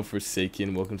the dono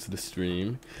Forsaken. Welcome to the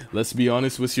stream. Let's be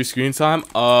honest, what's your screen time?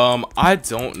 I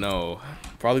don't know.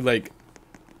 Probably like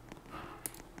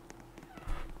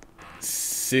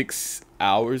 6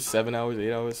 hours, 7 hours,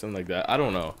 8 hours, something like that. I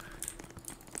don't know.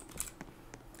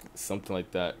 Something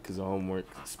like that, because of homework,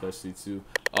 especially too.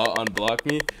 Unblock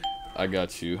me. I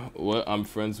got you. What? I'm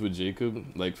friends with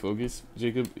Jacob. Like, focus,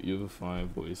 Jacob. You have a fine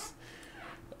voice.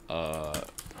 Appreciate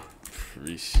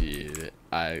it.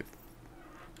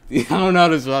 I don't know how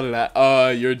to respond to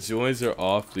that. Your joins are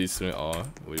off. Please turn it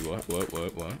on. Wait, what?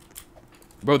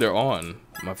 Bro, they're on.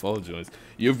 My follow joins.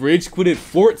 You've rage quitted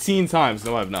 14 times.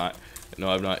 No, I've not. No,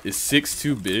 I've not. Is 6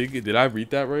 too big? Did I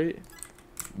read that right?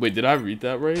 Wait, did I read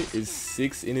that right? Is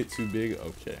 6 in it too big?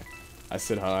 Okay. I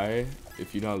said hi.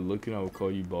 If you're not looking, I will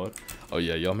call you bot. Oh,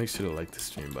 yeah. Y'all make sure to like the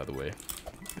stream, by the way.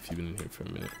 If you've been in here for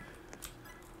a minute.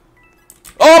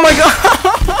 Oh, my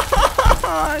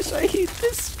gosh. I hate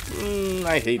this.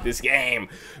 I hate this game.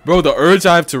 Bro, the urge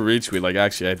I have to rage quit. Like,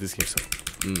 actually, I hate this game so...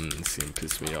 this game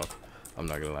pissed me off. I'm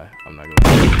not gonna lie.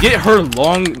 Get her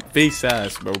long face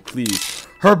ass, bro, please.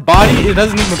 Her body,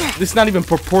 it's not even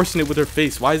proportionate with her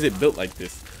face. Why is it built like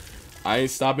this? I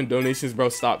ain't stopping donations, bro.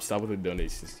 Stop with the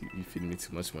donations. You feeding me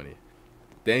too much money.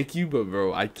 Thank you, but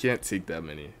bro, I can't take that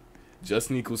many.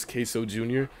 Justin equals Queso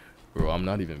Jr. Bro, I'm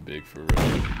not even big for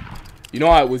real. You know,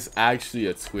 I was actually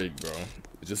a twig, bro.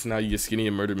 Just now you get skinny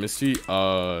and murder mystery.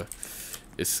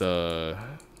 It's bro,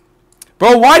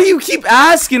 why do you keep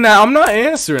asking that? I'm not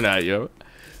answering that, yo.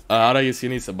 How do I get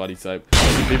skinny? It's a body type.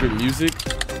 Favorite music?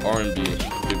 R&B.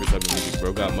 Favorite type of music?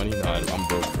 Bro, got money? Nah, I'm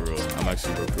broke for real. I'm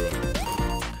actually broke for real.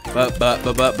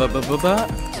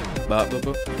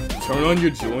 Turn on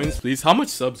your joins, please. How much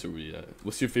subs are we at?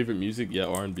 What's your favorite music? Yeah,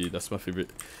 R&B. That's my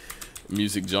favorite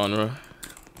music genre.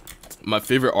 My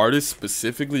favorite artist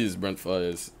specifically is Brent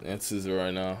Fires. Answers are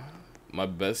right now. My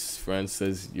best friend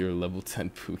says you're level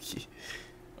 10 Pookie.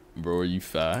 Bro, are you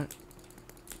fat?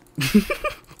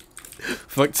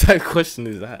 Fuck type question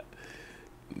is that?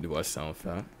 Do I sound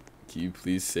fat? Can you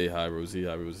please say hi, Rosie?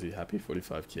 Hi, Rosie. Happy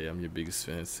 45K. I'm your biggest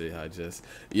fan. Say hi, Jess.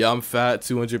 Yeah, I'm fat.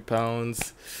 200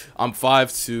 pounds. I'm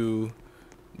 5'2".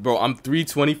 Bro, I'm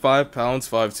 325 pounds.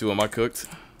 5'2". Am I cooked?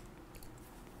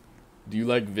 Do you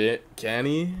like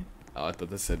Canny? Oh, I thought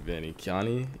that said Vanny.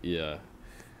 Kiani? Yeah.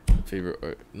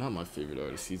 Favorite not my favorite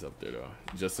artist. He's up there though.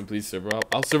 Justin, please server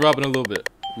up. I'll server up in a little bit.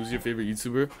 Who's your favorite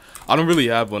YouTuber? I don't really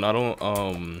have one. I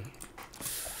don't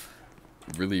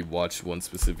really watch one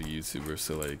specific YouTuber.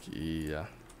 So like, yeah.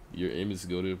 Your aim is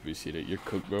good. To appreciate it. You're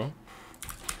cooked, bro.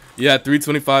 Yeah,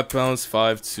 325 pounds,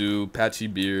 5'2", patchy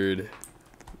beard,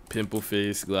 pimple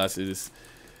face, glasses.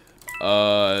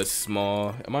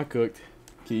 Small. Am I cooked?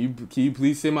 Can you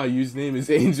please say my username is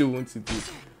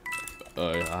Angel123?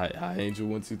 Hi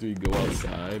Angel123. Go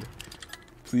outside.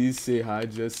 Please say hi.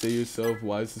 Just say yourself.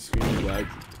 Why is the screen black?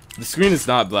 The screen is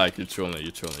not black. You're trolling.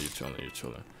 You're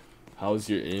trolling. How's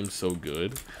your aim so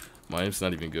good? My aim's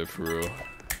not even good for real.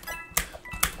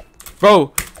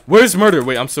 Bro, where's murder?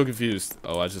 Wait, I'm so confused.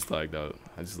 Oh, I just lagged out.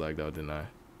 Didn't I?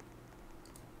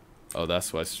 Oh,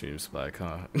 that's why stream's black,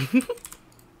 huh?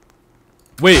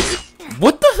 Wait,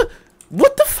 what the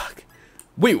fuck?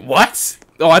 Wait, what?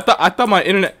 Oh, I thought my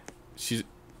internet. Shit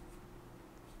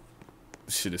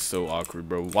is so awkward,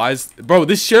 bro. Bro,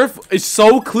 this sheriff is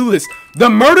so clueless. The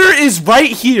murder is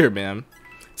right here, man.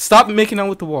 Stop making out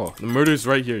with the wall. The murder is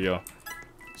right here, yo.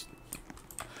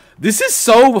 This is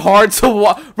so hard to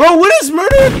watch. Bro, what is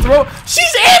murder throw?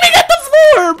 She's aiming at the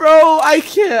floor, bro. I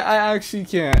actually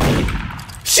can't.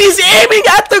 She's aiming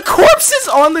at the corpses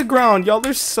on the ground. Y'all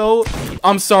are so...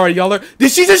 I'm sorry, y'all are...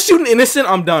 Did she just shoot an innocent?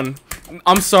 I'm done.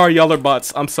 I'm sorry, y'all are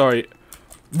bots. I'm sorry.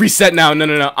 Reset now.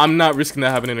 No. I'm not risking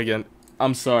that happening again.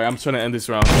 I'm sorry. I'm trying to end this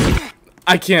round.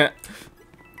 I can't.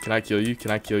 Can I kill you?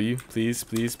 Please.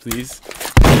 Please.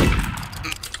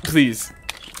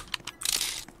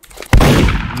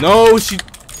 No, she...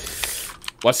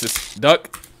 Watch this.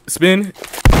 Duck. Spin.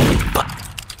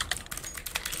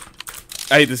 I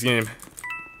hate this game.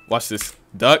 Watch this.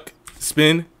 Duck.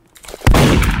 Spin.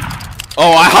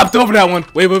 Oh, I hopped over that one.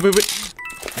 Wait.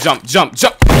 Jump. Duck.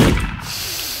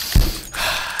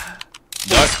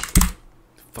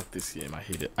 Fuck. this game. I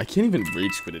hate it. I can't even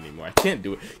rage quit anymore. I can't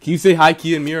do it. Can you say hi,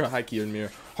 Key and Mirror? Hi, Key and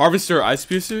Mirror. Harvester or Ice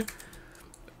Piercer?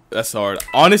 That's hard.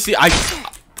 Honestly, I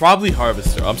probably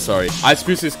Harvester. I'm sorry. Ice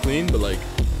Piercer is clean, but like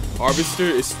Harvester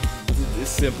is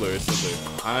simpler. It's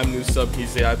simpler. I'm new sub. Can you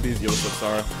say hi, please? Yo, what's up,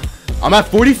 Sarah? I'm at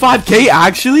 45k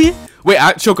actually. Wait,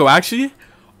 Choco, actually?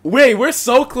 Wait, we're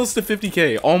so close to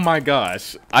 50k. Oh my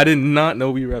gosh. I did not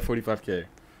know we were at 45k.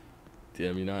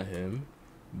 Damn, you're not him.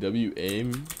 W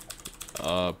aim.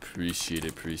 Appreciate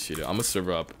it. I'm gonna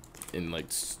server up in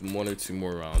like 1 or 2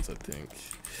 more rounds, I think.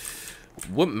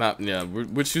 What map? Yeah,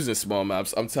 we're choosing small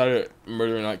maps. I'm tired of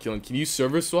murdering, not killing. Can you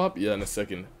server swap? Yeah, in a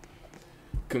second.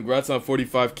 Congrats on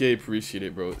 45k. Appreciate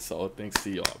it, bro. Solid. Thanks to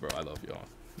y'all, bro. I love y'all.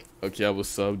 Okay, I will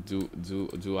sub.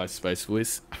 Do I spice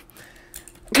voice?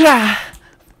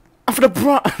 I'm for the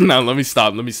bro. No, let me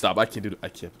stop. I can't do. I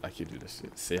can't do this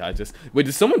shit. Say hi. Just wait.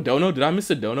 Did someone dono? Did I miss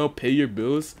a dono? Pay your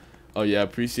bills. Oh yeah,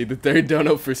 appreciate the 3rd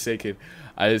dono. Forsaken.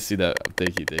 I didn't see that.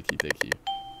 Thank you.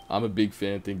 I'm a big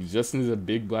fan. Thank you. Justin is a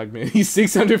big black man. He's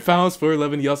 600 pounds,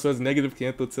 4'11". He also has negative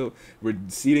canthal tilt,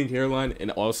 receding hairline, and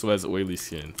also has oily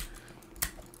skin.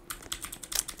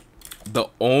 The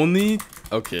only...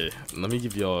 Okay, let me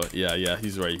give y'all... Yeah,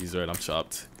 he's right. I'm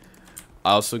chopped.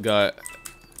 I also got...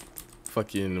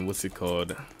 Fucking... What's it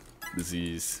called?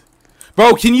 Disease.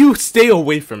 Bro, can you stay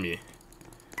away from me?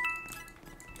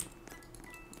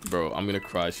 Bro, I'm gonna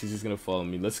cry. She's just gonna follow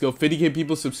me. Let's go. 50k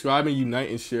people subscribe and unite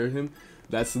and share him.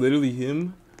 That's literally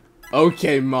him.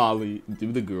 Okay, Molly.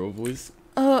 Do the girl voice.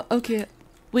 Okay.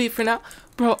 Wait, for now.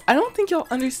 Bro, I don't think y'all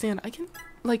understand. I can,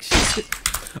 like,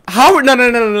 How? No.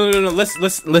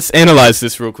 Let's analyze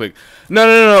this real quick.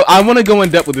 No. I want to go in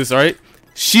depth with this, alright?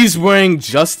 She's wearing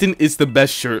Justin is the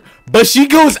best shirt, but she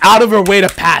goes out of her way to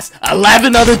pass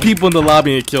 11 other people in the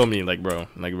lobby and kill me. Like, bro.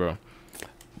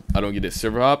 I don't get it.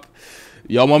 Server hop?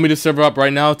 Y'all want me to server hop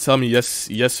right now? Tell me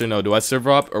yes or no. Do I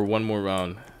server hop or 1 more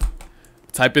round?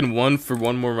 Type in 1 for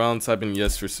 1 more round. Type in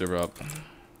yes for server up.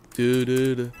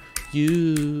 You.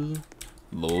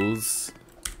 Lols.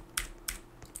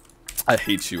 I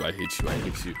hate you.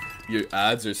 Your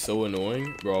ads are so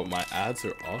annoying. Bro, my ads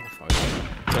are off.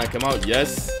 Can I come out?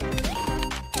 Yes.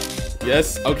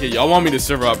 Okay, y'all want me to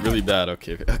server up really bad.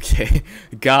 Okay.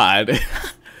 God.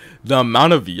 The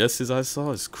amount of yeses I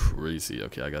saw is crazy.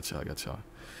 Okay, I got y'all.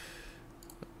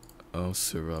 I'll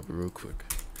server up real quick.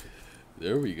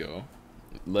 There we go.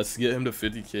 Let's get him to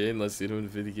 50k and let's get him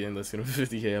to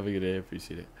 50k. Have a good day. I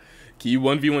appreciate it. Can you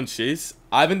 1v1 Chase?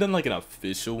 I haven't done like an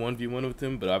official 1v1 with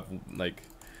him, but I've like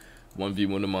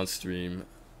 1v1 him on stream.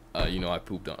 You know, I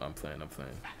pooped on. I'm playing.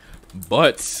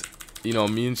 But you know,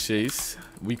 me and Chase,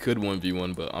 we could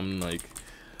 1v1, but I'm like,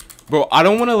 bro, I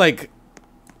don't like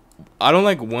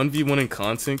 1v1 in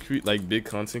content like big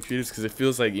content creators because it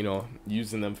feels like, you know,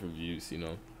 using them for views, you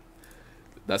know.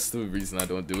 That's the reason I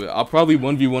don't do it. I'll probably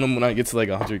 1v1 him when I get to like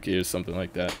 100k or something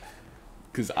like that.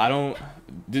 Cause I don't.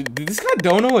 Did this guy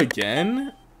dono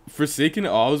again? Forsaken.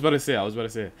 Oh, I was about to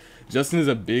say. Justin is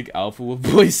a big alpha with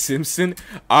boy Simpson.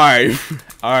 All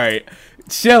right.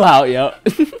 Chill out, yo.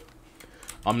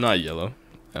 I'm not yellow,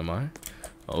 am I?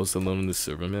 I was alone in the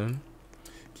server, man.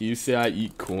 Can you say I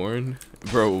eat corn,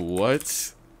 bro?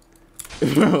 What?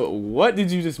 Bro, what did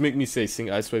you just make me say?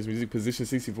 Sing Ice Spice music, position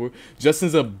 64.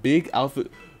 Justin's a big alpha.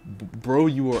 Bro,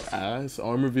 you are ass.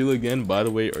 Arm reveal again. By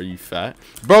the way, are you fat?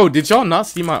 Bro, did y'all not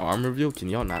see my arm reveal? Can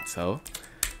y'all not tell?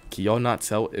 Can y'all not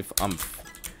tell if I'm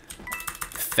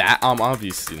fat? I'm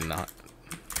obviously not.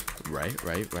 Right.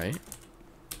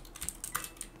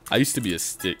 I used to be a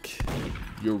stick.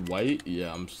 You're white?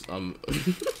 Yeah, I'm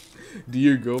Do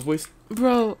your girl voice?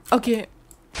 Bro, okay.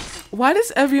 Why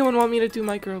does everyone want me to do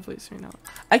my girl voice right now?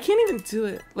 I can't even do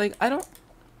it. Like, I don't.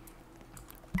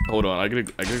 Hold on, I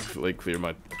gotta like clear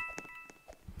my.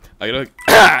 I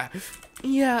gotta.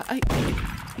 Yeah, I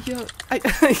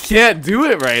can't do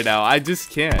it right now. I just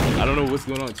can't. I don't know what's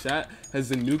going on. Chat has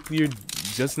the nuclear.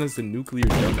 Justin has the nuclear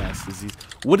dumbass disease.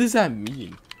 What does that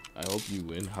mean? I hope you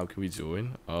win. How can we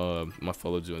join? My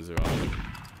follow joins are on.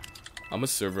 I'm a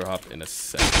server hop in a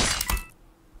sec.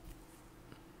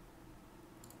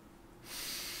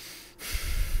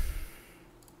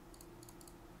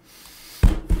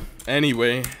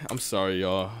 Anyway, I'm sorry,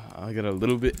 y'all. I got a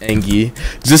little bit angry.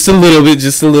 Just a little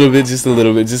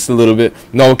bit.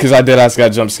 No, because I deadass got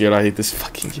jump scared. I hate this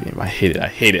fucking game. I hate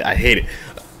it.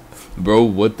 Bro,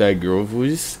 what that girl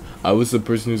voice? I was the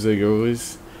person who said girl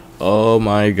voice. Oh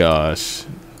my gosh.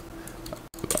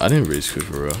 I didn't rage quit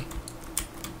for real.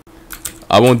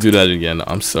 I won't do that again.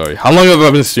 I'm sorry. How long have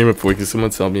I been streaming for? Can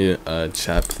someone tell me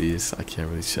chat, please? I can't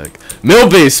really check.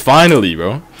 Millbase, finally,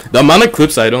 bro. The amount of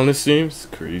clips I had on this stream is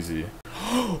crazy.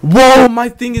 Whoa, my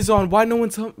thing is on. Why no one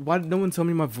tell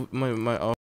me my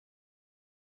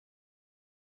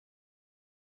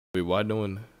Wait, why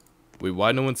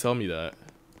no one tell me that?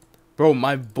 Bro,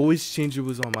 my voice changer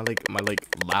was on. My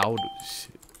loud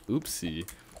shit. Oopsie.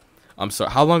 I'm sorry.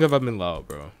 How long have I been loud,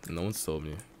 bro? No one's told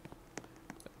me.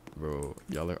 Bro,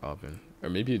 y'all are open. Or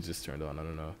maybe it just turned on. I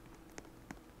don't know.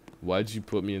 Why'd you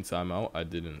put me in timeout? I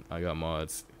didn't. I got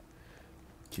mods.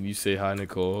 Can you say hi,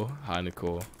 Nicole? Hi,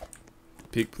 Nicole.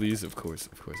 Pick, please. Of course.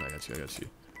 I got you.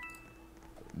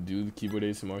 Do the keyboard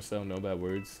ASMR style. No bad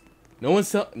words. No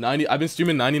one's tell 90. I've been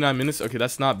streaming 99 minutes. Okay,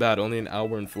 that's not bad. Only an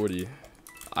hour and 40.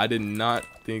 I did not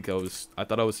think I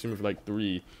thought I was streaming for like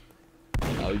 3.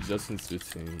 Justin's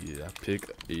 15. Yeah, pick.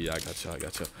 Yeah, I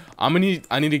got you.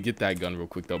 I need to get that gun real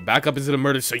quick though. Back up into the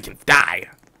murder so you can die.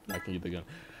 I can get the gun.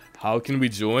 How can we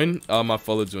join? My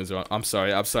follow joins are on. I'm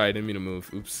sorry. I didn't mean to move.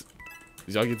 Oops.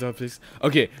 Did y'all get that please?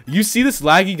 Okay, you see this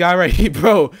laggy guy right here,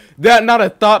 bro? That not a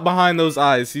thought behind those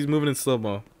eyes. He's moving in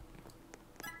slow-mo.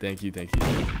 Thank you.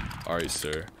 Alright,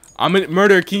 sir. I'm in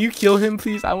murder. Can you kill him,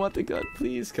 please? I want the gun,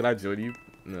 please. Can I join you?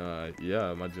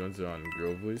 Yeah, my joins are on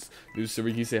girl voice. New server,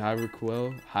 can you say hi,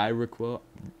 Raquel? Hi, Raquel.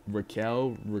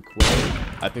 Raquel.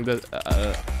 I think that,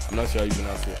 I'm not sure how you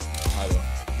pronounce it. Hi,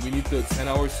 we need the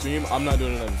 10-hour stream. I'm not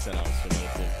doing another 10 hours stream, I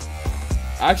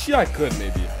think. Actually, I could,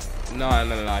 maybe. No,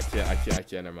 I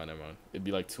can't. Never mind. It'd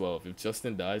be like 12. If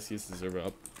Justin dies, he has to server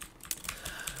up.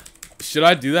 Should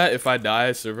I do that if I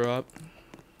die, server up?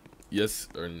 Yes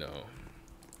or no?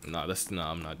 No,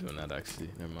 I'm not doing that, actually.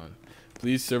 Never mind.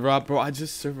 Please server up, bro. I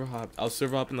just server hopped. I'll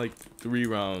server up in like 3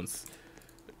 rounds.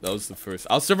 That was the first.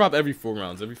 I'll server up every 4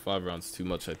 rounds. Every 5 rounds, too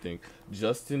much, I think.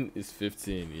 Justin is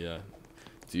 15. Yeah.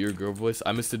 Do your girl voice?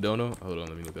 I missed a dono. Hold on,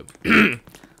 let me look up.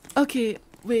 Okay,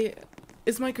 wait.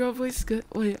 Is my girl voice good?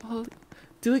 Wait, hold.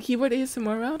 Do a keyboard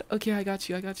ASMR round? Okay, I got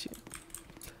you.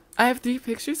 I have 3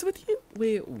 pictures with you?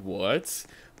 Wait. What?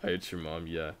 I hate your mom.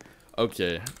 Yeah.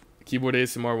 Okay. Keyboard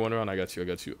ASMR 1 round. I got you.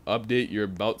 Update. You're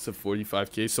about to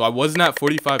 45k. So I wasn't at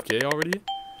 45k already?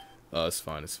 It's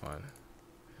fine.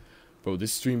 Bro,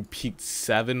 this stream peaked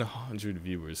 700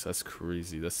 viewers. That's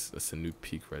crazy. That's a new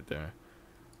peak right there.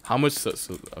 How much?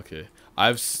 So okay.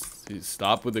 I've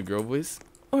stopped with the girl voice.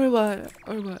 Or what?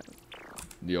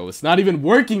 Yo, it's not even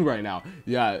working right now.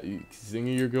 Yeah,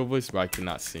 singing your girl voice, bro. I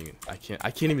cannot sing it. I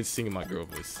can't even sing in my girl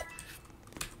voice.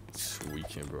 It's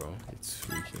weekend, bro. It's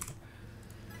weekend.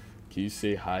 Can you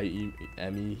say hi,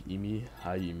 Emmy?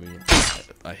 Hi, Emmy.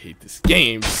 I hate this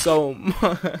game so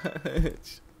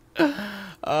much.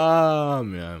 Oh,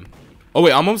 man. Oh,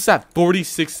 wait. I'm almost at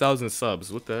 46,000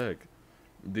 subs. What the heck?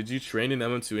 Did you train in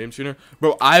MM2 aim tuner?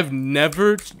 Bro, I've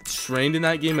never trained in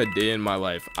that game a day in my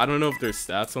life. I don't know if there's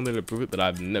stats on there to prove it, but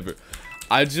I've never.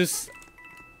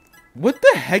 What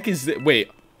the heck is it? Wait.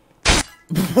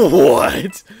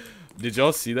 What? Did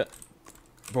y'all see that?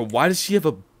 Bro, why does she have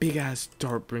a big-ass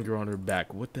Dartbringer on her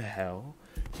back? What the hell?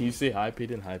 Can you say hi,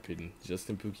 Peyton? Hi, Peyton.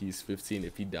 Justin Pookie is 15.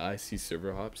 If he dies, he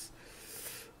server hops.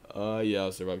 Yeah,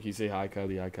 I'll server hop. Can you say hi,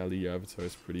 Kylie? Hi, Kylie. Your avatar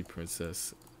is pretty,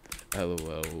 princess.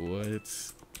 LOL,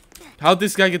 what? How'd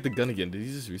this guy get the gun again? Did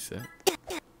he just reset?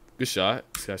 Good shot.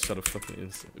 This guy shot a fucking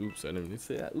instant. Oops, I didn't mean to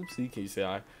say that. Oopsie. Can you say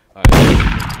hi?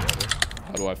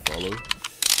 How do I follow?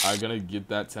 I'm gonna get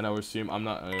that 10-hour stream. I'm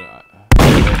not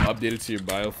updated to your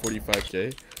bio,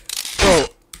 45k. Bro,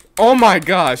 oh my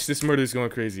gosh, this murder is going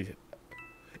crazy.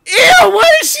 Ew,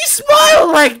 why does she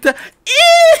smile like that?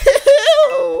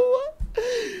 Ew!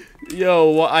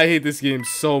 Yo, well, I hate this game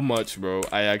so much, bro.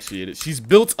 I actually hate it. She's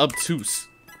built obtuse.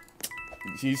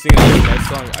 She's singing that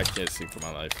song. I can't sing for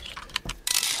my life.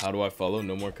 How do I follow?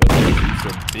 No more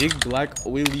cousins. Big black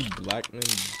oily black man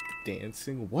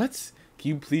dancing. What? Can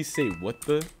you please say what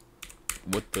the?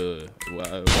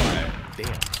 Why?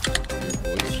 Damn.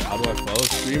 How do I follow?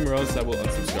 Scream or else I will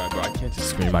unsubscribe, bro. I can't just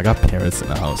scream. I got parents in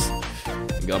the house.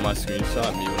 Got my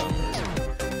screenshot. Me when I'm hurt.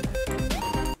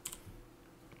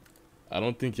 I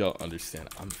don't think y'all understand.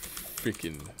 I'm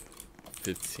freaking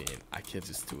 15. I can't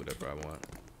just do whatever I want.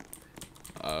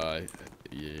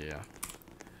 Yeah.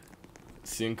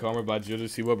 Seeing Karma by Jojo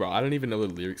Siwa, bro. I don't even know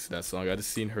the lyrics to that song. I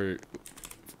just seen her,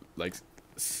 like,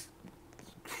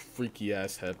 freaky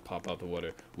ass head pop out the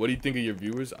water. What do you think of your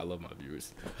viewers? I love my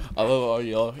viewers. I love all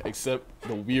y'all except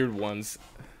the weird ones.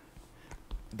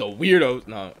 The weirdos.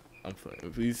 Nah, I'm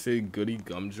playing. Please say goody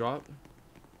gumdrop.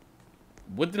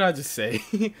 What did I just say?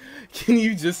 Can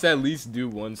you just at least do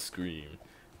one scream?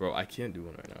 Bro, I can't do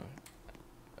one right now.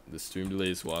 The stream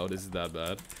delay is wild. Is it that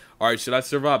bad? Alright, should I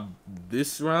survive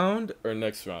this round or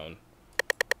next round?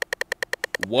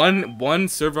 One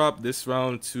server up this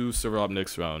round, 2 server up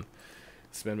next round.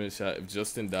 Spend a minute chat. If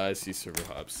Justin dies, he server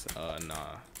hops.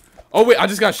 Nah. Oh wait, I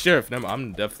just got sheriff. Never,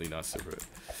 I'm definitely not server.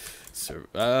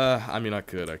 I mean, I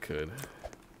could.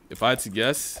 If I had to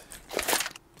guess,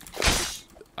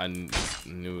 I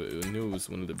knew it was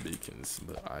one of the Bacons,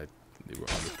 but they were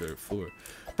on the 3rd floor.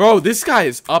 Bro, this guy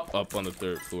is up on the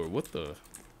 3rd floor. What the?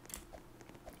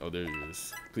 Oh, there he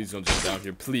is. Please don't jump down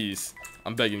here, please.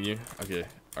 I'm begging you. Okay.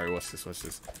 All right, watch this. Like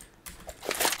this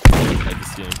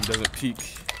game. He doesn't peek.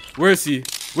 Where is he?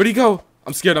 Where'd he go?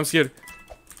 I'm scared.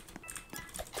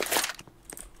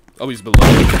 Oh, he's below.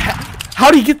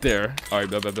 How'd he get there? All right,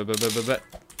 bet. I'm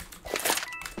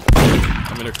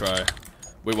gonna cry.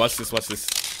 Wait, watch this.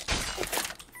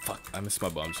 Fuck, I missed my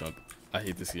bomb jump. I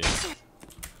hate this game.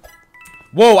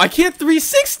 Whoa, I can't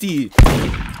 360.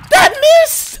 That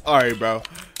missed. All right, bro.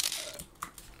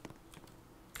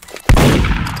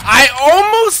 I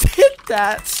almost hit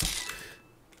that.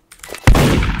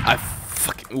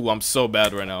 Ooh, I'm so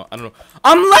bad right now. I don't know.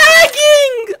 I'm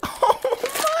lagging. Oh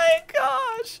my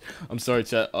gosh. I'm sorry,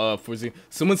 chat.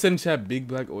 Someone said in chat, big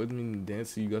black oilman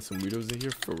dancer. You got some weirdos in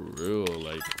here for real.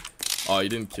 Like, oh, he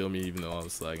didn't kill me even though I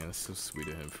was lagging. That's so sweet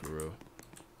of him for real.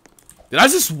 Did I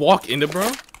just walk into,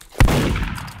 bro?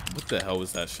 What the hell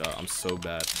was that shot? I'm so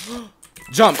bad.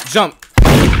 Jump.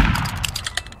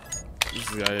 This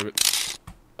guy.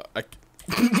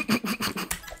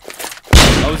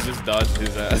 I was just dodging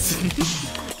his ass.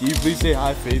 Can you please say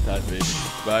hi, Faith? Hi,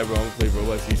 Faith. Bye, bro. I'm gonna play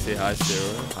Roblox. Can you say hi,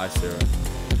 Sarah?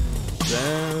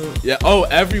 Damn. Yeah. Oh,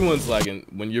 everyone's lagging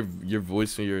when your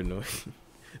voice when you're annoyed.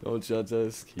 Don't judge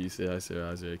us. Can you say hi,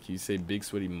 Sarah? Can you say big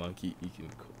sweaty monkey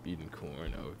eating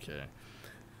corn? Okay.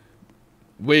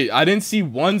 Wait, I didn't see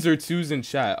 1s or 2s in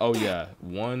chat. Oh yeah,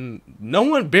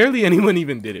 barely anyone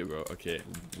even did it, bro. Okay,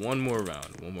 one more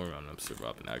round. I'm server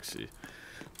hopping actually.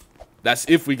 That's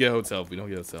if we get hotel. If we don't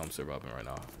get hotel, I'm server hopping right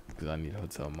now because I need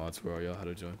hotel mods. Where are y'all? How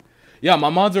to join? Yeah, my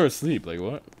mods are asleep. Like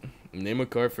what? Name a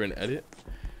card for an edit.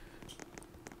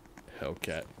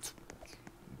 Hellcat.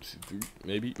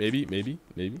 Maybe.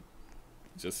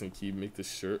 Justin Key, make the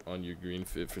shirt on your green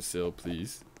fit for sale,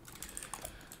 please.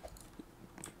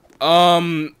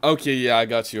 Okay, yeah, I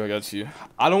got you.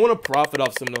 I don't want to profit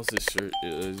off someone else's shirt.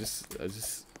 I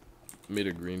just made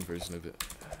a green version of it.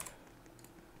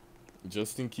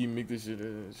 Justin Key, make the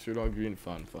shirt on green.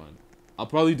 Fine. I'll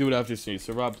probably do it after stream.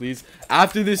 So Rob, please,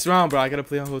 after this round, bro, I gotta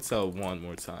play on hotel one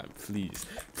more time. Please,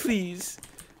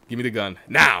 give me the gun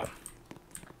now.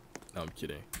 No, I'm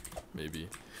kidding. Maybe,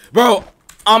 bro.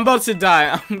 I'm about to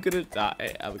die. I'm gonna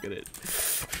die.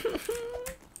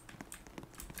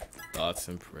 Thoughts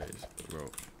and prayers, bro.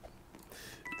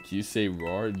 Can you say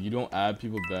roar? You don't add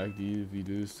people back, do you? If you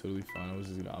do, it's totally fine.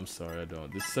 I'm sorry, I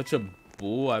don't. This is such a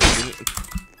bull.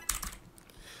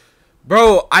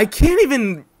 Bro, I can't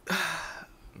even.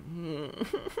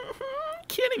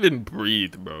 Can't even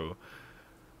breathe, bro.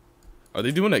 Are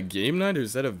they doing a game night or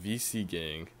is that a VC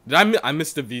gang? I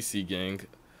missed the VC gang.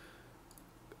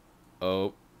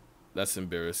 Oh, that's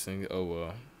embarrassing. Oh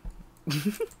well.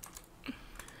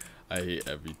 I hate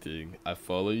everything. I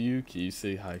follow you. Can you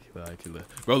say hi, Killa?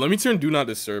 Bro, let me turn do not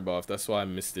disturb off. That's why I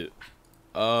missed it.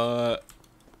 Oh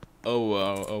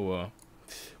well. Well,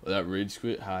 that rage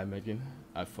quit. Hi, Megan.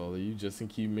 I follow you. Justin,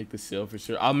 can you make the sale for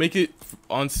sure? I'll make it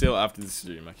on sale after the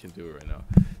stream. I can't do it right now.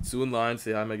 Sue in line.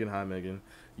 Say hi, Megan. Hi, Megan.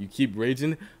 You keep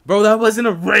raging. Bro, that wasn't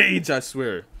a rage, I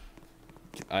swear.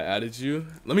 I added you.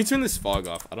 Let me turn this fog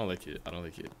off. I don't like it.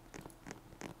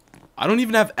 I don't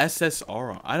even have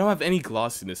SSR on. I don't have any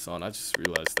glossiness on. I just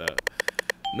realized that.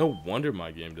 No wonder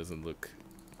my game doesn't look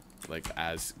like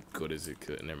as good as it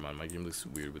could. Never mind. My game looks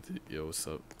weird with it. Yo, what's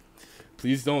up?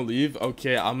 Please don't leave.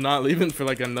 Okay, I'm not leaving for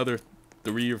like another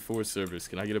 3 or 4 servers.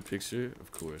 Can I get a picture?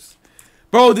 Of course.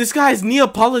 Bro, this guy's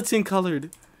Neapolitan colored.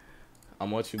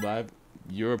 I'm watching live.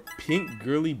 You're a pink,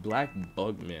 girly, black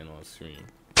bug man on stream.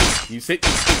 You say...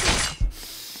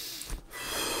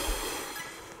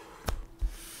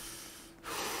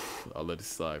 I'll let it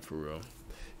slide for real.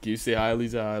 Can you say hi,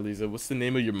 Lisa? Hi, Lisa. What's the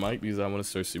name of your mic? Because I want to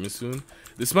start streaming soon.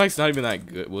 This mic's not even that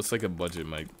good. Well, it's like a budget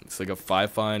mic. It's like a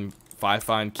Fifine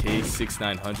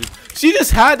K6900. She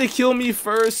just had to kill me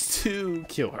first to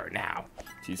kill her now.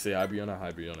 Can you say hi, Brianna?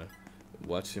 Hi, Brianna.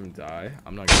 Watch him die.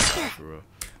 I'm not gonna die for real.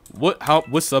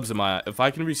 What subs am I at? If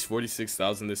I can reach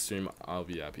 46,000 this stream, I'll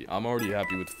be happy. I'm already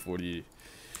happy with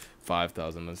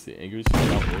 45,000. Let's see. English,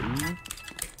 how old are you?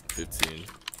 15.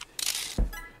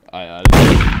 I added you.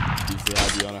 You say hi,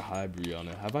 Brianna. Hi,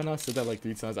 Brianna. Have I not said that like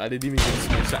 3 times? I didn't even get a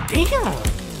small shot. Damn!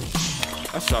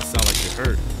 That shot sound like it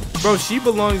hurt. Bro, she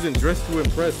belongs in Dress to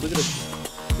Impress. Look at her.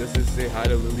 Just to say hi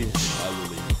to Lily. Hi,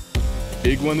 Lily.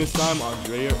 Big one this time,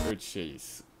 Andrea or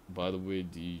Chase? By the way,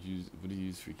 what do you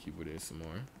use for keyboard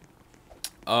ASMR?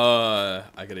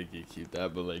 I gotta keep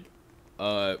that, but like,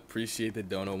 Appreciate the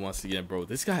dono once again, bro.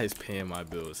 This guy is paying my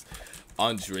bills.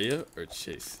 Andrea or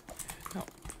Chase? Now,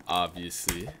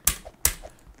 obviously,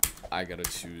 I gotta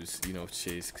choose, you know,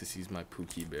 Chase, because he's my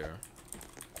Pookie Bear.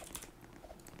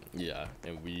 Yeah,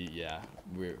 and we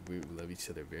love each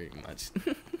other very much.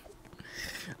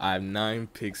 I have 9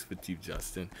 picks with you,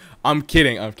 Justin. I'm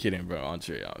kidding, bro.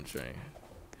 Andrea, I'm trying.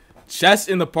 Chess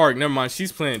in the park. Never mind.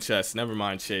 She's playing chess. Never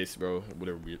mind, Chase, bro.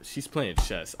 Whatever. She's playing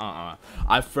chess.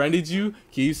 I friended you.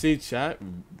 Can you say chat?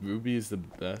 Ruby is the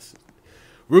best.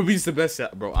 Ruby's the best.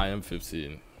 Bro, I am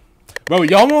 15. Bro,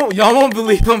 y'all won't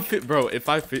believe I'm fit. Bro, if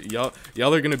I fit, y'all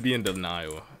are gonna be in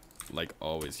denial, like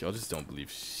always. Y'all just don't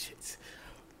believe shit.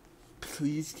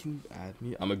 Please, can you add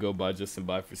me? I'm gonna go buy Justin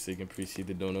Bye Forsaken. Appreciate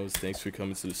the donos. Thanks for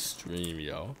coming to the stream,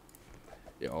 yo.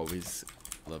 I always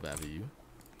love having you.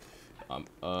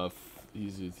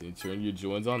 Easy to turn your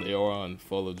joins on. They are on.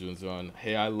 Follow joins are on.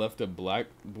 Hey, I left a black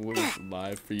boy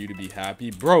live for you to be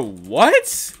happy. Bro,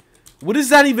 what? What does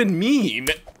that even mean?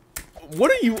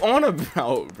 What are you on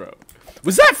about, bro?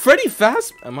 Was that Freddy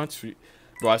Fazbear? Am I tree?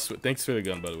 Bro, I swear. Thanks for the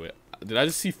gun, by the way. Did I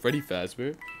just see Freddy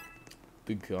Fazbear?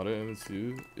 The God of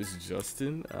MM2 is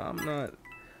Justin. I'm not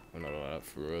on that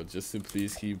for real. Justin,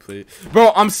 please, can you play?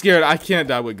 Bro, I'm scared. I can't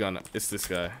die with gun. It's this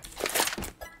guy.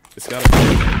 It's gotta be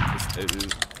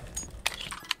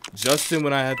Justin.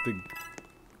 When I had the,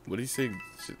 what did he say?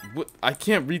 What? I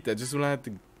can't read that. Just when I had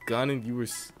the gun and you were.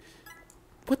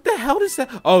 What the hell is that?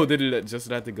 Oh,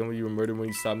 Justin had the gun when you were murdered. When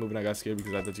you stopped moving, I got scared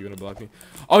because I thought you were gonna block me.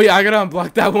 Oh yeah, I gotta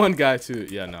unblock that one guy too.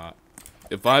 Yeah, nah.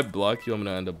 If I block you, I'm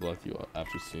gonna end up blocking you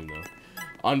after stream though.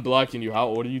 Unblocking you. How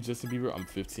old are you, Justin Bieber? I'm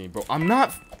 15, bro. I'm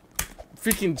not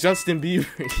freaking Justin Bieber.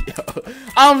 Yo,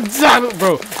 I'm done,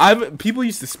 bro. People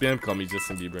used to spam call me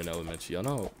Justin Bieber in elementary. I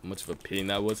know how much of a pain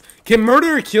that was. Can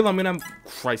murder or kill? I mean, I'm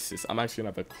crisis. I'm actually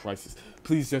gonna have a crisis.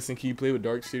 Please, Justin, can you play with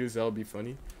dark shaders? That would be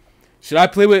funny. Should I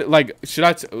play with, like, should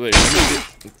I, wait, I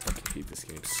fucking hate this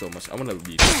game so much. I want to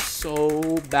leave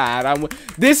so bad.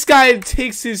 This guy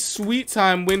takes his sweet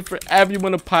time waiting for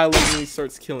everyone to pile up and he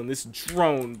starts killing this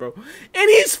drone, bro. And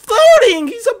he's floating!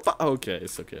 He's a, okay,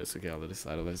 it's okay, I'll let it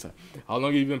slide, How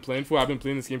long have you been playing for? I've been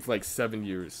playing this game for, like, 7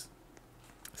 years.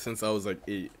 Since I was, like,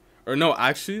 8. Or, no,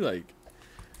 actually, like,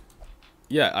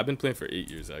 yeah, I've been playing for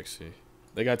 8 years, actually.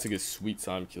 That guy took his sweet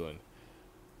time killing.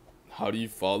 How do you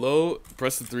follow?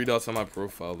 Press the 3 dots on my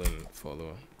profile and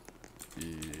follow.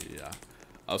 Yeah.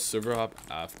 I'll server hop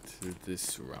after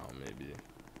this round, maybe.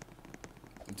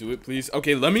 Do it, please.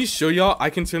 Okay, let me show y'all. I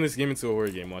can turn this game into a horror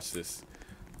game. Watch this.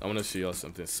 I want to show y'all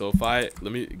something. So if let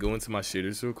me go into my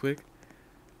shaders real quick.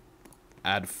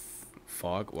 Add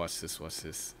fog. Watch this. Watch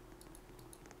this.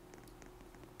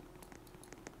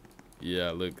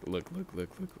 Yeah, look.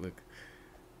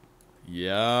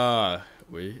 Yeah.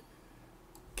 Wait.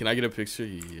 Can I get a picture?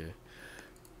 Yeah.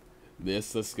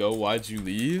 Yes, let's go. Why'd you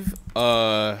leave?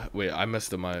 Wait, I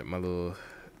messed up my little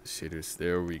shaders.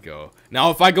 There we go.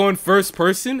 Now, if I go in first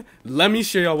person, let me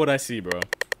show y'all what I see, bro.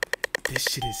 This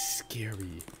shit is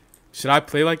scary. Should I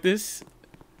play like this?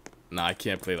 Nah, I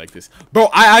can't play like this. Bro,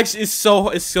 I actually, it's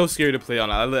so scary to play on.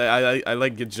 I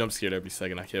like get jump scared every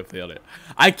second. I can't play on it.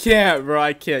 I can't, bro.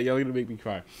 I can't. Y'all gonna make me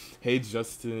cry. Hey,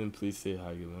 Justin, please say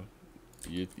hi, you know.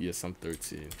 Yes, I'm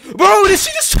 13. Bro, did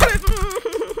she just try to...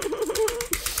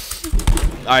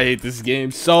 I hate this game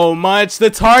so much.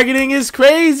 The targeting is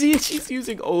crazy. She's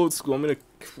using old school. I'm gonna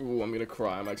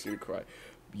cry. I'm actually gonna cry.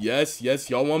 Yes.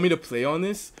 Y'all want me to play on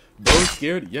this? Bro,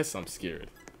 scared? Yes, I'm scared.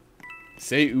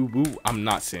 Say ubu. I'm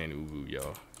not saying ubu,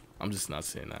 yo. I'm just not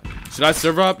saying that. Should I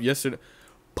server hop? Yes or no?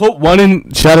 Put 1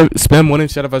 in chat. Spam 1 in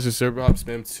chat if I should server hop.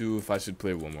 Spam 2 if I should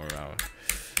play 1 more round.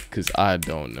 Cause I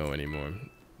don't know anymore.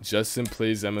 Justin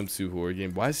plays MM2 horror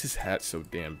game. Why is his hat so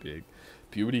damn big?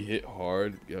 Puberty hit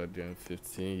hard. Goddamn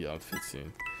 15. Yeah, I'm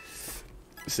 15.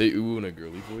 Say ooh in a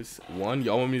girly voice. 1.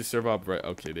 Y'all want me to serve up right?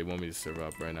 Okay, they want me to serve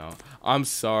up right now. I'm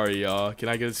sorry, y'all. Can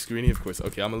I get a screenie? Of course.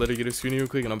 Okay, I'm gonna let her get a screenie real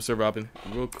quick, and I'm serve upping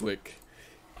real quick.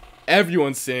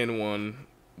 Everyone's saying 1,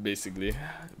 basically.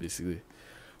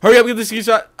 Hurry up, get the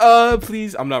screenshot.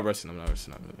 Please. I'm not rushing. All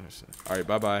right,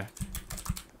 bye.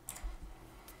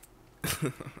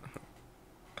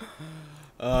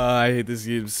 I hate this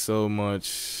game so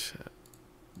much.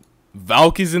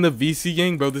 Valk is in the VC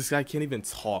gang, bro. This guy can't even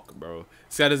talk, bro.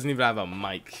 This guy doesn't even have a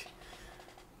mic.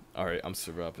 All right, I'm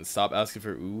server up and stop asking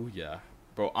for ooh. Yeah,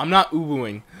 bro. I'm not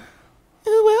oohing.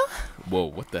 Ooh. Whoa,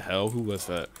 what the hell? Who was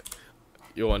that?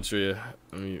 Yo, Andrea.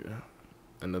 I mean,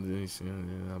 another thing.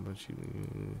 How about you?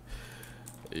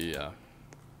 Yeah.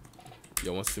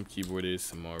 Yo, want some keyboard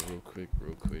ASMR real quick.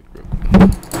 Bro,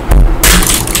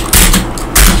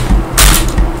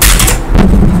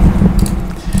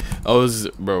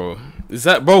 Is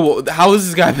that, bro? How is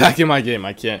this guy back in my game?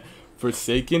 I can't.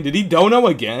 Forsaken. Did he dono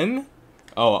again?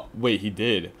 Oh wait, he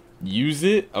did. Use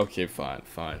it. Okay, fine.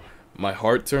 My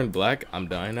heart turned black. I'm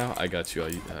dying now. I got you.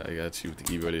 I got you with the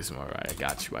keyboard ASMR. Alright, I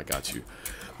got you.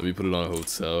 Let me put it on a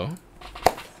hotel.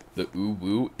 The ooh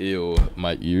woo ew.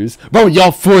 My ears. Bro,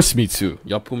 y'all forced me to.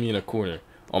 Y'all put me in a corner.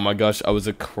 Oh my gosh, I was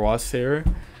a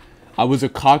crosshair. I was a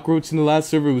cockroach in the last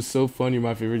server. It was so fun. You're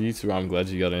my favorite YouTuber. I'm glad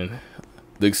you got in.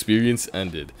 The experience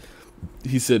ended.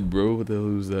 He said, bro, what the hell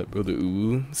was that? Bro, the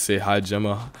ooh. Say hi,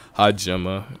 Gemma. Hi,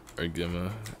 Gemma. Or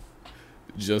Gemma.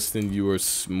 Justin, you are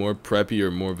more preppy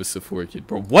or more of a Sephora kid?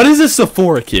 Bro, what is a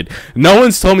Sephora kid? No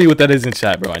one's told me what that is in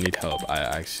chat, bro. I need help. I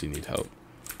actually need help.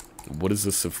 What is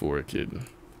a Sephora kid?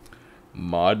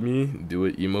 Mod me. Do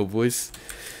an emo voice.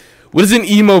 What is an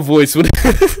emo voice? What?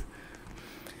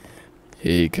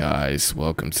 Hey, guys.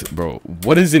 Welcome to... Bro,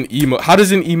 what is an emo? How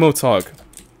does an emo talk?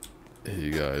 Hey,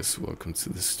 guys. Welcome to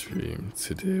the stream.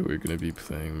 Today, we're going to be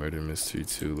playing Murder Mystery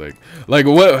 2. Like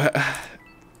what...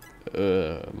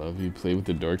 love you play with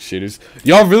the dark shaders.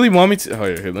 Y'all really want me to? Oh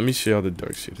yeah, here, let me show y'all the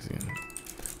dark shaders again.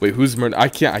 Wait, who's murder? I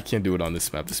can't do it on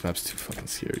this map. This map's too fucking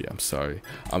scary. I'm sorry,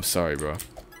 bro.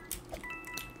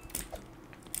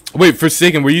 Wait,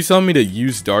 Forsaken, were you telling me to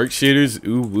use dark shaders,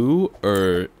 ooh woo,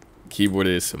 or keyboard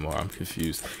ASMR? I'm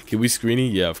confused. Can we screeny?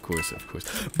 Yeah, of course.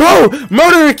 Bro,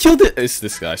 murderer killed it. It's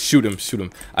this guy. Shoot him.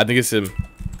 I think it's him.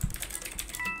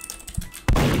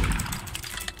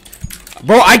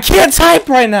 Bro, I can't type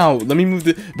right now. Let me move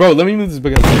this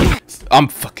big up. I'm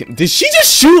fucking... Did she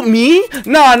just shoot me?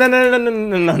 No. I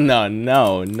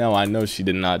know she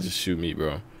did not just shoot me,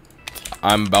 bro.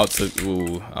 I'm about to...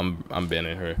 Ooh, I'm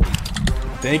banning her.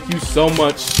 Thank you so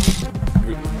much.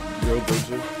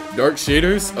 Dark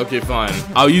shaders? Okay, fine.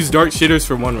 I'll use dark shaders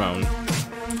for 1 round.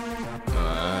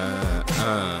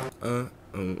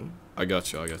 I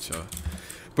got y'all.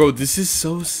 Bro, this is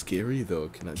so scary though.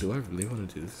 Do I really want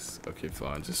to do this? Okay,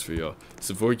 fine, just for y'all.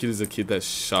 Sephora kid is a kid that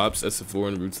shops at Sephora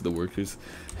and roots of the workers.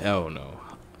 Hell no.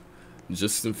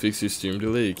 Justin, fix your stream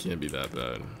delay. It can't be that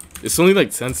bad. It's only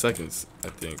like 10 seconds, I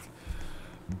think.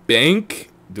 Bank?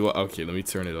 Okay, let me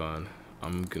turn it on.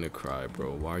 I'm gonna cry,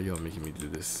 bro. Why are y'all making me do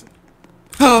this?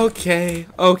 Okay,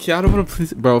 I don't want to play.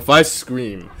 Bro, if I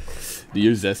scream, do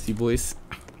your zesty voice?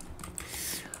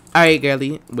 Alright,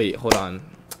 girly. Wait, hold on.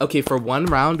 Okay, for 1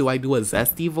 round, do I do a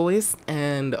zesty voice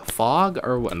and fog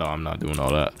or what? No, I'm not doing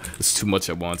all that. It's too much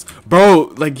at once.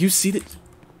 Bro, like, you see the...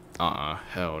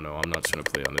 hell no. I'm not trying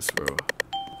to play on this, bro.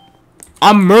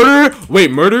 I'm murder...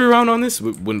 Wait, murder round on this?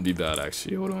 Wouldn't be bad,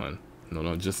 actually. Hold on.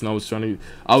 No, just now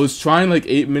I was trying like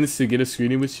 8 minutes to get a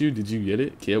screening with you. Did you get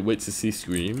it? Can't wait to see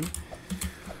Scream.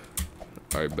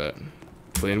 Alright, bet.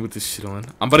 Playing with this shit on.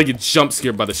 I'm about to get jump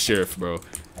scared by the sheriff, bro.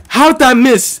 How'd that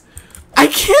miss? I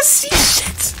can't see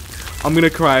shit. I'm gonna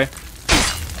cry.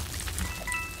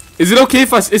 Is it okay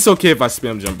if it's okay if I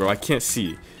spam jump, bro? I can't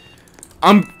see.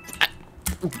 I'm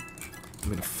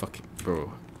gonna fucking,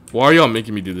 bro. Why are y'all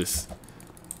making me do this?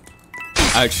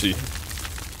 Actually,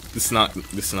 this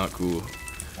is not cool.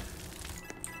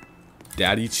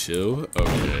 Daddy chill.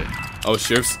 Okay. Oh,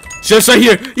 sheriff's right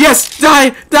here. Yes,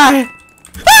 die.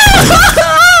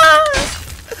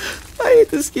 I hate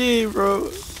this game, bro.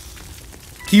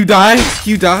 Can you die?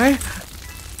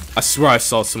 I swear I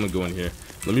saw someone go in here.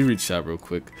 Let me read chat real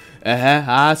quick.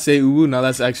 Say ooh. Now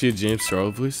that's actually a James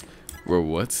Charles voice. Bro,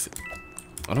 what?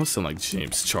 I don't sound like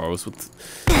James Charles. What?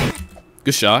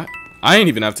 Good shot. I ain't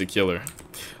even have to kill her.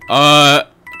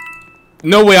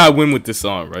 No way I win with this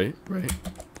on, right?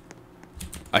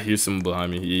 I hear someone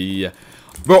behind me. Yeah.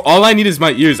 Bro, all I need is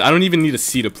my ears. I don't even need a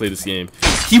C to play this game.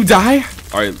 Can you die?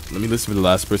 Alright, let me listen to the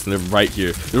last person. They're right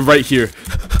here.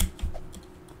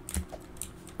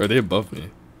 Are they above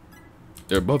me?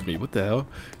 They're above me. What the hell?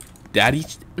 Daddy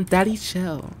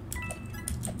chill.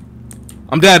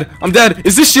 I'm dead.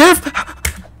 Is this sheriff?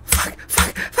 Fuck.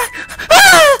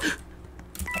 Ah!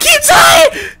 Keep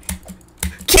dying!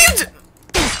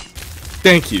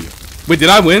 Thank you. Wait, did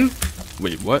I win?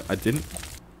 Wait, what? I didn't?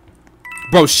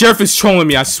 Bro, sheriff is trolling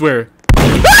me, I swear.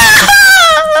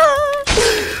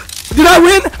 Did I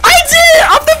win? I did!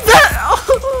 I'm the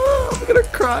best! I'm gonna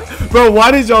cry. Bro,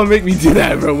 why did y'all make me do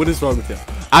that, bro? What is wrong with y'all?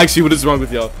 Actually, what is wrong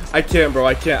with y'all? I can't, bro.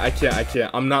 I can't.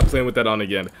 I'm not playing with that on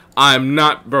again. I'm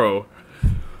not, bro.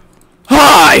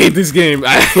 I hate this game.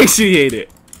 I actually hate it.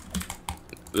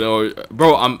 No,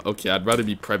 bro, okay, I'd rather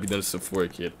be preppy than a Sephora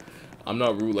kid. I'm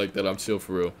not rude like that. I'm chill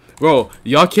for real. Bro,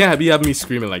 y'all can't be having me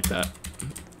screaming like that.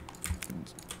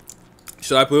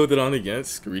 Should I play with it on again?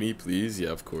 Screeny, please? Yeah,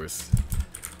 of course.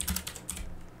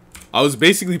 I was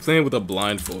basically playing with a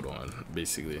blindfold on,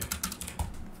 basically.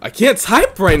 I can't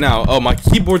type right now. Oh, my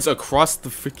keyboard's across the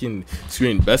freaking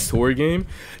screen. Best horror game?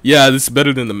 Yeah, this is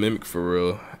better than the Mimic for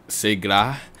real. Say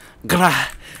gra. No,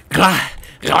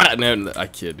 I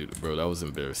can't do it, bro. That was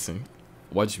embarrassing.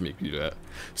 Why'd you make me do that?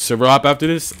 Server hop after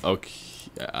this? Okay.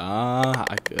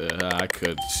 I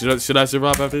could. Should I server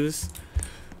hop after this?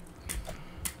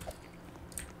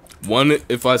 1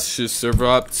 if I should server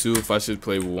hop. 2 if I should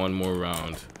play one more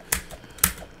round.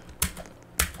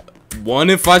 1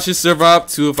 if I should server hop.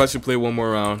 2 if I should play one more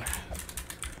round.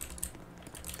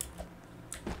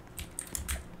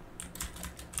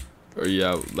 Or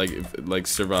yeah, like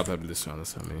server hop after this round.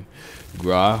 That's what I mean.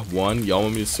 Gra 1. Y'all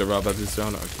want me to server hop after this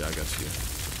round? Okay, I got you.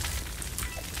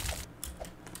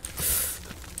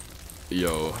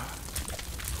 Yo,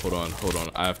 hold on.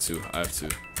 I have to.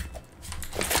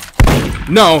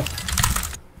 No.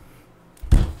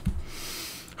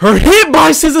 Her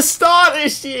hitbox is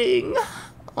astonishing.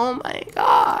 Oh my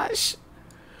gosh.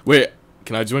 Wait,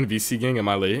 can I join VC gang? Am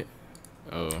I late?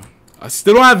 Oh, I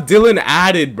still don't have Dylan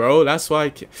added, bro. That's why I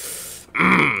can't.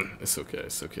 It's okay.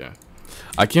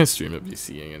 I can't stream at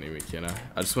VC gang anyway, can I?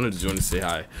 I just wanted to join to say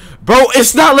hi. Bro,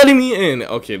 it's not letting me in.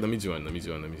 Okay, let me join. My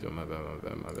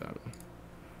bad.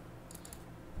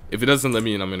 If it doesn't let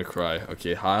me in, I'm gonna cry.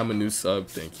 Okay, hi, I'm a new sub.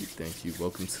 Thank you.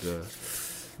 Welcome to the...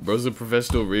 Bro's a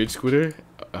professional rage quitter?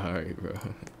 Alright, bro.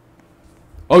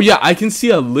 Oh yeah, I can see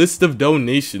a list of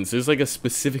donations. There's like a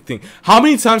specific thing. How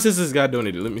many times has this guy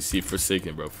donated? Let me see.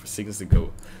 Forsaken, bro. Forsaken's the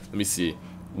go. Let me see.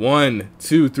 1,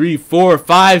 2, 3, 4,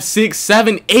 5, 6,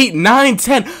 7, 8, 9,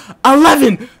 10,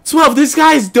 11, 12. This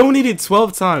guy's donated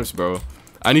 12 times, bro.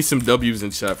 I need some W's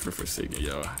in chat for Forsaken,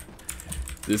 yo.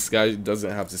 This guy doesn't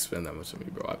have to spend that much on me,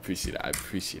 bro. I appreciate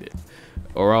it.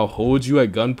 Or I'll hold you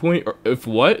at gunpoint. Or if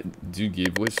what? Do you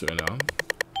give voice right now?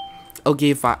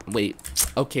 Okay, fine. Wait.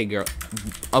 Okay, girl.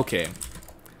 Okay.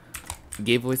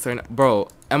 Gay voice right now, bro.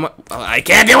 I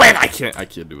can't do it. I can't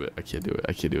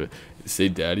do it. Say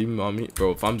daddy, mommy, bro.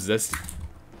 If I'm zesty,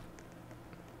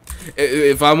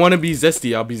 if I want to be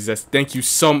zesty, I'll be zesty. Thank you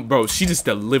so, bro. She just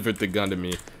delivered the gun to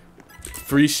me.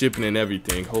 Free shipping and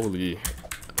everything. Holy.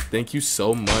 Thank you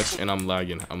so much. And I'm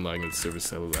lagging. The server's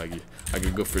hella laggy. I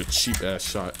could go for a cheap ass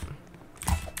shot.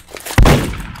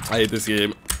 I hate this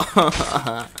game.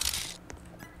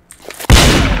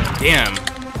 Damn.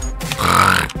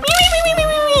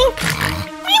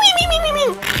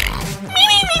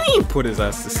 Put his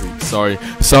ass to sleep. Sorry,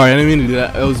 I didn't mean to do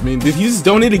that. That was mean. Did he just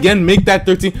donate again? Make that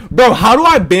 13. Bro, how do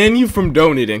I ban you from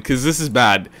donating? Because this is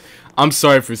bad. I'm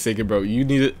sorry, Forsaken, bro. You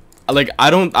need it. Like, I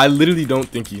literally don't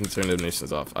think you can turn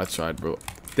donations off. I tried, bro.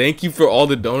 Thank you for all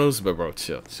the donos, but bro,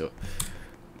 chill.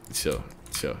 It's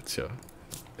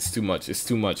too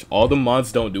much. All the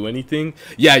mods don't do anything.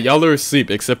 Yeah, y'all are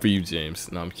asleep, except for you, James.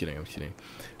 No, I'm kidding.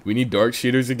 We need dark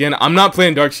shaders again. I'm not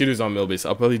playing dark shaders on Millbase.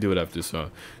 I'll probably do it after this one.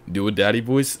 Do a daddy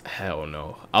voice? Hell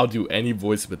no. I'll do any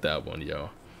voice but that one, yo.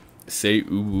 Say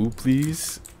ooh, ooh,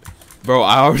 please. Bro,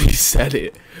 I already said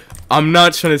it. I'm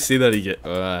not trying to say that again.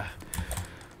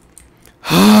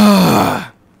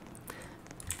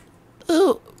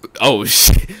 Oh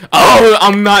shit. Oh,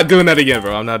 I'm not doing that again,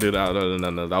 bro. I'm not doing that.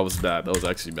 No. That was bad. That was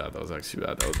actually bad.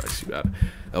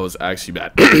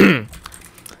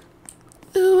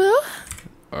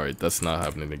 Alright, that's not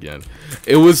happening again.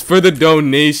 It was for the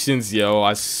donations, yo.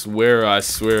 I swear.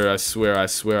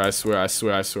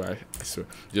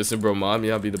 Justin, bro, mod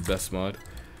me. I'll be the best mod.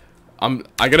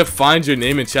 I gotta find your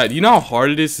name in chat. You know how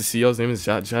hard it is to see y'all's name in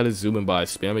chat? Chat is zooming by.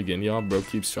 Spam again, y'all. Bro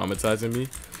keeps traumatizing me.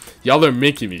 Y'all are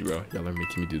making me, bro. Y'all are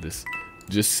making me do this.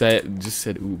 Just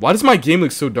said, ooh. Why does my game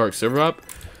look so dark? Server up?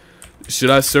 Should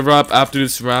I server up after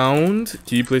this round?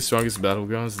 Can you play Strongest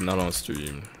Battlegrounds? Not on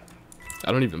stream.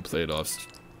 I don't even play it off stream.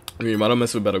 I don't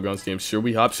mess with Battlegrounds games. Sure,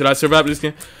 we hop. Should I server hop this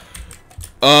game?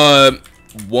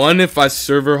 1 if I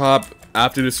server hop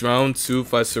after this round. 2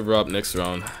 if I server hop next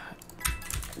round.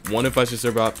 1 if I should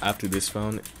server hop after this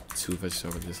round. 2 if I should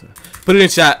server this round. Put it in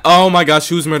chat. Oh my gosh,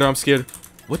 who's murder? I'm scared.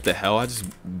 What the hell? I just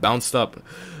bounced up.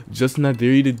 Just not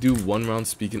dare you to do 1 round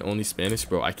speaking only Spanish,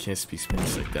 bro. I can't speak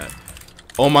Spanish like that.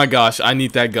 Oh my gosh, I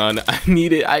need that gun. I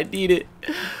need it.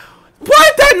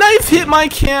 Why'd that knife hit my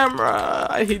camera?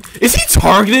 Is he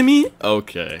targeting me?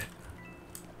 Okay.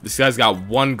 This guy's got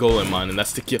 1 goal in mind, and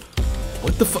that's to kill.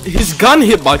 What the fuck? His gun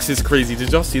hitbox is crazy.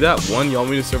 Did y'all see that? 1, y'all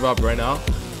want me to serve up right now?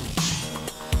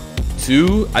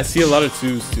 2, I see a lot of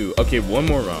 2s too. Okay, one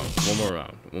more round.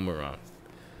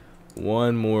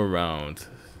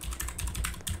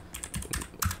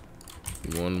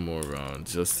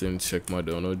 Justin, check my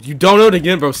dono. You donoed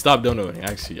again, bro. Stop donating.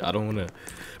 Actually, I don't want to.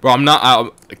 Bro, I'm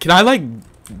not. Can I like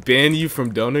ban you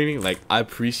from donating? Like, I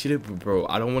appreciate it, but bro,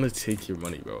 I don't want to take your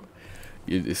money, bro.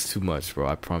 It's too much, bro.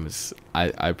 I promise.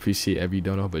 I appreciate every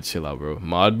dono, but chill out, bro.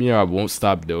 Mod me or I won't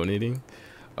stop donating.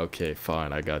 Okay,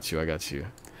 fine. I got you. I got you.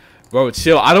 Bro,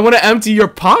 chill. I don't want to empty your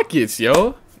pockets,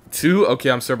 yo. 2. Okay,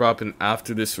 I'm server hopping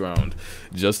after this round.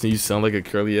 Justin, you sound like a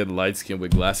curly head light skin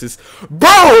with glasses.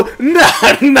 Bro! No.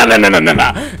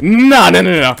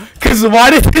 Cause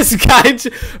why did this guy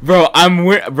bro,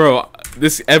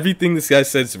 this everything this guy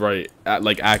said's right.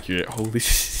 Like accurate. Holy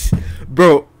shit.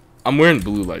 Bro, I'm wearing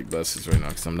blue light glasses right now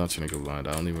because I'm not trying to go blind.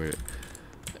 I only wear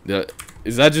it.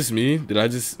 Is that just me? Did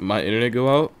my internet go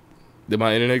out? Did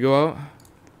my internet go out?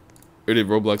 Or did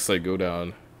Roblox like go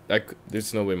down?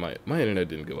 There's no way my internet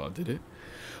didn't go out, did it?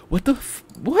 What the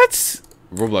what?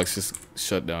 Roblox just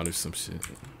shut down or some shit.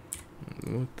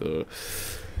 What the?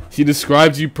 He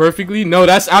described you perfectly? No,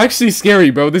 that's actually scary,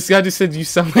 bro. This guy just said you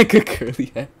sound like a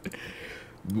curly head.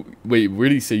 Wait, where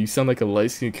did he say you sound like a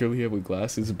light-skinned curly head with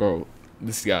glasses? Bro,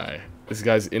 this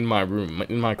guy's in my room,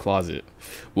 in my closet.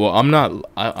 Well, I'm not,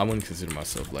 I wouldn't consider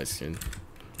myself light-skinned.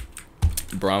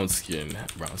 Brown skin.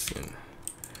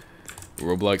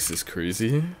 Roblox is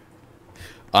crazy.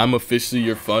 I'm officially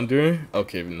your funder.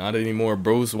 Okay, not anymore.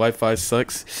 Bro's Wi-Fi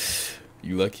sucks.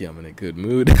 You lucky I'm in a good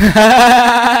mood. Do you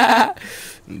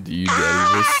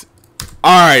daddy this?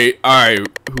 Alright.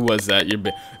 Who was that?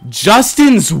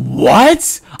 Justin's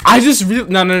what? I just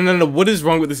no. What is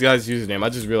wrong with this guy's username? I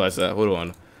just realized that. Hold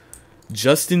on.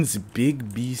 Justin's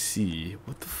Big BC.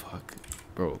 What the fuck?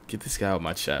 Bro, get this guy out of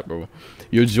my chat, bro.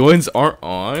 Your joins aren't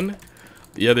on?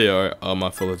 Yeah, they are. My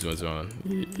fellow joins are on.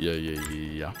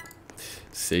 Yeah.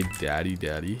 Say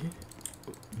daddy.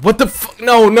 What the fuck?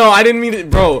 No, I didn't mean it,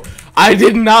 bro. I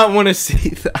did not want to say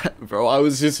that, bro. I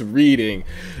was just reading.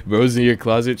 Bro's in your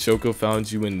closet. Choco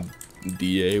found you in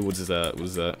DA. What is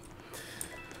that?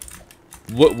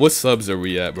 What subs are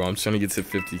we at, bro? I'm trying to get to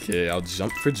 50K. I'll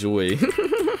jump for joy.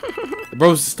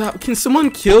 Bro, stop. Can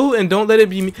someone kill and don't let it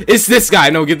be me? It's this guy.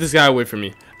 No, get this guy away from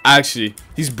me. Actually,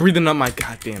 he's breathing up my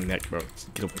goddamn neck, bro.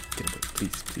 Get away,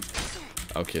 please.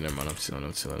 Okay, never mind. I'm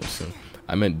chilling.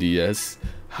 I meant DS.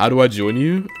 How do I join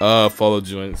you? Follow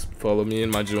joins. Follow me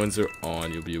and my joins are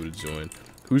on. You'll be able to join.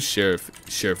 Who's Sheriff?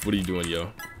 Sheriff, what are you doing,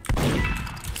 yo?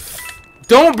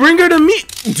 Don't bring her to me.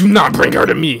 Do not bring her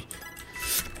to me.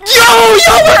 Yo,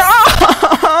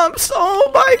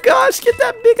 oh my gosh, get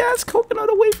that big ass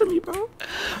coconut away from me, bro.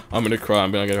 I'm gonna cry.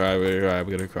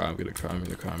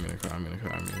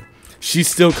 She's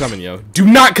still coming, yo. Do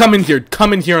not come in here.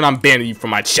 Come in here and I'm banning you from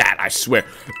my chat, I swear.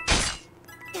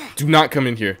 Do not come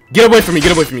in here. Get away from me.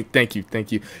 Thank you.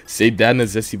 Say dad in a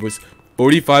zesty voice.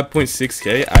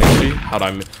 45.6K. Actually,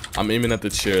 I'm aiming at the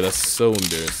chair. That's so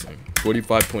embarrassing.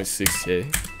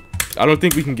 45.6K. I don't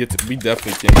think we can get to, we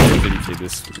definitely can't get to 50K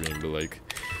this stream, but like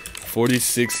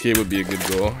 46K would be a good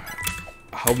goal.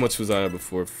 How much was I at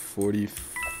before?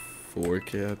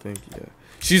 44K, I think. Yeah.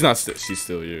 She's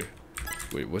still here.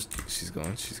 Wait, she's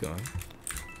gone.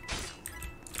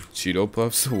 Cheeto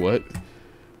Puffs? What?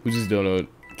 We just don't know.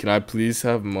 Can I please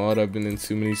have mod? I've been in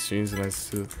too many streams and I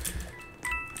still...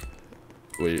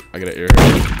 Wait, I gotta air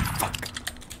her. Fuck.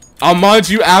 I'll mod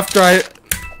you after I...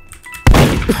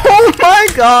 Oh my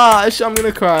gosh! I'm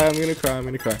gonna cry.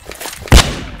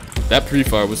 That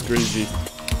pre-fire was crazy.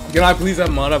 Can I please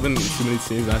have mod? I've been in too many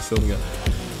streams and I still got...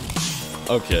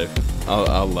 Okay.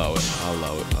 I'll allow it.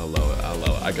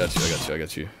 I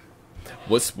got you.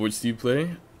 What sports do you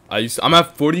play? I'm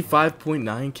at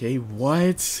 45.9K.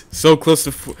 What? So close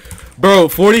to bro,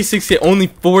 46K, only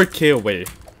 4K away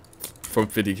from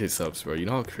 50K subs, bro. You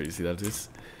know how crazy that is?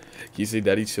 Can you say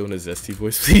daddy chill in a zesty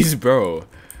voice, please, bro?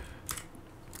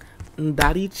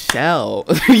 Daddy chill.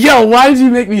 Yo, why did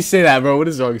you make me say that, bro? What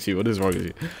is wrong with you?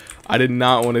 I did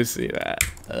not want to say that.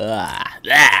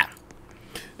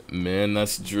 Man,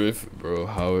 that's drift, bro.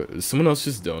 How someone else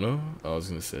just dono? I was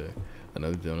gonna say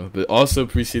another dono, but also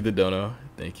appreciate the dono.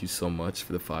 Thank you so much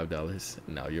for the $5.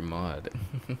 Now you're mod.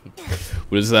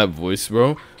 What is that voice,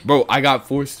 bro? Bro, I got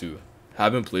forced to.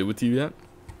 Haven't played with you yet.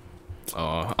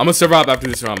 I'm gonna serve up after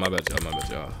this round. My bad,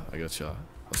 y'all. I got y'all.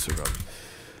 I'll serve up.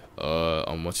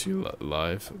 I'm watching you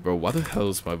live, bro. Why the hell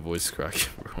is my voice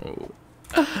cracking, bro?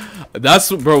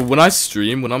 That's bro. When I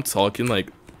stream, when I'm talking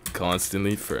like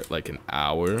constantly for like an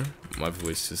hour, my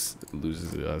voice just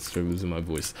loses it. I start losing my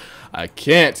voice. I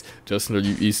can't. Justin, are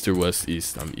you east or west?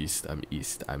 East. I'm east.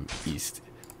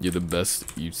 You're the best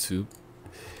YouTube.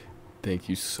 Thank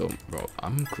you so much, bro.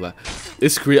 I'm glad.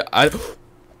 It's Korea. Give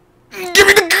me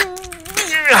the.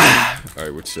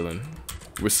 Alright, we're chilling.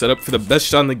 We're set up for the best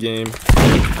shot in the game.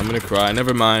 I'm gonna cry.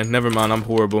 Never mind. I'm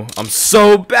horrible. I'm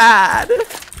so bad.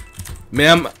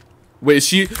 Ma'am. Wait, is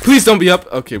she? Please don't be up.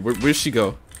 Okay, where'd she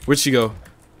go?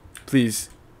 Please.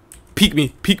 Peek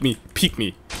me, peek me, peek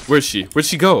me. Where's she? Where'd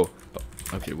she go?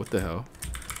 Oh, okay, what the hell?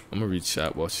 I'm gonna read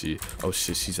chat while she... Oh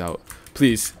shit, she's out.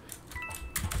 Please.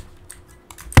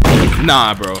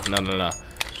 Nah, bro. Nah.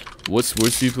 What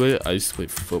sports do you play? I used to play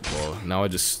football. Now I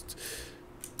just...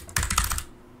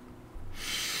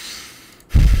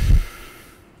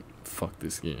 Fuck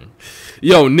this game.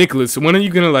 Yo, Nicholas, when are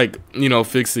you gonna, like, you know,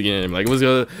 fix the game? Like,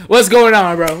 what's going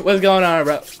on, bro? What's going on,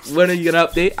 bro? When are you gonna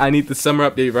update? I need the summer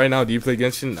update right now. Do you play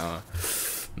Genshin?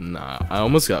 Nah. I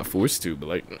almost got forced to, but,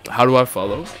 like, how do I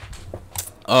follow?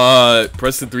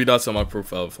 Press the 3 dots on my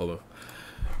profile to follow.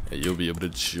 And you'll be able to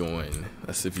join.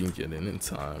 That's if you can get in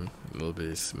time.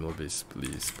 Millbase,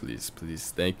 please.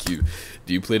 Thank you.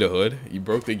 Do you play the hood? You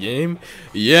broke the game?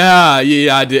 Yeah,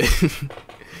 I did.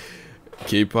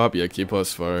 K-pop, yeah,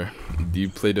 K-pop's fire. Do you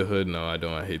play the hood? No, I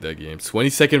don't. I hate that game.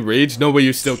 20-second rage? No way,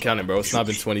 you're still counting, bro. It's not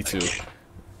been 22.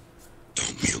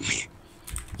 Don't mute me.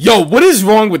 Yo, what is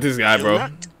wrong with this guy, bro?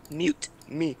 Not mute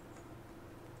me.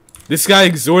 This guy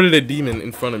exhorted a demon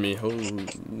in front of me. Oh,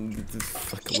 get this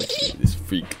fuck away from me, this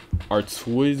freak. Our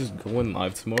toys going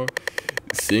live tomorrow.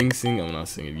 Sing. I'm not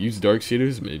singing. Use dark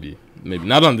shaders? Maybe.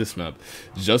 Not on this map.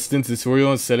 Justin tutorial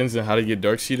on settings and how to get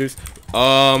dark shaders.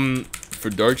 For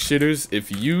dark shaders,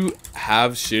 if you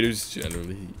have shaders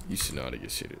generally, you should know how to get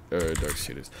dark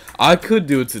shaders. I could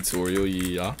do a tutorial,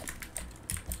 yeah.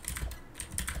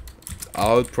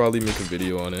 I'll probably make a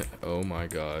video on it. Oh my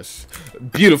gosh.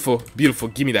 Beautiful.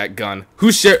 Give me that gun.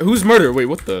 Who's murder? Wait,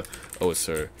 what the? Oh, it's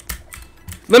her.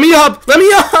 Let me up!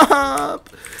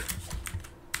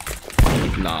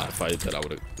 Nah, if I hit that, I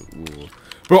would've.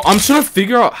 Bro, I'm trying to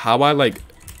figure out how I, like,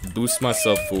 boost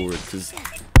myself forward, because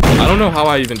I don't know how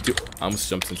I even do. I almost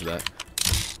jumped into that.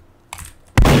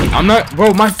 I'm not.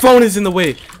 Bro, my phone is in the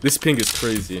way. This ping is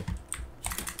crazy.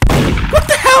 What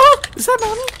the hell? Is that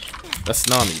Nami? That's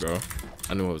Nami, bro.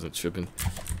 I knew I wasn't tripping.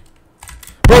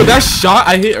 Bro, that shot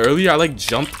I hit earlier, I like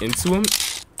jumped into him.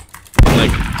 And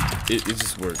like, it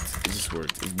just worked.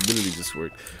 It literally just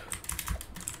worked.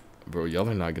 Bro, y'all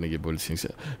are not gonna get bored of seeing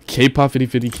shit. K-pop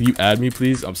 5050, can you add me,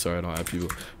 please? I'm sorry, I don't have people.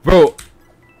 Bro,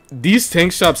 these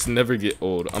tank shops never get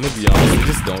old. I'm gonna be honest, they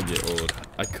just don't get old.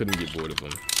 I couldn't get bored of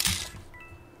them.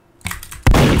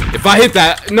 If I hit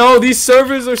that, no, these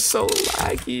servers are so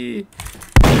laggy.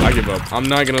 I give up. I'm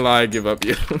not gonna lie, I give up.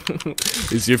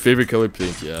 Is your favorite color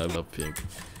pink? Yeah, I love pink.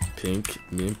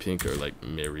 Me and pink are like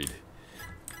married.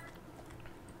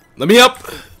 Let me up.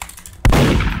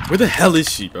 Where the hell is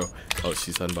she, bro? Oh,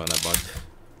 she's hiding behind that box.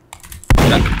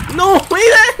 No,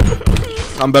 wait.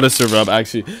 I'm about to serve up,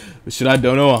 actually. Should I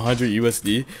donate 100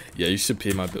 USD? Yeah, you should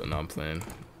pay my bill. No, I'm playing.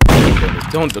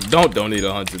 Don't donate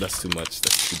 100. That's too much.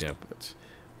 That's too damn much.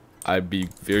 I'd be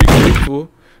very grateful,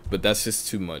 but that's just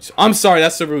too much. I'm sorry,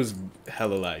 that server was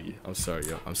hella laggy. I'm sorry,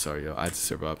 yo. I had to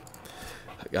serve up.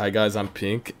 Hi guys, I'm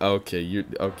pink. Okay, you're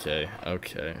okay.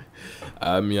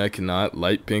 I mean, I cannot.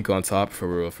 Light pink on top, for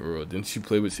real. Didn't you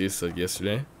play with Chase like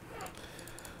yesterday?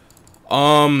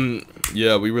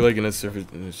 Yeah, we were like in a server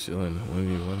chilling,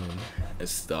 1v1 and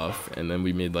stuff, and then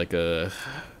we made like a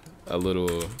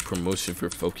little promotion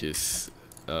for Focus,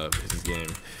 his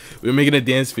game. We were making a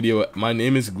dance video. My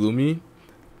name is Gloomy.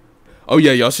 Oh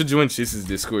yeah, y'all should join Chase's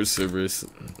Discord servers.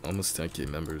 Almost 10k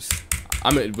members.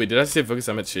 Wait, did I say Focus?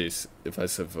 I meant Chase. If I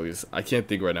said Focus, I can't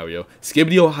think right now, yo.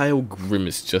 Skibbity Ohio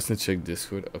Grimace. Justin, check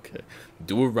Discord. Okay.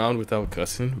 Do a round without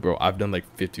cussing, bro. I've done like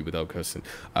 50 without cussing.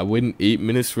 I waited 8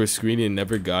 minutes for a screen and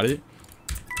never got it.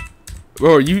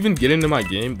 Bro, are you even getting into my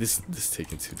game? This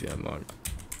taking too damn long.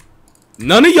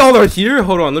 None of y'all are here.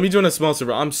 Hold on, let me join a small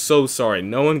server. I'm so sorry.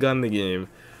 No one got in the game.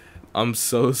 I'm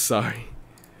so sorry.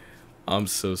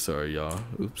 Y'all.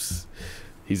 Oops.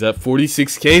 He's at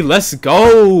 46k. Let's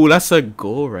go. That's a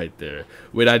goal right there.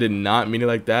 Wait, I did not mean it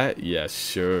like that. Yeah,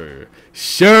 sure.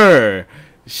 Can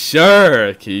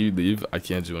you leave? I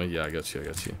can't join. Yeah, I got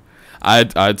you. I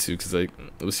had to, cause like,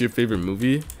 what's your favorite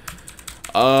movie?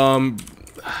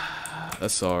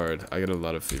 That's hard. I got a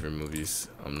lot of favorite movies.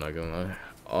 I'm not gonna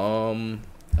lie.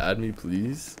 Add me,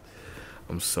 please.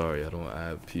 I'm sorry. I don't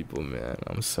add people, man.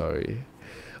 I'm sorry.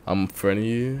 I'm friending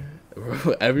you.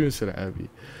 Everyone should add me.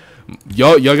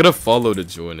 Y'all gotta follow to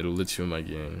join. It'll let you in my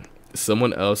game.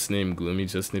 Someone else named Gloomy.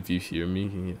 Justin, if you hear me,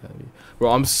 can you add me?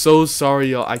 Bro, I'm so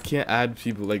sorry, y'all. I can't add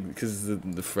people, like, because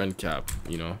the friend cap,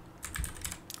 you know.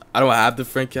 I don't have the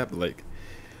friend cap, but, like,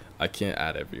 I can't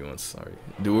add everyone. Sorry.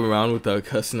 Do a round without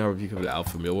cussing or become an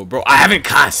alpha male. Bro, I haven't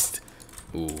cussed.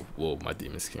 Ooh, whoa, my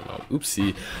demons came out.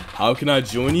 Oopsie. How can I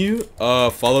join you?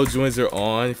 Follow joins are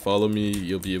on. Follow me,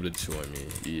 you'll be able to join me.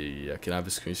 Yeah. Can I have a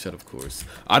screenshot? Of course.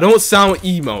 I don't sound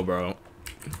emo, bro.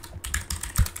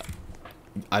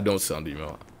 I don't sound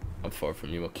emo. I'm far from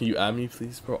you. Can you add me,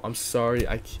 please, bro? I'm sorry,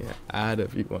 I can't add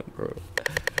everyone, bro.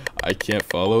 I can't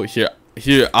follow. Here.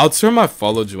 I'll turn my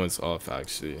follow joints off,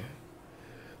 actually.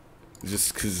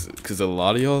 Just cause a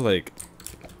lot of y'all like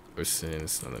are saying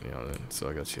it's not letting me on. So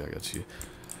I got you.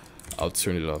 I'll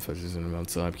turn it off. I just in amount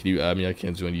of time. Can you add me? I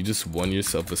can't join. You just won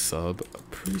yourself a sub.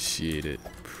 Appreciate it.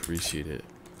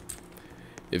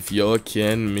 If y'all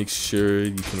can, make sure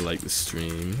you can like the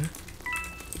stream.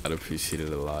 I'd appreciate it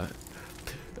a lot.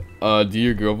 Do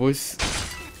your girl voice?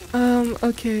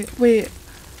 Okay, wait.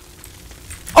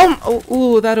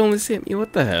 Oh, that almost hit me.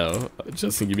 What the hell?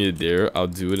 Justin, give me a dare. I'll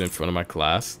do it in front of my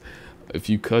class. If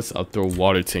you cuss, I'll throw a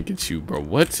water tank at you, bro.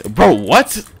 What? Bro,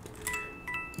 what?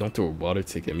 Don't throw a water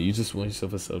tank at me. You just won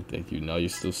yourself a sub. Thank you. Now you're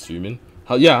still streaming.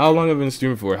 How long have I been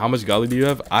streaming for? How much golly do you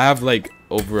have? I have like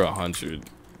over 100,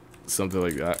 something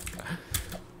like that.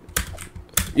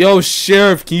 Yo,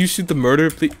 Sheriff, can you shoot the murderer,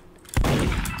 please?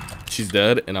 She's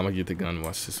dead, and I'm gonna get the gun.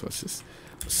 Watch this.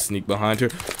 Sneak behind her.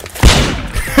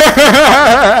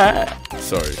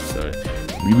 Sorry.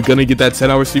 We were gonna get that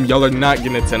 10-hour stream. Y'all are not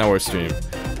getting a 10-hour stream.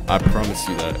 I promise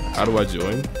you that. How do I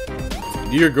join?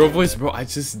 Do your girl voice, bro? I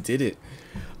just did it.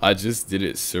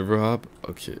 Server hop.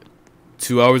 Okay.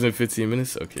 2 hours and 15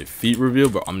 minutes. Okay. Feet reveal,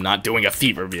 bro. I'm not doing a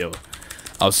feet reveal.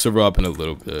 I'll server up in a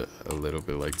little bit,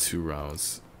 like 2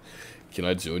 rounds. Can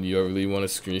I join you? I really want a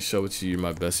screenshot with you. You're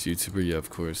my best YouTuber. Yeah, of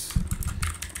course.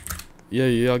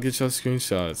 Yeah, I'll get y'all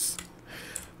screenshots.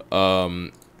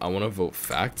 I want to vote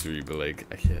factory, but like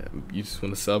I can't. You just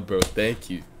want to sub, bro. Thank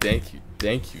you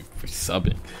for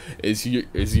subbing. Is you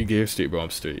gay or straight, bro? I'm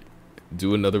straight.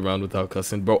 Do another round without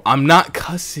cussing, bro. I'm not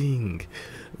cussing,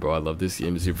 bro. I love this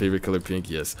game. Is your favorite color pink?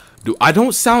 Yes. I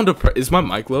don't sound depressed. Is my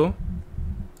mic low?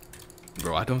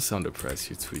 Bro, I don't sound depressed.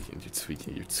 You're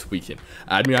tweaking.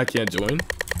 Add me. I can't join.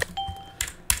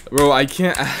 Bro, I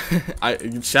can't.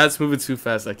 Chat's moving too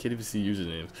fast. I can't even see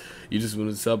usernames. You just want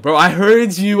to sub, bro. I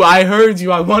heard you.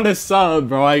 I want to sub,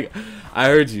 bro. I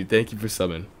heard you. Thank you for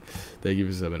subbing.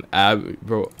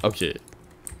 Bro. Okay.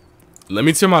 Let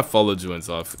me turn my follow joins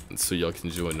off so y'all can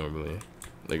join normally,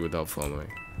 like without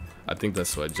following. I think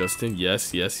that's why. Justin,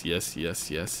 yes.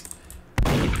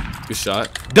 Good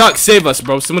shot. Duck, save us,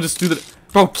 bro. Someone just threw the.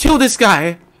 Bro, kill this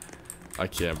guy. I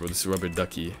can't, bro. This is rubber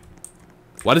ducky.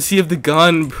 Why does he have the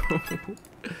gun, bro?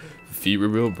 Feet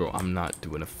reveal, bro. I'm not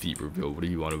doing a feet reveal. What are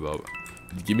you on about?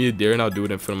 Give me a dare and I'll do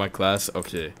it in front of my class.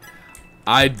 Okay.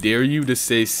 I dare you to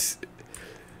say.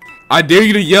 I dare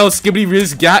you to yell Skibbity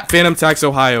Riz Gat Phantom Tax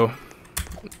Ohio.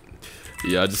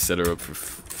 Yeah, I just set her up for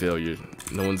failure.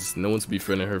 No one's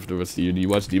befriending her for the rest of the year. Do you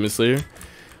watch Demon Slayer?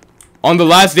 On the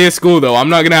last day of school, though, I'm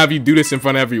not gonna have you do this in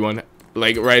front of everyone.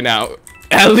 Like right now.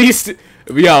 At least,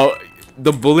 yo.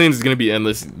 The bullying is gonna be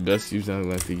endless. Best use now.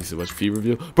 I think you so much feet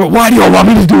review. Bro, why do y'all want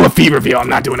me to do a feet review? I'm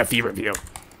not doing a feet review.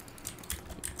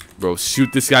 Bro,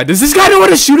 shoot this guy. Does this guy know how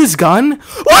to shoot his gun?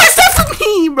 Why is that for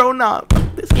me, bro? Nah,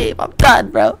 this game, I'm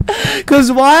done, bro.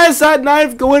 Cause why is that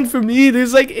knife going for me?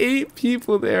 There's like 8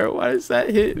 people there. Why does that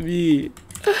hit me?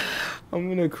 I'm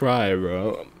gonna cry,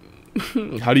 bro.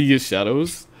 How do you get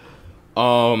shadows?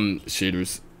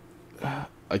 Shaders.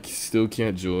 I still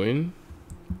can't join.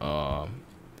 I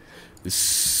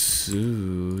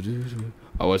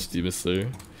watched Demon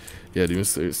Slayer. Yeah, Demon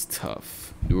Slayer is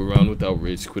tough. Do a round without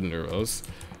rage quitting or else.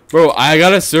 Bro, I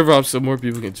gotta server up so more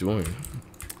people can join.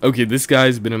 Okay, this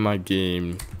guy's been in my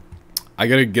game. I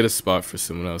gotta get a spot for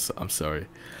someone else. I'm sorry.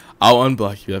 I'll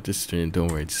unblock you after stream.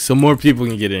 Don't worry. So more people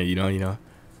can get in, you know.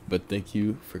 But thank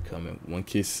you for coming.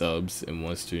 1K subs in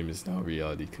 1 stream is now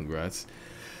reality. Congrats.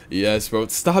 Yes, bro.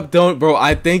 Stop, bro.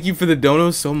 I thank you for the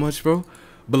donos so much, bro.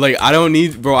 But like, I don't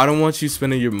want you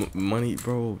spending your money,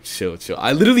 bro. Chill.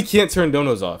 I literally can't turn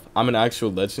donos off. I'm an actual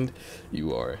legend.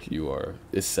 You are.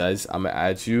 It says I'm gonna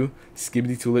add you.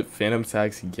 Skibbity Tulip, Phantom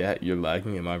Tax, you're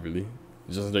lagging. Am I really?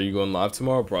 Just are you going live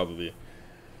tomorrow? Probably.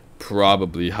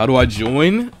 How do I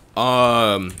join?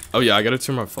 Oh yeah, I gotta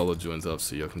turn my follow joins up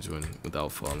so y'all can join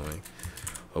without following.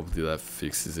 Hopefully that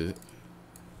fixes it.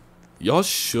 Y'all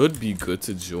should be good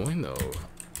to join though.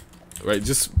 Right,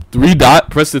 just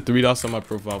press the 3 dots on my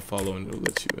profile, follow, and it'll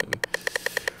let you in.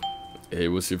 Hey,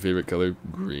 what's your favorite color?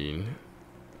 Green.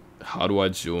 How do I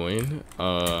join?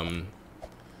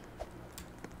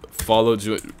 Follow,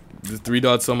 join, the 3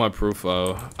 dots on my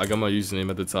profile. I got my username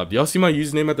at the top. Y'all see my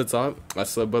username at the top? I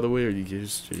slept, by the way, or you get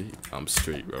straight? I'm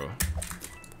straight, bro.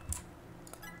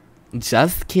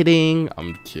 Just kidding.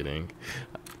 I'm kidding.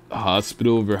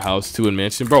 Hospital over house 2 and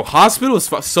mansion. Bro, hospital is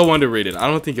so underrated. I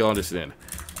don't think y'all understand.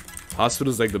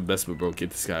 Hospital's like the best, but bro,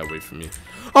 get this guy away from me.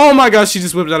 Oh my gosh, she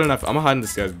just whipped out a knife. I'm gonna hide in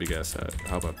this guy's big ass hat.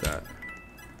 How about that?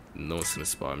 No one's gonna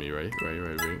spot me, right?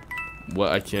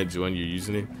 What? I can't join your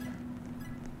username?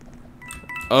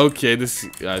 Okay, this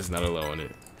guy's not alone in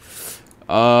it.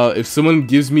 If someone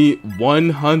gives me 1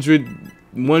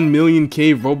 million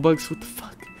K Robux, what the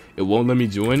fuck? It won't let me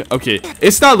join? Okay,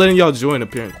 it's not letting y'all join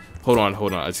apparently. Hold on.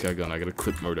 I just got a gun. I gotta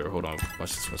clip murder. Hold on.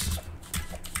 Watch this.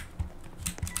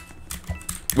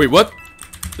 Wait, what?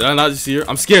 Did I not just see her?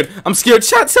 I'm scared.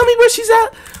 Chat, tell me where she's at.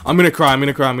 I'm gonna cry.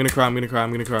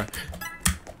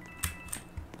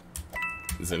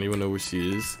 Does anyone know where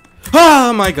she is?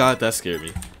 Oh my god, that scared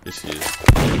me. There she is.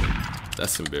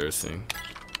 That's embarrassing.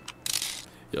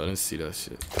 Yo, I didn't see that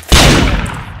shit.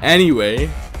 Anyway.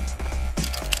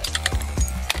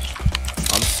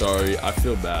 I'm sorry. I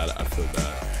feel bad.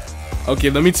 Okay,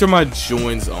 let me turn my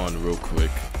joins on real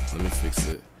quick. Let me fix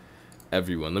it.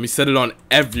 Everyone. Let me set it on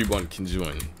everyone can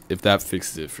join. If that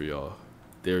fixes it for y'all.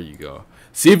 There you go.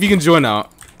 See if you can join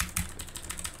out.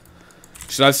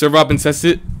 Should I server up and test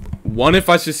it? 1, if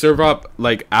I should server up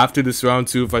like after this round.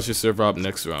 2, if I should server up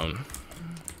next round.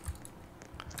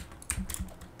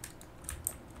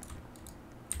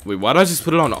 Wait, why did I just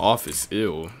put it on office?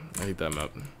 Ew. I hate that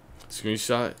map.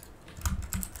 Screenshot.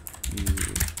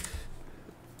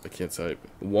 I can't type.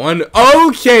 1.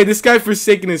 Okay, this guy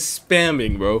Forsaken is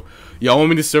spamming, bro. Y'all want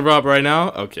me to server up right now?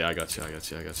 Okay, I got you.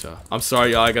 I'm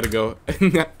sorry, y'all. I gotta go.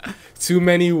 Too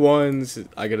many ones.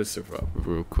 I gotta server up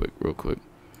real quick.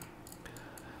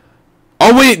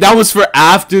 Oh, wait. That was for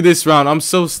after this round. I'm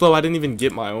so slow. I didn't even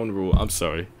get my own rule. I'm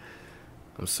sorry.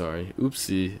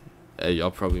 Oopsie. Hey,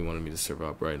 y'all probably wanted me to server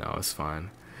up right now. It's fine.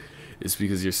 It's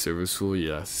because your server's full.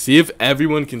 Yeah. See if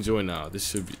everyone can join now. This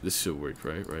should work,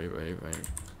 right?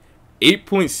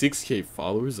 8.6K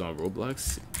followers on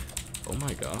Roblox. Oh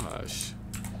my gosh.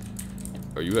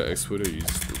 Are you an expert or are you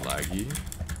just laggy?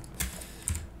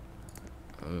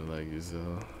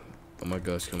 Oh my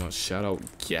gosh, come on. Shout out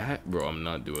GAT? Bro, I'm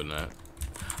not doing that.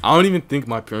 I don't even think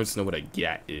my parents know what a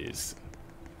GAT is.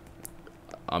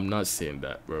 I'm not saying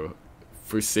that, bro.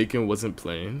 Forsaken wasn't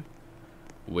playing.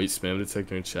 Wait, spam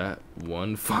detector in chat.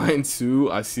 1, fine.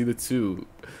 2, I see the 2.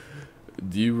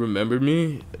 Do you remember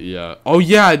me? Yeah. Oh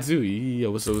yeah, I do. Yeah,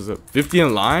 what's up? 50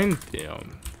 in line?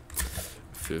 Damn.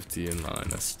 50 in line.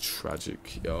 That's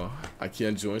tragic, yo. I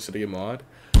can't join. Should I get mod?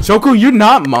 Choco, you're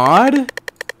not mod?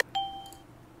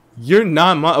 You're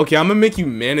not mod. Okay, I'm gonna make you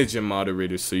manager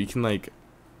moderator so you can like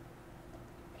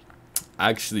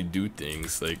actually do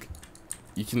things. Like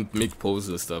you can make polls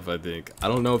and stuff. I think. I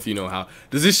don't know if you know how.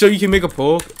 Does this show you can make a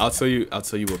poll? I'll tell you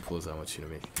what polls I want you to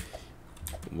make.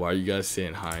 Why are you guys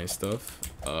saying hi and stuff?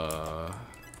 Oh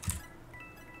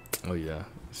yeah,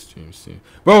 stream.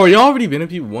 Bro, are y'all already been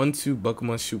at 1, 2 buckle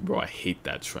my shoot? Bro, I hate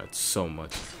that trend so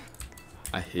much.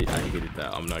 I hated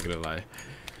that. I'm not gonna lie.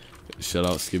 Shout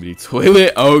out Skibbity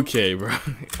Toilet. Okay, bro.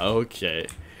 Okay.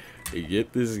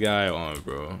 Get this guy on,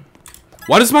 bro.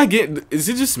 Why does my game... Is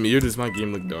it just me or does my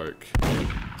game look dark?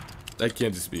 That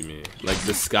can't just be me. Like,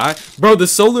 the sky... Bro, the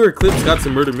solar eclipse got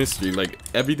some murder mystery. Like,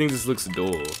 everything just looks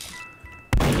dull.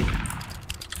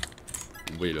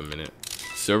 Wait a minute.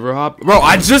 Server hop? Bro,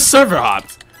 I just server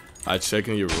hopped. I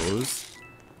checking your roles.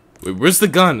 Wait, where's the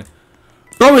gun?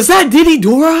 Bro, is that Diddy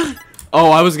Dora?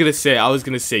 Oh, I was gonna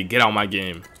say, get out my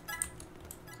game.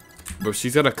 Bro,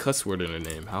 she's got a cuss word in her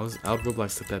name. How'd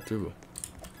Roblox let that through?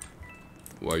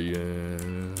 Why are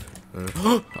you...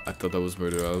 I thought that was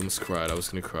murder. I almost cried. I was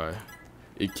gonna cry.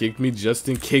 It kicked me.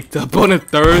 Justin kicked up on a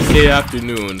Thursday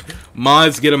afternoon.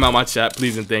 Mods, get him out my chat,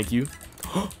 please and thank you.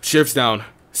 Sheriff's down.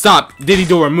 Stop. Diddy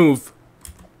Dora, move.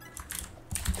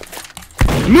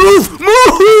 Move!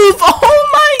 Oh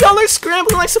my, y'all are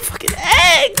scrambling like some fucking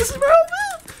eggs, bro.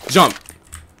 Move.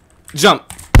 Jump.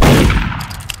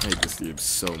 I hate this game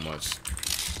so much.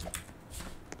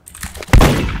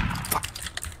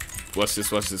 Watch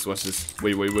this. Wait.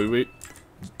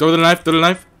 Throw the knife.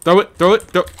 Throw it.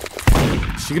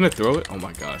 Is she gonna throw it? Oh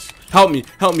my gosh. Help me.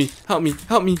 Alright,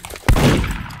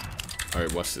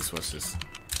 watch this.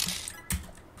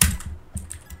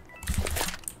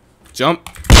 Jump.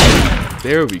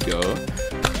 There we go.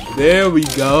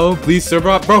 Please server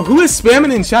up. Bro, who is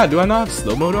spamming in chat? Do I not have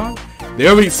slow mode on?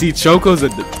 There we see. Choco's a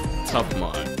tough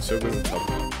mod.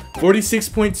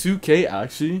 46.2K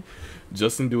actually.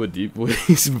 Justin do a deep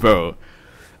voice, bro.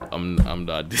 I'm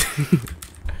not.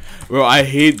 Bro, I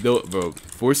hate though, bro.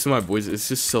 Forcing my voice, it's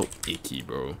just so icky,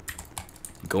 bro.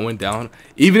 Going down,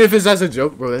 even if it's as a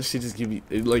joke, bro. That shit just give me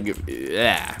like,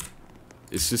 yeah.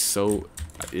 It's just so,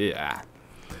 yeah.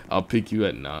 I'll pick you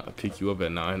up at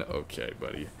 9. Okay,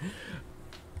 buddy.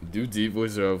 Do deep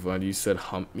voice or fun? You said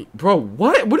hump me, bro.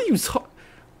 What are you talking?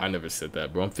 I never said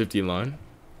that, bro. I'm 50 in line.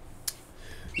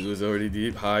 It was already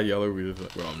deep. Hi, y'all are weird.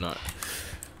 Bro, I'm not.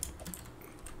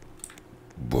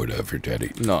 boy ever,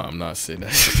 daddy. No, I'm not saying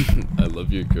that. I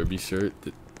love your Kirby shirt.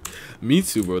 Me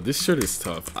too, bro. This shirt is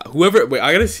tough. Whoever, wait,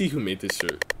 I gotta see who made this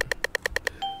shirt.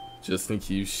 Justin,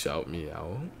 can you shout me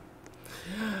out?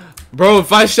 Bro,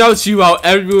 if I shout you out,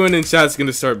 everyone in chat's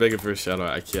gonna start begging for a shout out.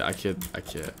 I can't.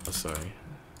 I'm sorry.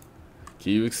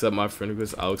 Can you accept my friend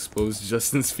request? I'll expose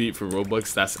Justin's feet for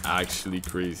Robux. That's actually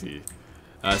crazy.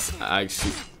 That's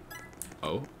actually...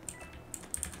 Oh.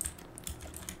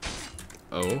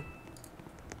 Oh.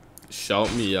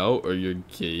 Shout me out or you're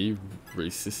gay,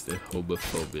 racist, and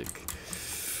homophobic.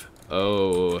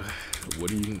 Oh. What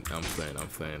do you... I'm playing.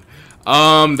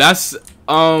 That's...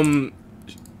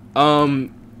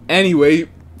 Anyway,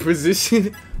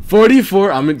 position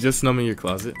 44. I'm just numbing your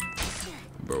closet.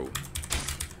 Bro.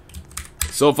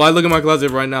 So if I look at my closet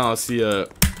right now, I'll see a...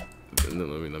 Let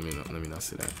me not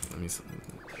say that.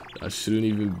 I shouldn't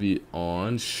even be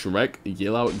on Shrek.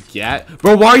 Yell out Gat.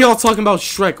 Bro, why are y'all talking about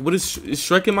Shrek? What is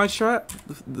Shrek in my chat?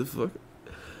 The fuck?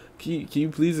 Can you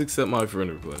please accept my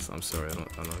friend request? I'm sorry,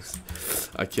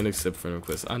 I can't accept friend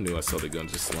request. I knew I saw the gun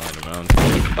just lying around.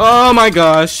 Oh my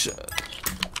gosh.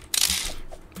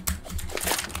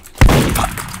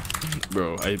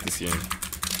 Bro, I hate this game.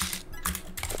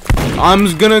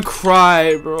 I'm gonna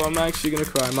cry, bro. I'm actually gonna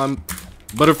cry. My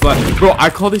butterfly, bro.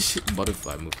 I call this shit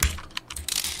butterfly movement.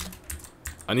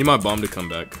 I need my bomb to come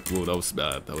back. Whoa, that was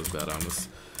bad. That was bad. I almost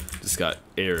just got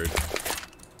aired.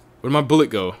 Where'd my bullet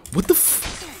go? What the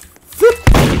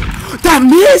that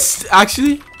missed,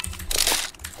 actually.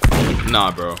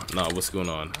 Nah, bro. Nah, what's going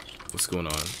on? What's going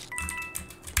on?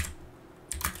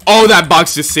 Oh, that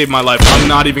box just saved my life. I'm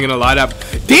not even gonna lie.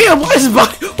 Damn, why does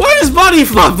body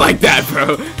flop like that,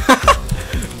 bro?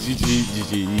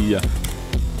 GG. Yeah.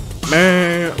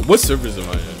 Man, what servers am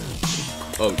I in?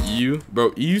 Oh, EU?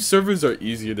 Bro, EU servers are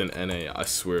easier than NA, I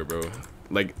swear, bro.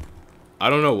 Like, I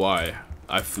don't know why.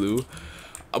 I flew.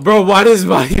 Bro, why does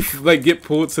body, like, get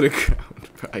pulled to the ground?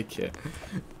 Bro, I can't.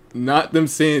 Not them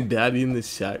saying daddy in the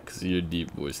chat because of your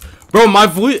deep voice. Bro, my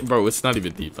voice, bro, it's not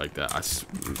even deep like that.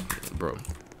 Bro.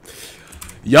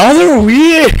 Y'all are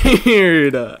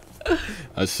weird.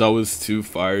 I saw was too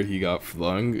fired. He got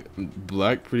flung.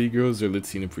 Black pretty girls or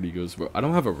Latina pretty girls, bro. I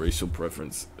don't have a racial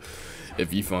preference.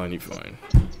 If you fine, you fine.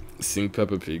 Sing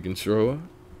Peppa Pig intro.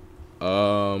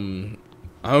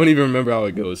 I don't even remember how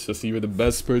it goes. Just you're the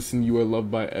best person. You are loved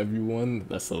by everyone.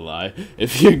 That's a lie.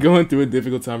 If you're going through a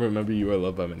difficult time, remember you are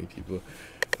loved by many people.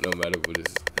 No matter what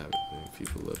is happening,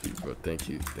 people love you, bro. Thank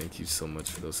you so much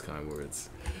for those kind words.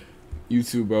 You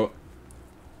too, bro.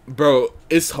 Bro,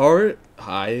 it's hard.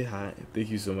 Hi. Thank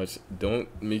you so much. Don't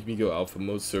make me go alpha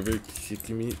mode. Server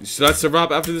kicking me. Should I server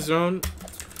hop after this round?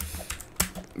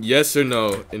 Yes or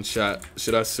no in chat.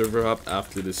 Should I server hop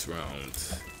after this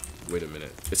round? Wait a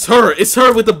minute. It's her. It's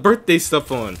her with the birthday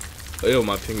stuff on. Oh, yo,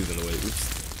 my ping is in the way. Oops.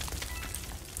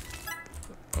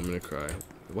 I'm gonna cry.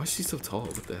 Why is she so tall?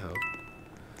 What the hell?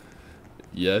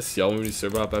 Yes, y'all want me to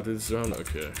server hop after this round?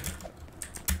 Okay.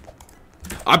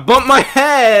 I bumped my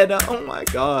head! Oh my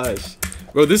gosh.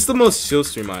 Bro, this is the most chill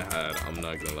stream I had. I'm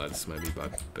not gonna lie, this might be my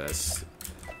best,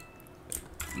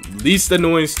 least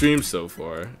annoying stream so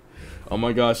far. Oh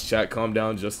my gosh, chat, calm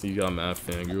down. Justin, you got mad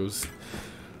fangirls.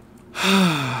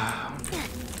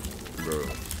 Bro.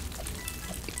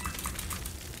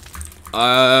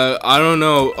 I don't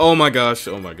know. Oh my gosh.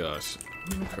 I'm gonna cry.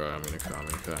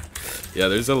 Yeah,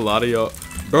 there's a lot of y'all.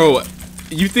 Bro,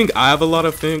 you think I have a lot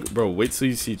of things? Bro, wait till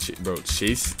you see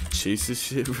Chase this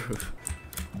shit, bro.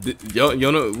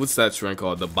 Y'all know what's that trend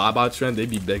called? The Baba trend? They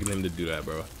be begging him to do that,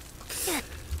 bro.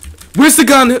 Where's the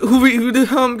gun? Who the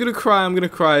hell? I'm gonna cry.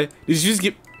 Did you just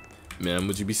get... Man,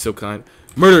 would you be so kind?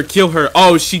 Murder, kill her.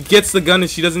 Oh, she gets the gun and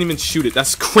she doesn't even shoot it.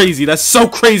 That's crazy. That's so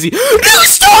crazy. You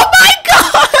stole my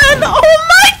gun! Oh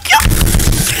my god!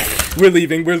 We're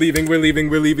leaving.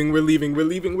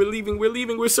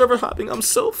 We're server hopping. I'm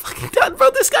so fucking done,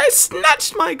 bro. This guy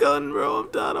snatched my gun, bro. I'm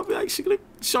done. I'm actually gonna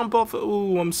jump off.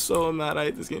 Ooh, I'm so mad. I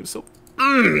hate this game so...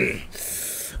 I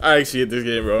actually hate this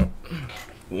game, bro.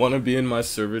 Wanna be in my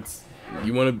server?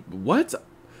 You wanna... What?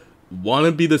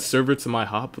 Wanna be the server to my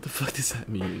hop? What the fuck does that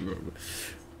mean, bro?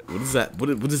 What is that?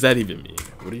 What does that even mean?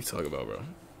 What are you talking about, bro?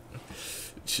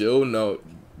 Chill, no.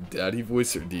 Daddy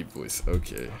voice or deep voice?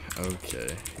 Okay.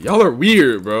 Y'all are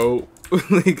weird, bro.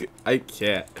 Like, I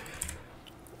can't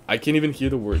even hear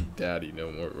the word daddy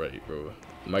no more, right, bro?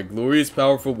 My glorious,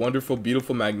 powerful, wonderful,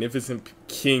 beautiful, magnificent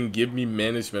king, give me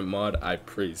management mod. I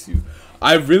praise you.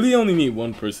 I really only need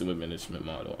one person with management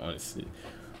mod, honestly.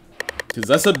 Cause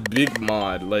that's a big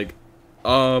mod. Like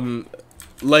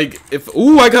if...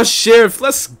 Ooh, I got sheriff.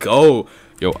 Let's go.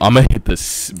 Yo, I'ma hit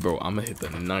this, bro. I'ma hit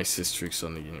the nicest tricks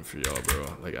on the game for y'all,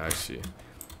 bro. Like, actually.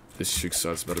 This trick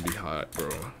shot's about to be hot, bro.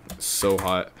 So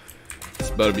hot.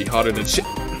 It's about to be hotter than shit.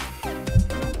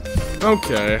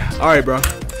 Okay. Alright, bro.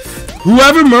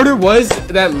 Whoever murder was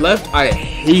that left, I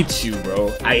hate you,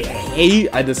 bro.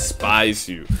 I despise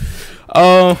you.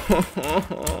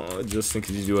 Justin,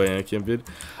 could you do a Anakin vid?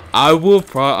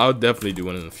 I'll definitely do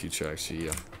one in the future, actually,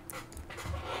 yeah.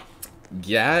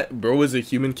 Yeah, bro is a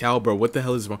human cow, bro. What the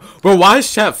hell is wrong? Bro, why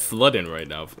is chat flooding right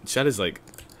now? Chat is like...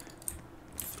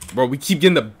 Bro, we keep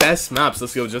getting the best maps.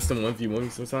 Let's go Justin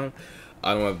 1v1 sometime.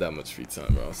 I don't have that much free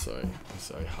time, bro. I'm sorry.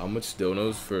 How much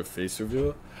donos for a face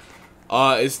reveal?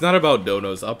 It's not about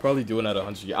donos. I'll probably do one at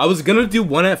 100k. I was gonna do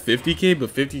one at 50k,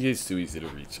 but 50k is too easy to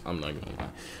reach. I'm not gonna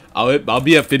lie. I'll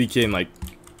be at 50k in like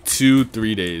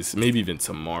 2-3 days, maybe even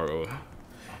tomorrow.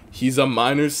 He's a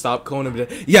minor. Stop calling him.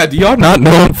 Yeah, do y'all not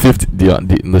know I'm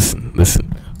 15?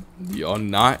 Listen. Do y'all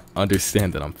not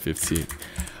understand that I'm 15?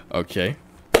 Okay.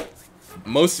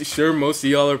 Most of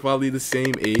y'all are probably the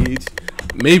same age,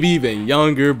 maybe even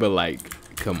younger. But like,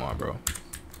 come on, bro.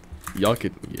 Y'all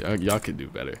could do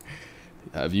better.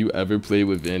 Have you ever played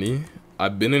with Vinny?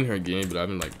 I've been in her game, but I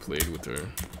haven't like played with her.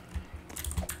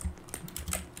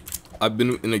 I've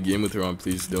been in a game with her on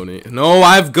Please Donate. No,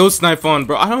 I have Ghost Knife on,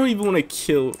 bro. I don't even want to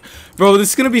kill. Bro, this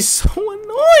is going to be so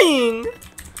annoying.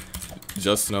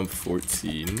 Justin, I'm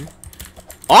 14.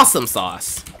 Awesome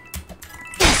sauce.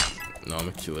 No, I'm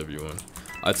going to kill everyone.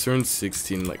 I turned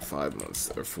 16 in like 5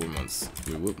 months or 4 months.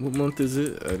 Wait, what month is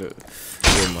it?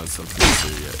 4 months, I'm pretty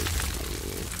sure, yeah.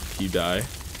 He die.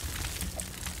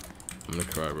 I'm going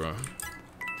to cry, bro.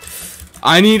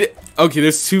 Okay,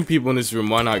 there's 2 people in this room.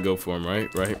 Why not go for him, right?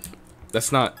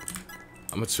 That's not...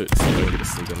 I'm gonna try to see if I can get a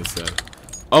sneak on this guy.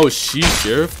 Oh,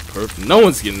 sheriff? Perfect. No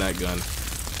one's getting that gun.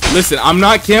 Listen, I'm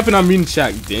not camping. I'm reading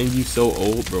chat. Dang, you so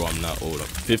old? Bro, I'm not old.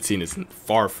 15 is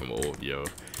far from old, yo.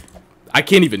 I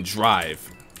can't even drive.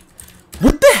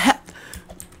 What the heck?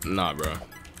 Nah, bro.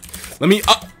 Let me...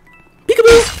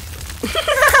 Peekaboo!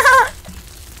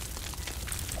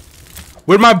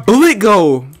 Where'd my bullet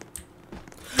go?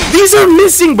 These are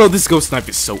missing, bro. This ghost snipe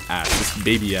is so ass. This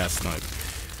baby ass snipe.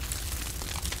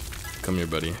 Come here,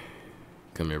 buddy.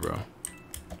 Come here, bro.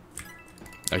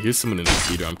 I hear someone in the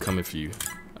theater. I'm coming for you.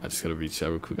 I just gotta reach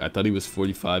out real quick. I thought he was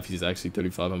 45. He's actually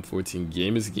 35. I'm 14.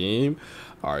 Game is game.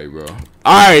 Alright, bro.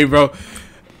 Alright, bro.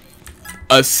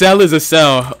 A cell is a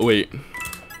cell. Wait.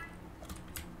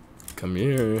 Come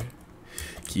here.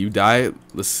 Can you die?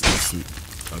 Listen.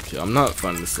 Okay, I'm not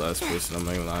finding this last person. I'm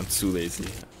not gonna lie. I'm too lazy.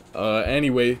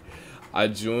 Anyway, I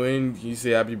joined. Can you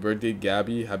say happy birthday,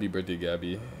 Gabby? Happy birthday,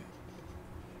 Gabby.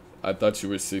 I thought you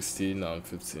were 16. No, I'm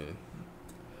 15.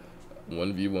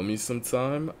 1v1 me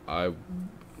sometime.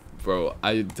 Bro,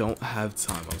 I don't have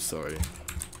time. I'm sorry.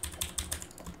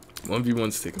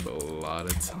 1v1s take up a lot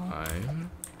of time.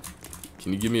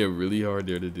 Can you give me a really hard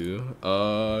dare to do?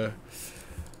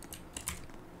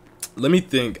 Let me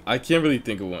think. I can't really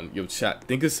think of one. Yo, chat,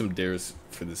 think of some dares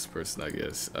for this person, I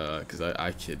guess. Because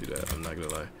I can't do that. I'm not gonna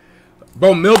lie.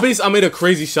 Bro, Millbase, I made a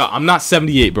crazy shot. I'm not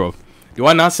 78, bro. Do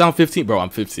I not sound 15? Bro, I'm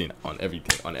 15 on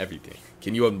everything. On everything.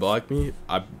 Can you unblock me?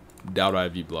 I doubt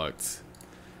I'd be blocked.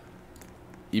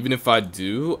 Even if I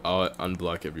do, I'll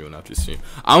unblock everyone after stream.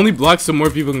 I only block so more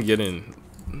people can get in.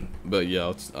 But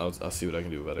yeah, I'll see what I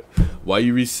can do about it. Why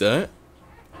you reset?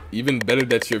 Even better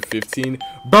that you're 15.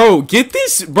 Bro, get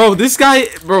this. Bro, this guy.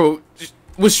 Bro,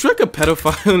 was Shrek a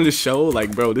pedophile in the show?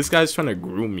 Like, bro, this guy's trying to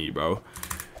groom me, bro.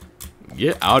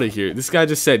 Get out of here. This guy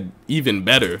just said even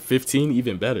better. 15,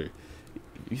 even better.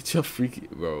 Get your freaky.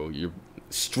 Bro, you're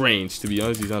strange. To be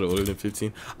honest, he's not older than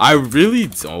 15. I really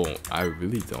don't.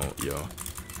 Yo.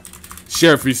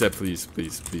 Sheriff, reset, please.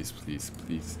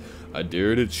 Please. I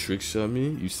dare to trick shot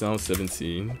me. You sound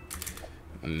 17.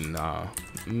 Nah.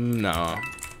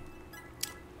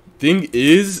 Thing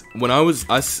is, when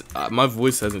my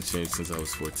voice hasn't changed since I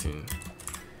was 14.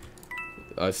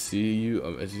 I see you.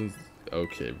 I'm edging.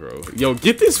 Okay, bro. Yo,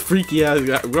 get this freaky ass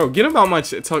guy. Bro, get him out my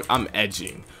talk. I'm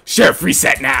edging. Sheriff,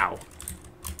 reset now.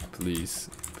 Please.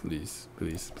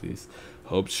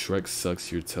 Hope Shrek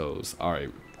sucks your toes.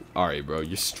 Alright, bro.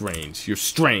 You're strange.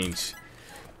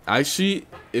 Actually,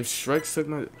 if Shrek sucked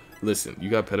my... Listen, you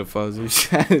got pedophiles in your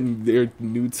chat and their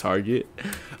new target.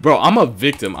 Bro, I'm a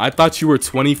victim. I thought you were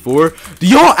 24. Do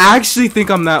y'all actually think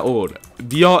I'm that old?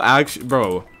 Do y'all actually...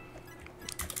 Bro.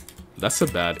 That's a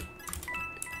bad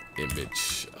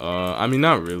image. I mean,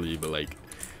 not really, but like...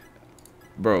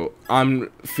 Bro, I'm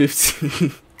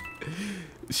 15.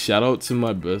 Shout out to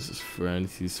my best friend.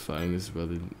 He's fighting his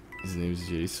brother. His name is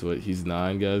Jay Sweat. He's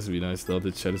 9, guys. Be nice to all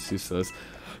the chat to sus.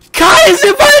 Kai is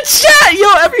in my chat! Yo,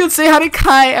 everyone say hi to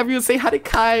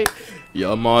Kai.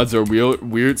 Y'all mods are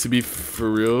weird to be for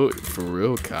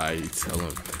real, Kai. Tell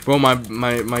him, bro.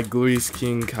 My glorious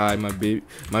King Kai,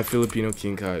 my Filipino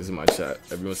King Kai is in my chat.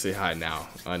 Everyone say hi now.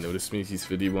 I noticed me. He's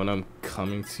 51. I'm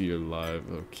coming to your live.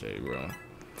 Okay, bro.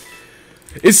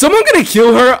 Is someone gonna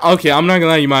kill her? Okay, I'm not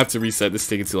gonna lie. You might have to reset. This is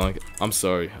taking too long. I'm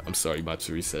sorry. You might have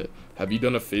to reset. Have you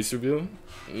done a face reveal?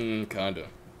 Kinda.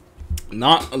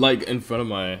 Not like in front of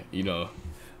my, you know,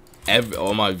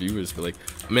 all my viewers, but like,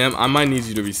 ma'am, I might need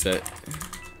you to reset.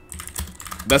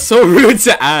 That's so rude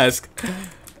to ask.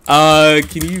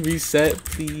 Can you reset,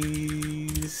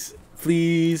 please?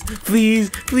 Please.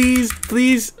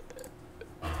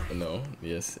 No.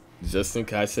 Yes. Justin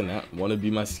Kai wanna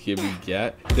be my skibby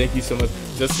gat. Thank you so much.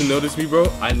 Justin noticed me, bro.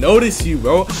 I noticed you,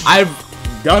 bro. I've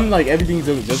done like everything.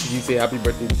 So Justin, you say happy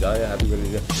birthday, Jaya. Happy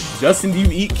birthday, Jaya. Justin, do you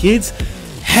eat kids?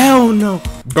 Hell no,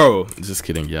 bro. Just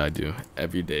kidding. Yeah, I do.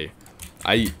 Every day.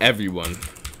 I eat everyone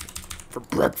for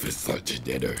breakfast, lunch, and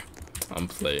dinner. I'm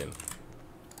playing.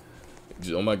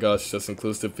 Oh my gosh, Justin,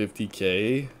 close to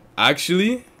 50K.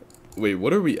 Actually, wait,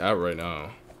 what are we at right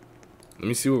now? Let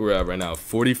me see what we're at right now.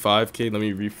 45K. Let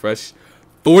me refresh.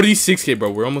 46K, bro.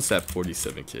 We're almost at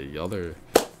 47K. Y'all are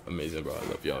amazing, bro. I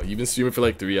love y'all. You've been streaming for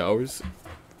like 3 hours.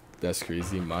 That's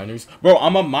crazy. Minors, bro.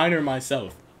 I'm a minor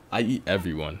myself. I eat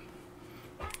everyone.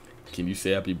 Can you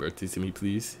say happy birthday to me,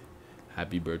 please?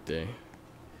 Happy birthday.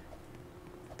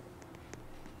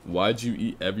 Why'd you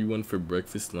eat everyone for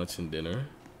breakfast, lunch, and dinner?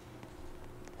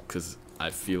 Because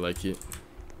I feel like it.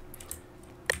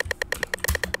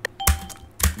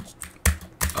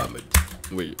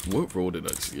 Wait, what role did I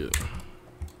just get?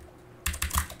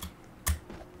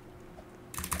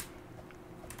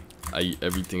 I eat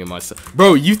everything in myself.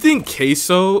 Bro, you think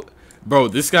queso? Bro,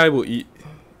 this guy will eat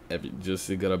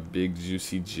Justin got a big,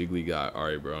 juicy, jiggly guy.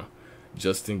 Alright, bro.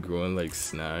 Justin growing like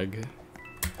snag.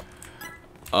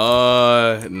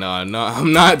 Nah,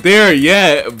 I'm not there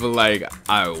yet, but like,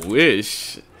 I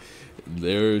wish.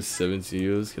 There's 17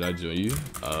 years. Can I join you?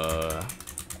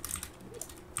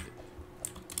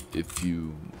 If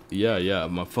you, yeah,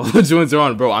 my follow joins are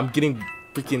on, bro. I'm getting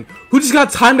freaking. Who just got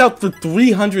timed out for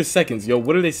 300 seconds? Yo,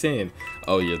 what are they saying?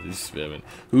 Oh yeah, they're spamming.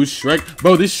 Who's Shrek?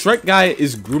 Bro, this Shrek guy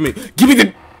is grooming. Give me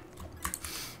the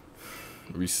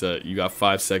reset. You got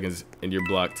 5 seconds and you're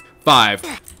blocked. 5.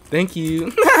 Thank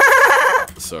you.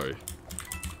 Sorry.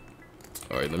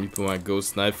 All right, let me put my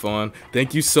ghost knife on.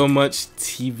 Thank you so much,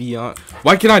 TV on.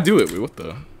 Why can't I do it? Wait, what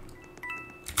the?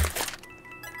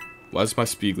 Why does my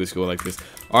speed glitch go like this?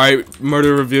 Alright,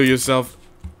 murder, reveal yourself.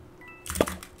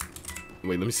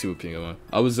 Wait, let me see what ping I'm on.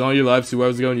 I was on your live 2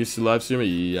 hours ago and you should live stream it.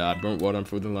 Yeah, I burnt water on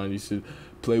further line. You should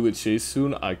play with Chase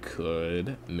soon. I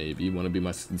could. Maybe. Want to be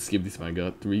my skip this my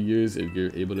god. 3 years if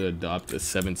you're able to adopt a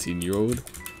 17-year-old.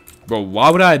 Bro, why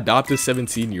would I adopt a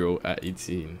 17-year-old at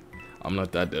 18? I'm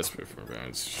not that desperate for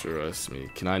parents. Sure, that's me.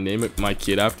 Can I name it my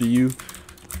kid after you?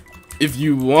 If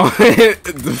you want.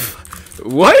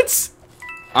 What?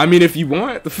 I mean, if you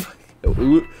want.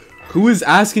 Who is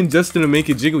asking Justin to make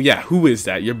it jiggle? Yeah, who is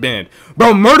that? You're banned.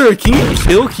 Bro, murder, can you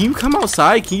kill? Can you come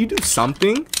outside? Can you do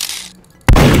something?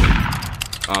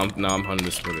 No, I'm hunting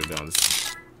this murder down. This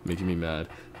is making me mad.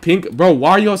 Pink, bro,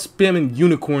 why are y'all spamming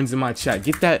unicorns in my chat?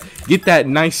 Get that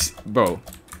nice, bro.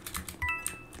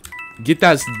 Get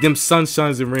them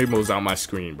sunshines and rainbows on my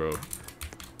screen, bro.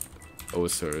 Oh,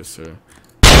 it's her.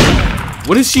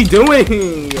 What is she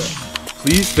doing?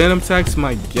 Please phantom tax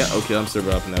my get. Okay, I'm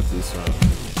server hopping after this round.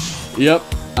 Yep,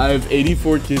 I have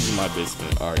 84 kids in my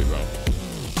basement. Alright, bro.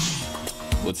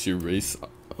 What's your race?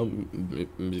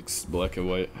 Mixed black and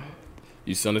white.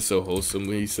 You sounded so wholesome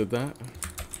when you said that.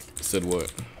 Said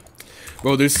what?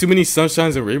 Bro, there's too many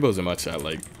sunshines and rainbows in my chat.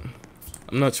 Like,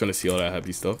 I'm not trying to see all that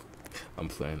happy stuff. I'm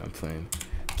playing.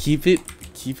 Keep it.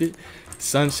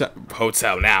 Sunshine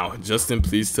hotel now. Justin,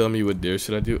 please tell me what dare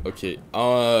should I do? Okay,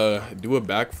 do a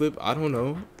backflip. I don't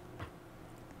know.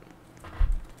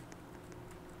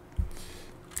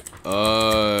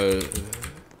 Hold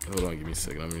on, give me a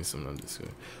second. I'm reading something on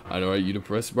Discord. I know, are you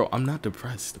depressed, bro? I'm not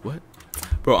depressed. What,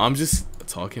 bro? I'm just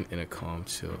talking in a calm,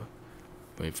 chill.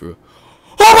 Wait for.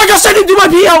 Oh my gosh, I didn't do my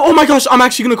PL. Oh my gosh, I'm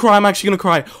actually gonna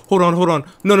cry. Hold on.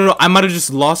 No. I might have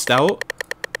just lost out.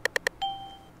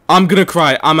 I'm gonna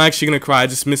cry. I'm actually gonna cry. I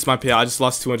just missed my payout. I just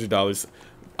lost $200.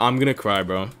 I'm gonna cry,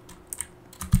 bro.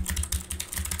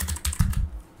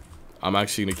 I'm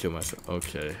actually gonna kill myself.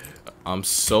 Okay. I'm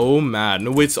so mad.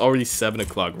 No, wait, it's already 7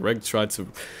 o'clock. Reg tried to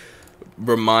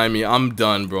remind me. I'm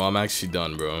done, bro. I'm actually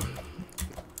done, bro.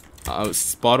 I was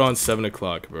spot on 7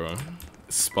 o'clock, bro.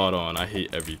 Spot on. I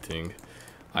hate everything.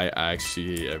 I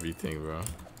actually hate everything, bro.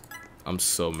 I'm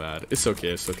so mad. It's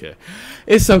okay.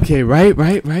 It's okay, right?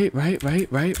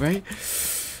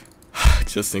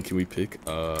 Justin, can we pick?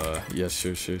 Yeah,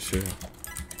 sure.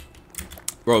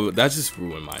 Bro, that just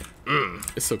ruined my...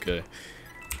 it's okay.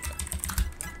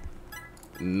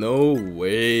 No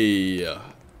way.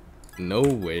 No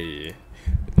way.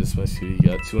 This much you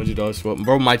got $200 for...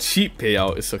 Bro, my cheap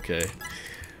payout. It's okay.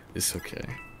 It's okay.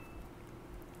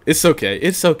 It's okay.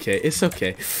 It's okay. It's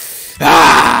okay.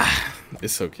 Ah!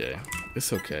 It's okay.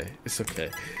 It's okay. It's okay.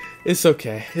 It's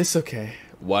okay. It's okay.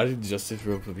 Why did Justice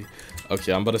rope me?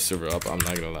 Okay, I'm about to serve her up. I'm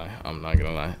not gonna lie. I'm not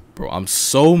gonna lie. Bro, I'm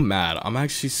so mad. I'm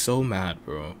actually so mad,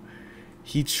 bro.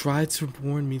 He tried to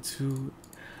warn me to...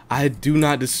 I had do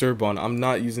not disturb on. I'm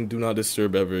not using do not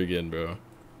disturb ever again, bro.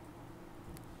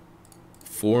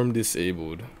 Form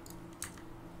disabled.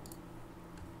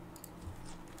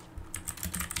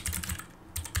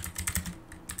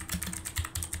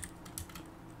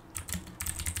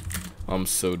 I'm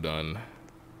so done.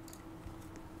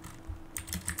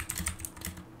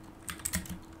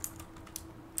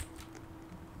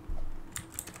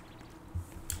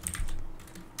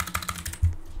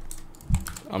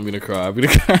 I'm gonna cry. I'm gonna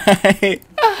cry.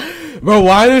 Bro,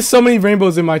 why are there so many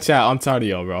rainbows in my chat? I'm tired of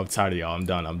y'all, bro. I'm tired of y'all. I'm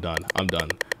done. I'm done. I'm done.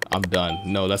 I'm done.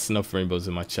 No, that's enough rainbows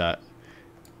in my chat.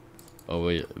 Oh,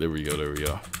 wait. There we go. There we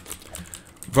go.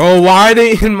 Bro, why are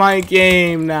they in my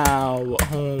game now?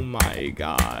 Oh, my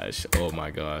gosh. Oh, my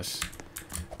gosh.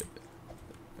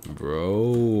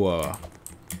 Bro.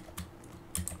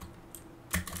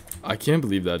 I can't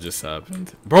believe that just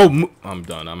happened. Bro, I'm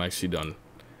done. I'm actually done.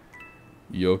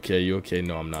 You okay? You okay?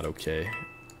 No, I'm not okay.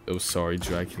 Oh, sorry,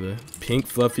 Dracula. Pink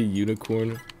fluffy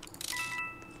unicorn.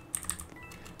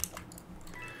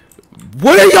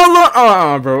 What are y'all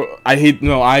on? Bro. I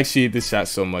actually hate this chat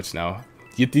so much now.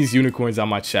 Get these unicorns on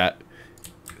my chat.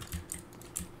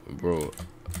 Bro,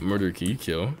 murder, can you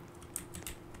kill?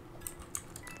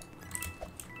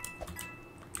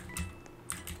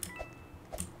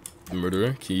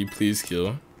 Murderer, can you please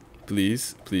kill?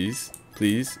 Please, please.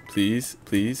 Please, please,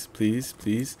 please, please,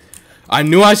 please. I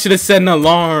knew I should have set an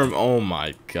alarm. Oh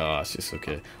my gosh, it's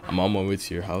okay. I'm on my way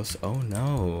to your house. Oh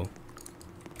no.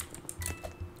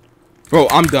 Bro,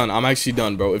 I'm done. I'm actually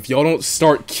done, bro. If y'all don't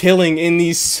start killing in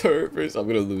these servers, I'm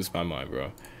gonna lose my mind,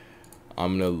 bro.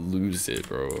 I'm gonna lose it,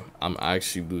 bro. I'm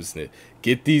actually losing it.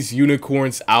 Get these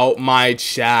unicorns out my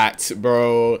chat,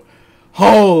 bro.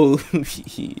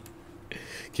 Holy.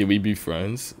 Can we be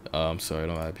friends? I'm sorry, I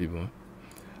don't have people.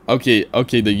 Okay,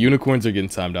 the unicorns are getting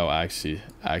timed out, actually.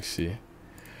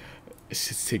 It's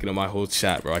just taking up my whole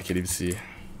chat, bro. I can't even see.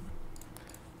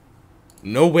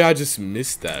 No way I just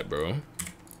missed that, bro.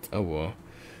 Oh, well.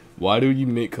 Why do you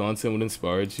make content what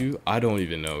inspired you? I don't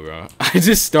even know, bro. I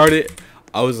just started.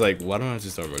 I was like, why don't I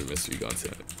just start murder mystery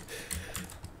content?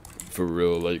 For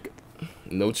real, like,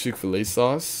 no Chick-fil-A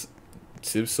sauce.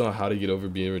 Tips on how to get over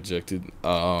being rejected.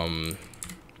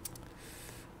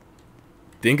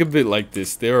 Think of it like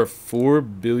this. There are 4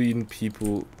 billion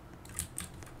people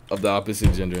of the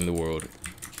opposite gender in the world.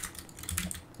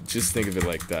 Just think of it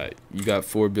like that. You got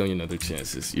 4 billion other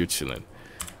chances. You're chilling.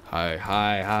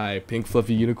 Hi. Pink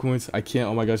fluffy unicorns. I can't.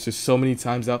 Oh my gosh, there's so many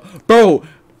times out. Bro!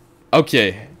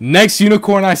 Okay. Next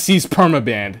unicorn I see is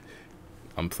permabanned.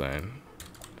 I'm playing.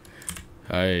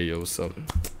 Hi, yo, what's up?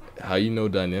 How you know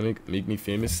dynamic? Make me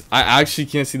famous? I actually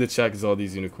can't see the chat because all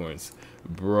these unicorns.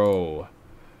 Bro.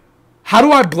 How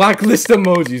do I blacklist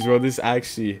emojis, bro? This is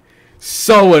actually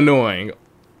so annoying.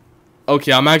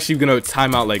 Okay, I'm actually gonna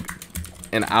time out like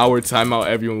an hour, time out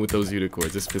everyone with those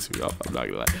unicorns. This pisses me off. I'm not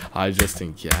gonna lie. Hi,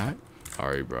 Justin Cat.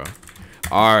 Alright, bro.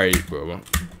 Alright, bro.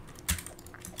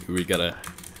 We gotta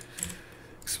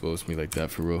expose me like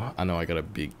that for real. I know I got a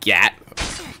big gat.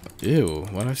 Ew,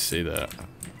 why'd I say that?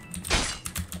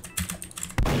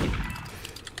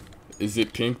 Is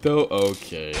it pink though?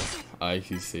 Okay. I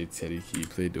can say Teddy Key,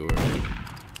 play door.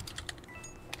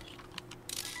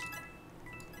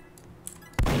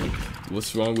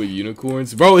 What's wrong with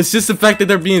unicorns? Bro, it's just the fact that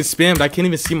they're being spammed. I can't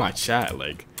even see my chat,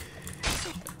 like.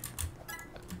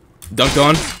 Dunked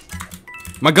on.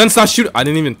 My gun's not shooting. I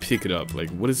didn't even pick it up. Like,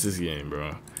 what is this game,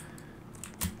 bro?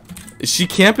 Is she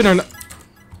camping or not?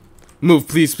 Move,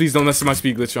 please, please don't mess with my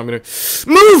speed glitch. I'm gonna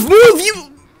move, you.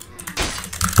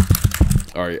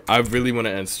 Alright, I really want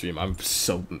to end stream. I'm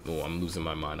losing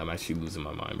my mind. I'm actually losing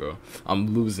my mind, bro.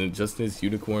 I'm losing. Justin's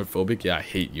unicorn phobic. Yeah, I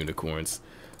hate unicorns.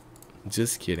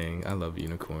 Just kidding. I love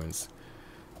unicorns.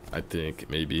 I think,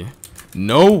 maybe.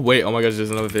 No, wait. Oh my gosh,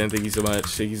 there's another fan. Thank you so much.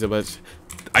 Thank you so much.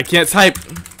 I can't type.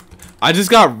 I just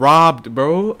got robbed,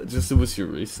 bro. Just, what's your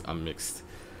race? I'm mixed.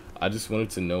 I just wanted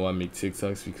to know I make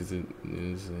TikToks because I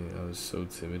was so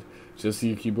timid. Just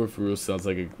your keyboard for real sounds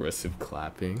like aggressive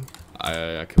clapping.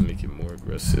 I can make it more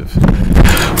aggressive.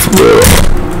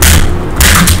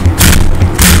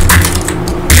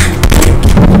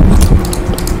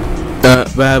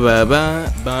 Ba ba ba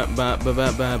ba ba ba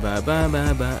ba ba ba ba ba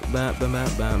ba ba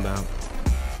ba ba.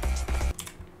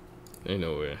 Ain't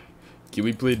no way. Can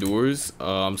we play doors?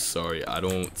 I'm sorry, I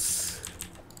don't.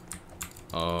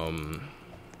 No,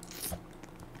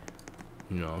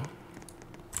 I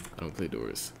don't play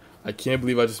doors. I can't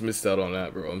believe I just missed out on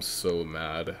that, bro. I'm so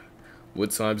mad. What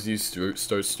times do you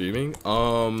start streaming?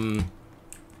 I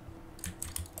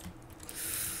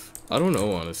don't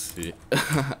know, honestly.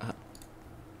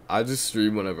 I just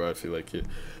stream whenever I feel like it.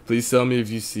 Please tell me if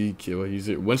you see kill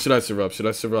user. When should I serve up? Should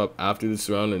I serve up after this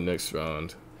round or next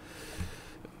round?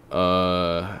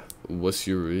 What's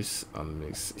your race? I'm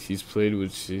mixed. He's played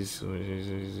with cheese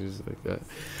like that.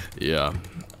 Yeah,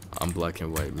 I'm black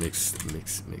and white. Mixed.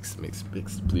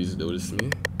 Please notice me.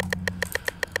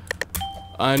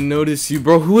 I notice you,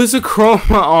 bro. Who is a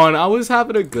chroma on? I was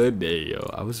having a good day, yo.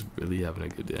 I was really having a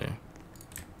good day.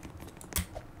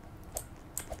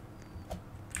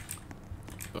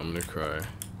 I'm gonna cry.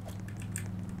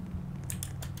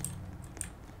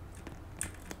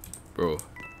 Bro.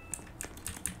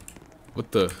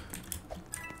 What the?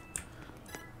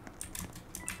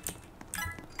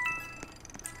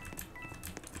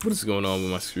 What is going on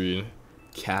with my screen?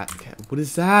 Cat. What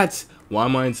is that? Why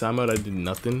am I in timeout? I did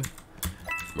nothing.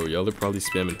 Bro, y'all are probably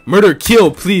spamming. Murder, kill,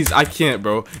 please. I can't,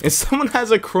 bro. And someone has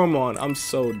a chrome on. I'm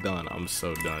so done. I'm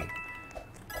so done.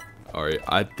 Alright,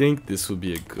 I think this will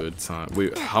be a good time.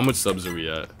 Wait, how much subs are we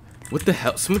at? What the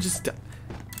hell? Someone just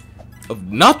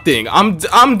of nothing. I'm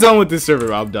done with this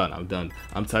server. I'm done.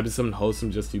 I'm typing something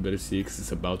wholesome just so you better see because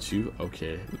it's about you.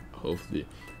 Okay, hopefully.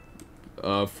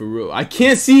 For real. I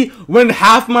can't see when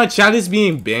half my chat is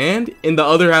being banned and the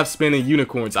other half spamming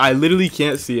unicorns. I literally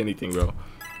can't see anything, bro.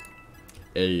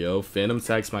 Hey yo, Phantom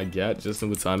tags my gat. Justin,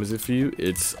 what time is it for you?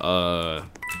 It's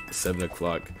 7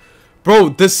 o'clock. Bro,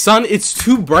 the sun, it's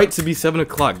too bright to be 7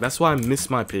 o'clock. That's why I missed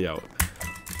my payout.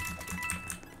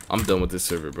 I'm done with this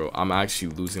server, bro. I'm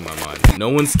actually losing my mind. No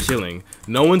one's killing.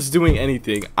 No one's doing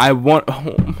anything. I want...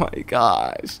 Oh my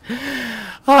gosh.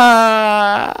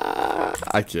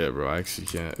 I can't, bro. I actually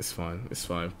can't. It's fine. It's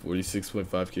fine.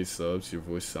 46.5k subs. Your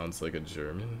voice sounds like a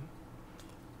German.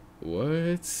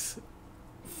 What?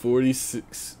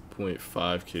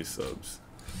 46.5k subs.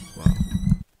 Wow.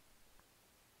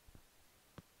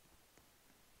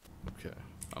 Okay,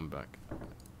 I'm back.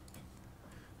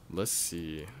 Let's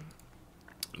see.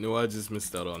 No, I just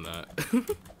missed out on that.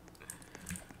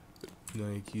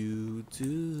 Like you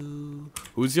do.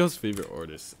 Who's y'all's favorite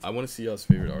artist? I want to see y'all's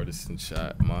favorite artist in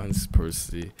chat. Mine's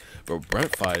Percy. Bro,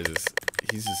 Brent Fires is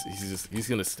he's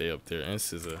gonna stay up there. And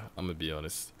SZA, I'm gonna be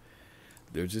honest.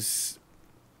 They're just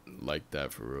like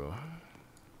that for real.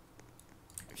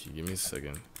 Okay, give me a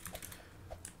second.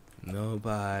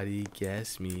 Nobody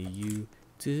gets me, you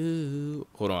do.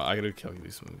 Hold on, I gotta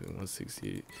calculate something.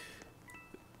 168.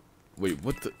 Wait,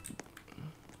 what the?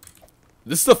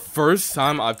 This is the first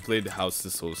time I've played the house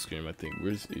this whole stream, I think.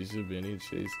 Where's Asia, Benny,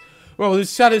 Chase? Bro,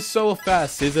 this chat is so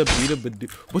fast. SZA, Bida, Badu.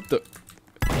 What the?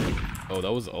 Oh,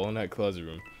 that was all in that closet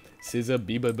room. SZA,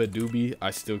 Biba, Badoobie.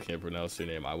 I still can't pronounce her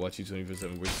name. I watch you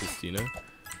 24/7. Where's Christina?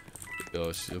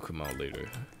 Oh, she'll come out later.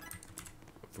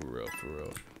 For real, for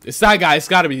real. It's that guy. It's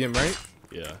gotta be him, right?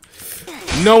 Yeah.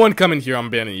 No one coming here. I'm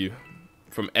banning you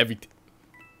from everything.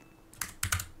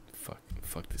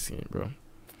 Fuck this game, bro.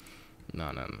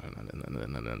 No.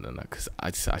 Cause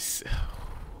I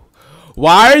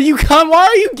why are you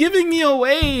giving me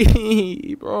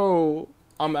away, bro?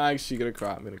 I'm actually gonna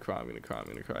cry. I'm gonna cry.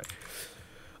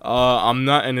 I'm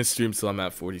not in the stream till I'm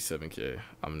at 47k.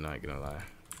 I'm not gonna lie.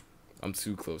 I'm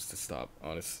too close to stop,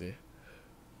 honestly.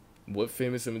 What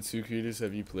famous MM2 creators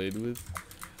have you played with?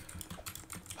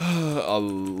 A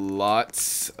lot.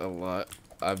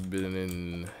 I've been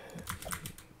in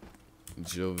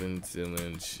Joven,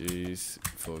 Dylan, Chase,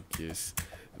 Focus,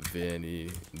 Vanny,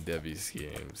 Debbie's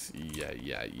games.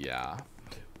 Yeah.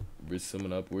 Where's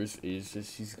someone up? Where's Asia?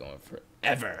 She's gone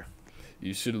forever.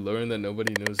 You should learn that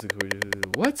nobody knows the creator.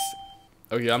 What?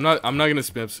 Okay, I'm not gonna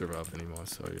spam server up anymore.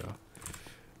 Sorry, y'all.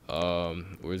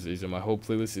 Where's Asia? My whole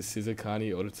playlist is SZA,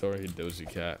 Kanye, Auditory, Doja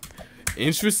Cat.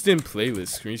 Interesting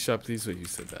playlist. Screenshot, please. Wait, who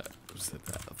said that? Who said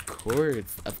that? Of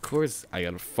course. I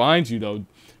gotta find you though.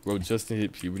 Bro, Justin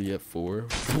hit puberty at 4.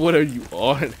 What are you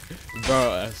on?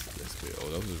 Bro, that's great. Oh,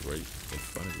 that was right in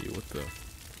front of you. What the?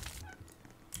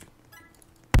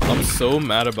 I'm so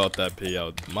mad about that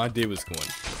payout. My day was going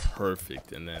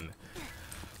perfect, and then,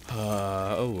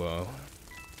 oh well.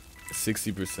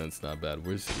 60%'s not bad.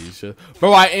 Where's Aisha?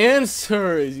 Bro, I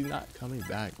answer. Is he not coming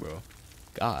back, bro?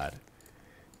 God.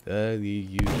 Can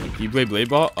you play Blade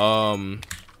Ball?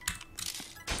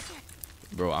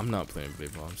 Bro, I'm not playing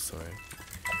Blade Ball. I'm sorry.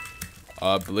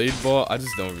 Blade Ball, I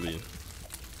just don't really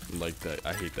like that.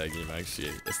 I hate that game, actually.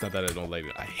 It's not that I don't like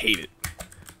it. I hate it.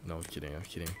 No, I'm kidding. I'm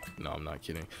kidding. No, I'm not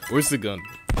kidding. Where's the gun?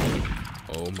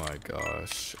 Oh my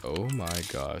gosh. Oh my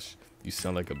gosh. You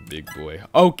sound like a big boy.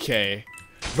 Okay.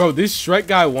 Bro, this Shrek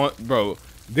guy bro,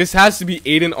 this has to be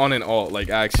Aiden on an alt. Like,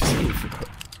 actually, bro.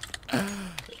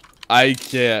 I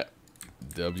can't.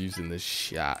 W's in the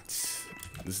shots.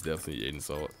 This is definitely Aiden's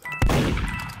alt.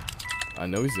 I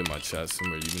know he's in my chat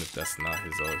somewhere, even if that's not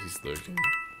his alt. He's lurking.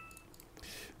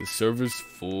 The server's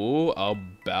full. I'll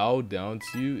bow down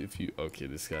to you if you. Okay,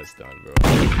 this guy's done, bro.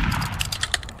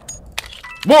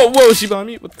 Whoa, whoa, she behind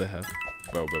me? What the heck?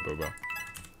 Bro.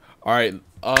 Alright,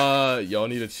 y'all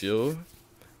need to chill.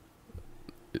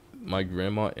 My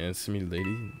grandma answered me,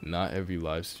 lady. Not every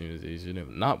live stream is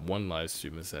Asian. Not one live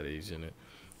stream is that Asian.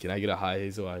 Can I get a hi,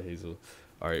 Hazel? Hi, Hazel.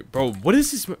 Alright, bro, what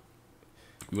is this? You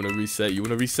want to reset? You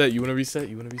want to reset? You want to reset?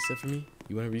 You want to reset for me?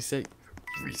 You want to reset?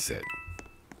 Reset.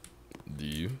 Do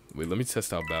you? Wait, let me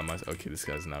test how bad my... Okay, this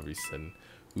guy's not resetting.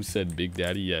 Who said Big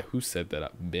Daddy? Yeah, who said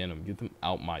that? Ban them. Get them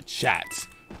out my chat.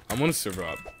 I'm gonna server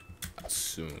up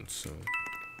soon.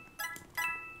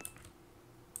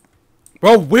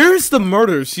 Bro, where's the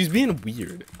murder? She's being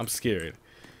weird. I'm scared.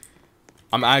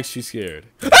 I'm actually scared.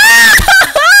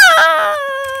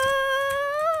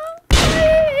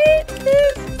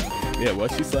 Yeah,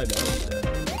 what's she slide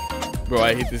down? Bro,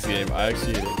 I hate this game. I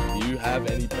actually hate it. Do you have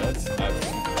any pets? I have 2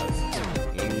 pets.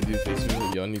 When you do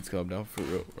Facebook, y'all need to calm down for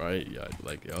real, right? Yeah,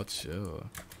 like, y'all chill.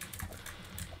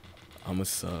 I'm a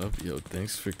sub. Yo,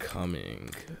 thanks for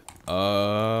coming.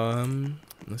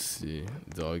 Let's see.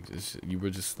 Dog, you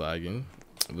were just lagging.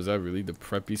 Was that really the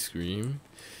preppy scream?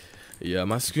 Yeah,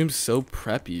 my scream's so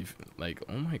preppy. Like,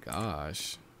 oh my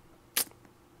gosh.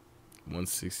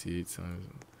 168 times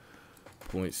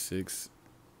 0.6.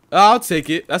 I'll take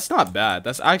it. That's not bad.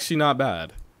 That's actually not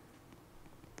bad.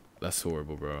 That's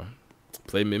horrible, bro.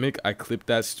 Play Mimic. I clipped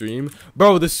that stream.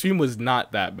 Bro, the stream was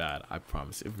not that bad. I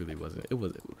promise. It really wasn't.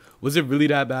 Was it really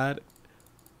that bad?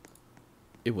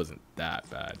 It wasn't that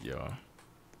bad, yo.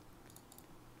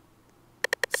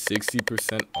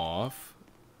 60% off.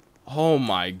 Oh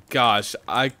my gosh.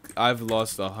 I've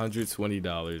lost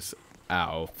 $120.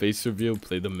 Ow. Face reveal.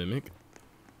 Play the Mimic.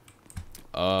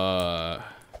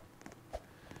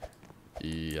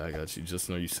 Yeah, I got you. Just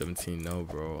know you 17. No,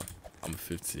 bro. I'm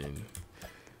 15.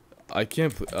 I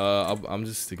can't. I'm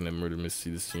just sticking to murder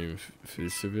mystery this stream.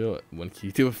 Face reveal. When can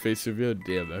you do a face reveal?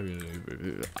 Damn,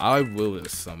 I will at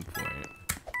some point,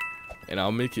 and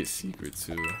I'll make it secret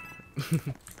too.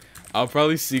 I'll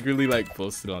probably secretly like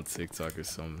post it on TikTok or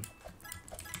something.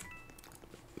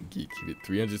 Keep it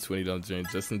 $320 join.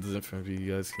 Justin doesn't friend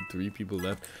you guys. 3 people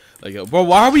left. Like, bro,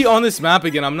 why are we on this map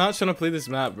again? I'm not trying to play this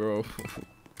map, bro.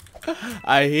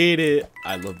 I hate it.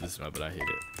 I love this map, but I hate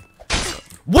it.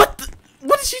 What?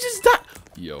 What did she just die?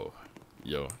 Yo.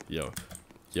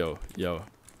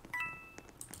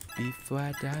 Before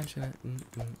I die,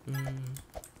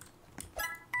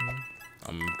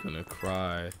 I'm gonna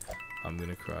cry. I'm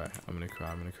gonna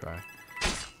cry.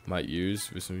 My ears,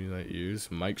 for some reason, my ears.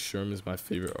 Mike Sherm is my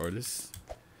favorite artist.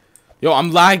 Yo,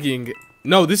 I'm lagging.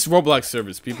 No, this Roblox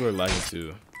service, people are lagging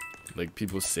too. Like,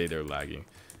 people say they're lagging.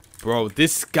 Bro,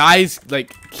 this guy's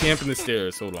like camping the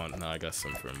stairs. Hold on. No, I got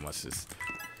some for him. Watch this.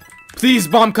 Please,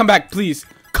 bomb, come back, please.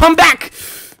 Come back!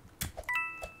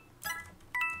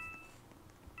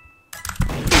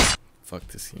 Fuck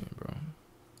this game, bro.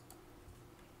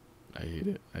 I hate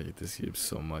it. I hate this game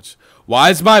so much. Why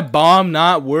is my bomb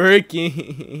not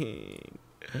working?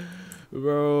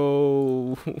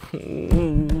 Bro.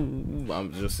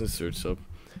 I'm just in search of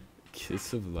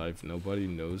Kiss of Life. Nobody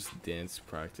knows dance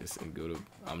practice and go to...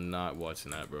 I'm not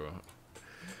watching that, bro.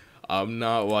 I'm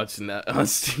not watching that on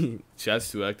Steam.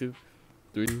 Chat's too active.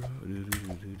 3.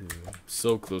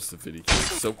 So close to 50K.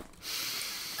 So...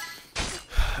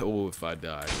 Oh, if I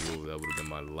died. Oh, that would have been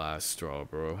my last straw,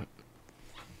 bro.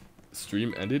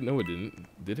 Stream ended? No, it didn't.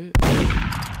 Did it?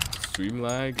 Stream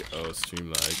lag? Oh, stream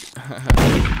lag.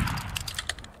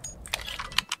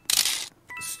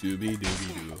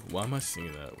 Scooby-Dooby-Doo. Why am I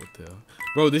singing that? What the hell?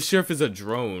 Bro, this sheriff is a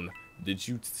drone. Did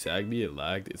you tag me? It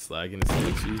lagged. It's lagging. It's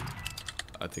glitchy.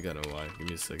 I think I know why. Give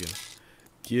me a second.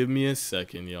 Give me a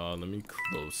second, y'all. Let me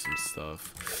close some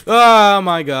stuff. Oh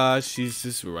my gosh. She's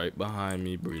just right behind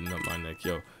me, breathing up my neck.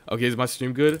 Yo. Okay, is my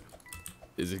stream good?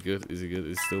 Is it good? Is it good?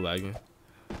 Is it still lagging?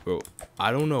 Bro,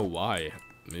 I don't know why.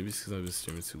 Maybe it's because I've been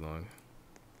streaming too long.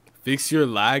 Fix your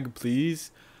lag, please.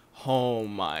 Oh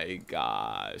my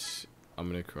gosh. I'm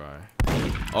gonna cry.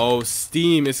 Oh,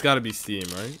 Steam. It's gotta be Steam,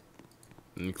 right?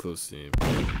 Let me close Steam.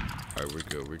 Alright, we're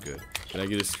good. We're good. Can I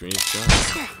get a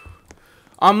screenshot?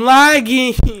 I'm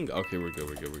lagging. Okay, we're good.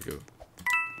 We're good. We're good.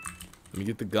 Let me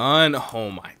get the gun. Oh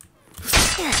my.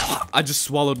 I just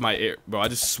swallowed my air, bro. I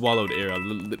just swallowed air.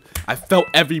 I felt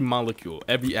every molecule,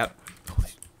 every app.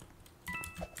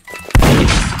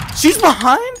 She's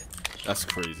behind? That's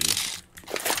crazy.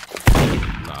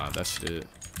 Nah, that shit.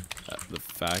 The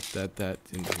fact that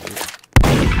didn't hit.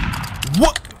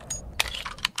 What?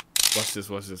 Watch this,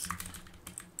 watch this.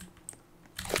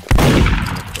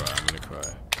 I'm gonna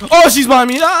cry. Oh, she's behind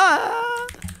me. Ah!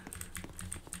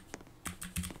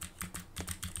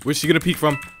 Where's she gonna peek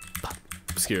from?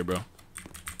 I'm scared, bro.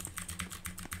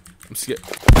 I'm scared.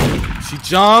 She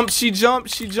jumped, she jumped,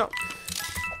 she jumped.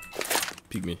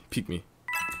 Peek me, peek me.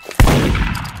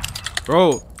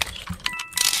 Bro.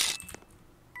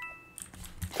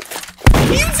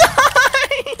 He's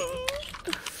dying.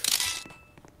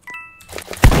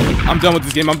 I'm done with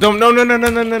this game. I'm done. No.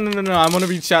 I want to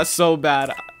read chat so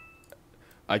bad.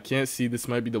 I can't see. This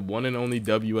might be the one and only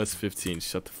WS15.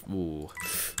 Shut the.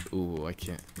 Ooh, I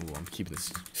can't. Ooh, I'm keeping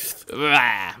this.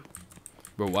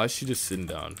 Bro, why is she just sitting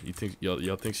down? You think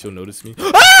y'all think she'll notice me?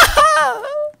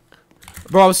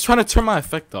 Bro, I was trying to turn my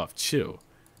effect off. Chill.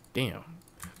 Damn.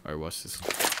 Alright, watch this.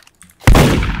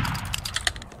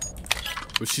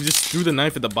 But she just threw the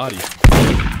knife at the body.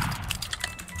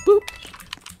 Boop.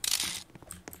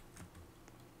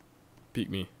 Peek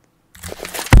me.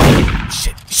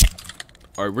 Shit.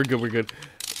 Alright, we're good.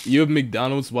 You have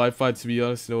McDonald's Wi-Fi, to be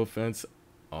honest, no offense.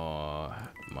 Oh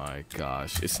my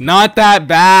gosh. It's not that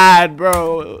bad,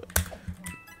 bro.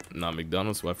 Nah,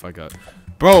 McDonald's Wi-Fi got...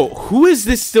 Bro, who is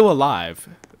this still alive?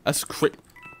 That's crazy.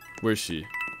 Where's she?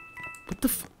 What the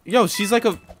f... Yo, she's like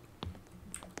a...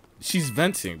 She's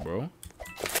venting, bro.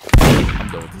 I'm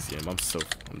done with this game. I'm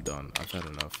done. I've had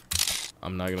enough.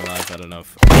 I'm not gonna lie, I've had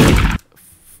enough.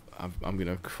 I'm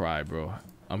gonna cry, bro.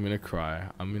 I'm gonna cry.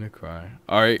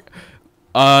 Alright.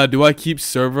 Do I keep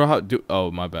server hop?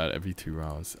 Oh, my bad. Every 2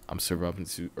 rounds. I'm server hopping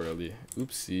too early.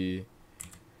 Oopsie.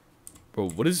 Bro,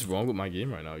 what is wrong with my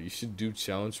game right now? You should do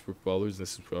challenge for followers and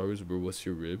subscribers, bro. What's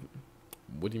your rib?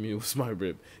 What do you mean, what's my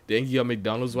rib? Dang, you got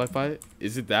McDonald's Wi-Fi?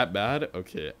 Is it that bad?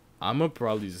 Okay. I'ma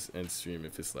probably just end stream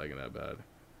if it's lagging that bad.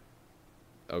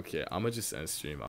 Okay, I'ma just end stream.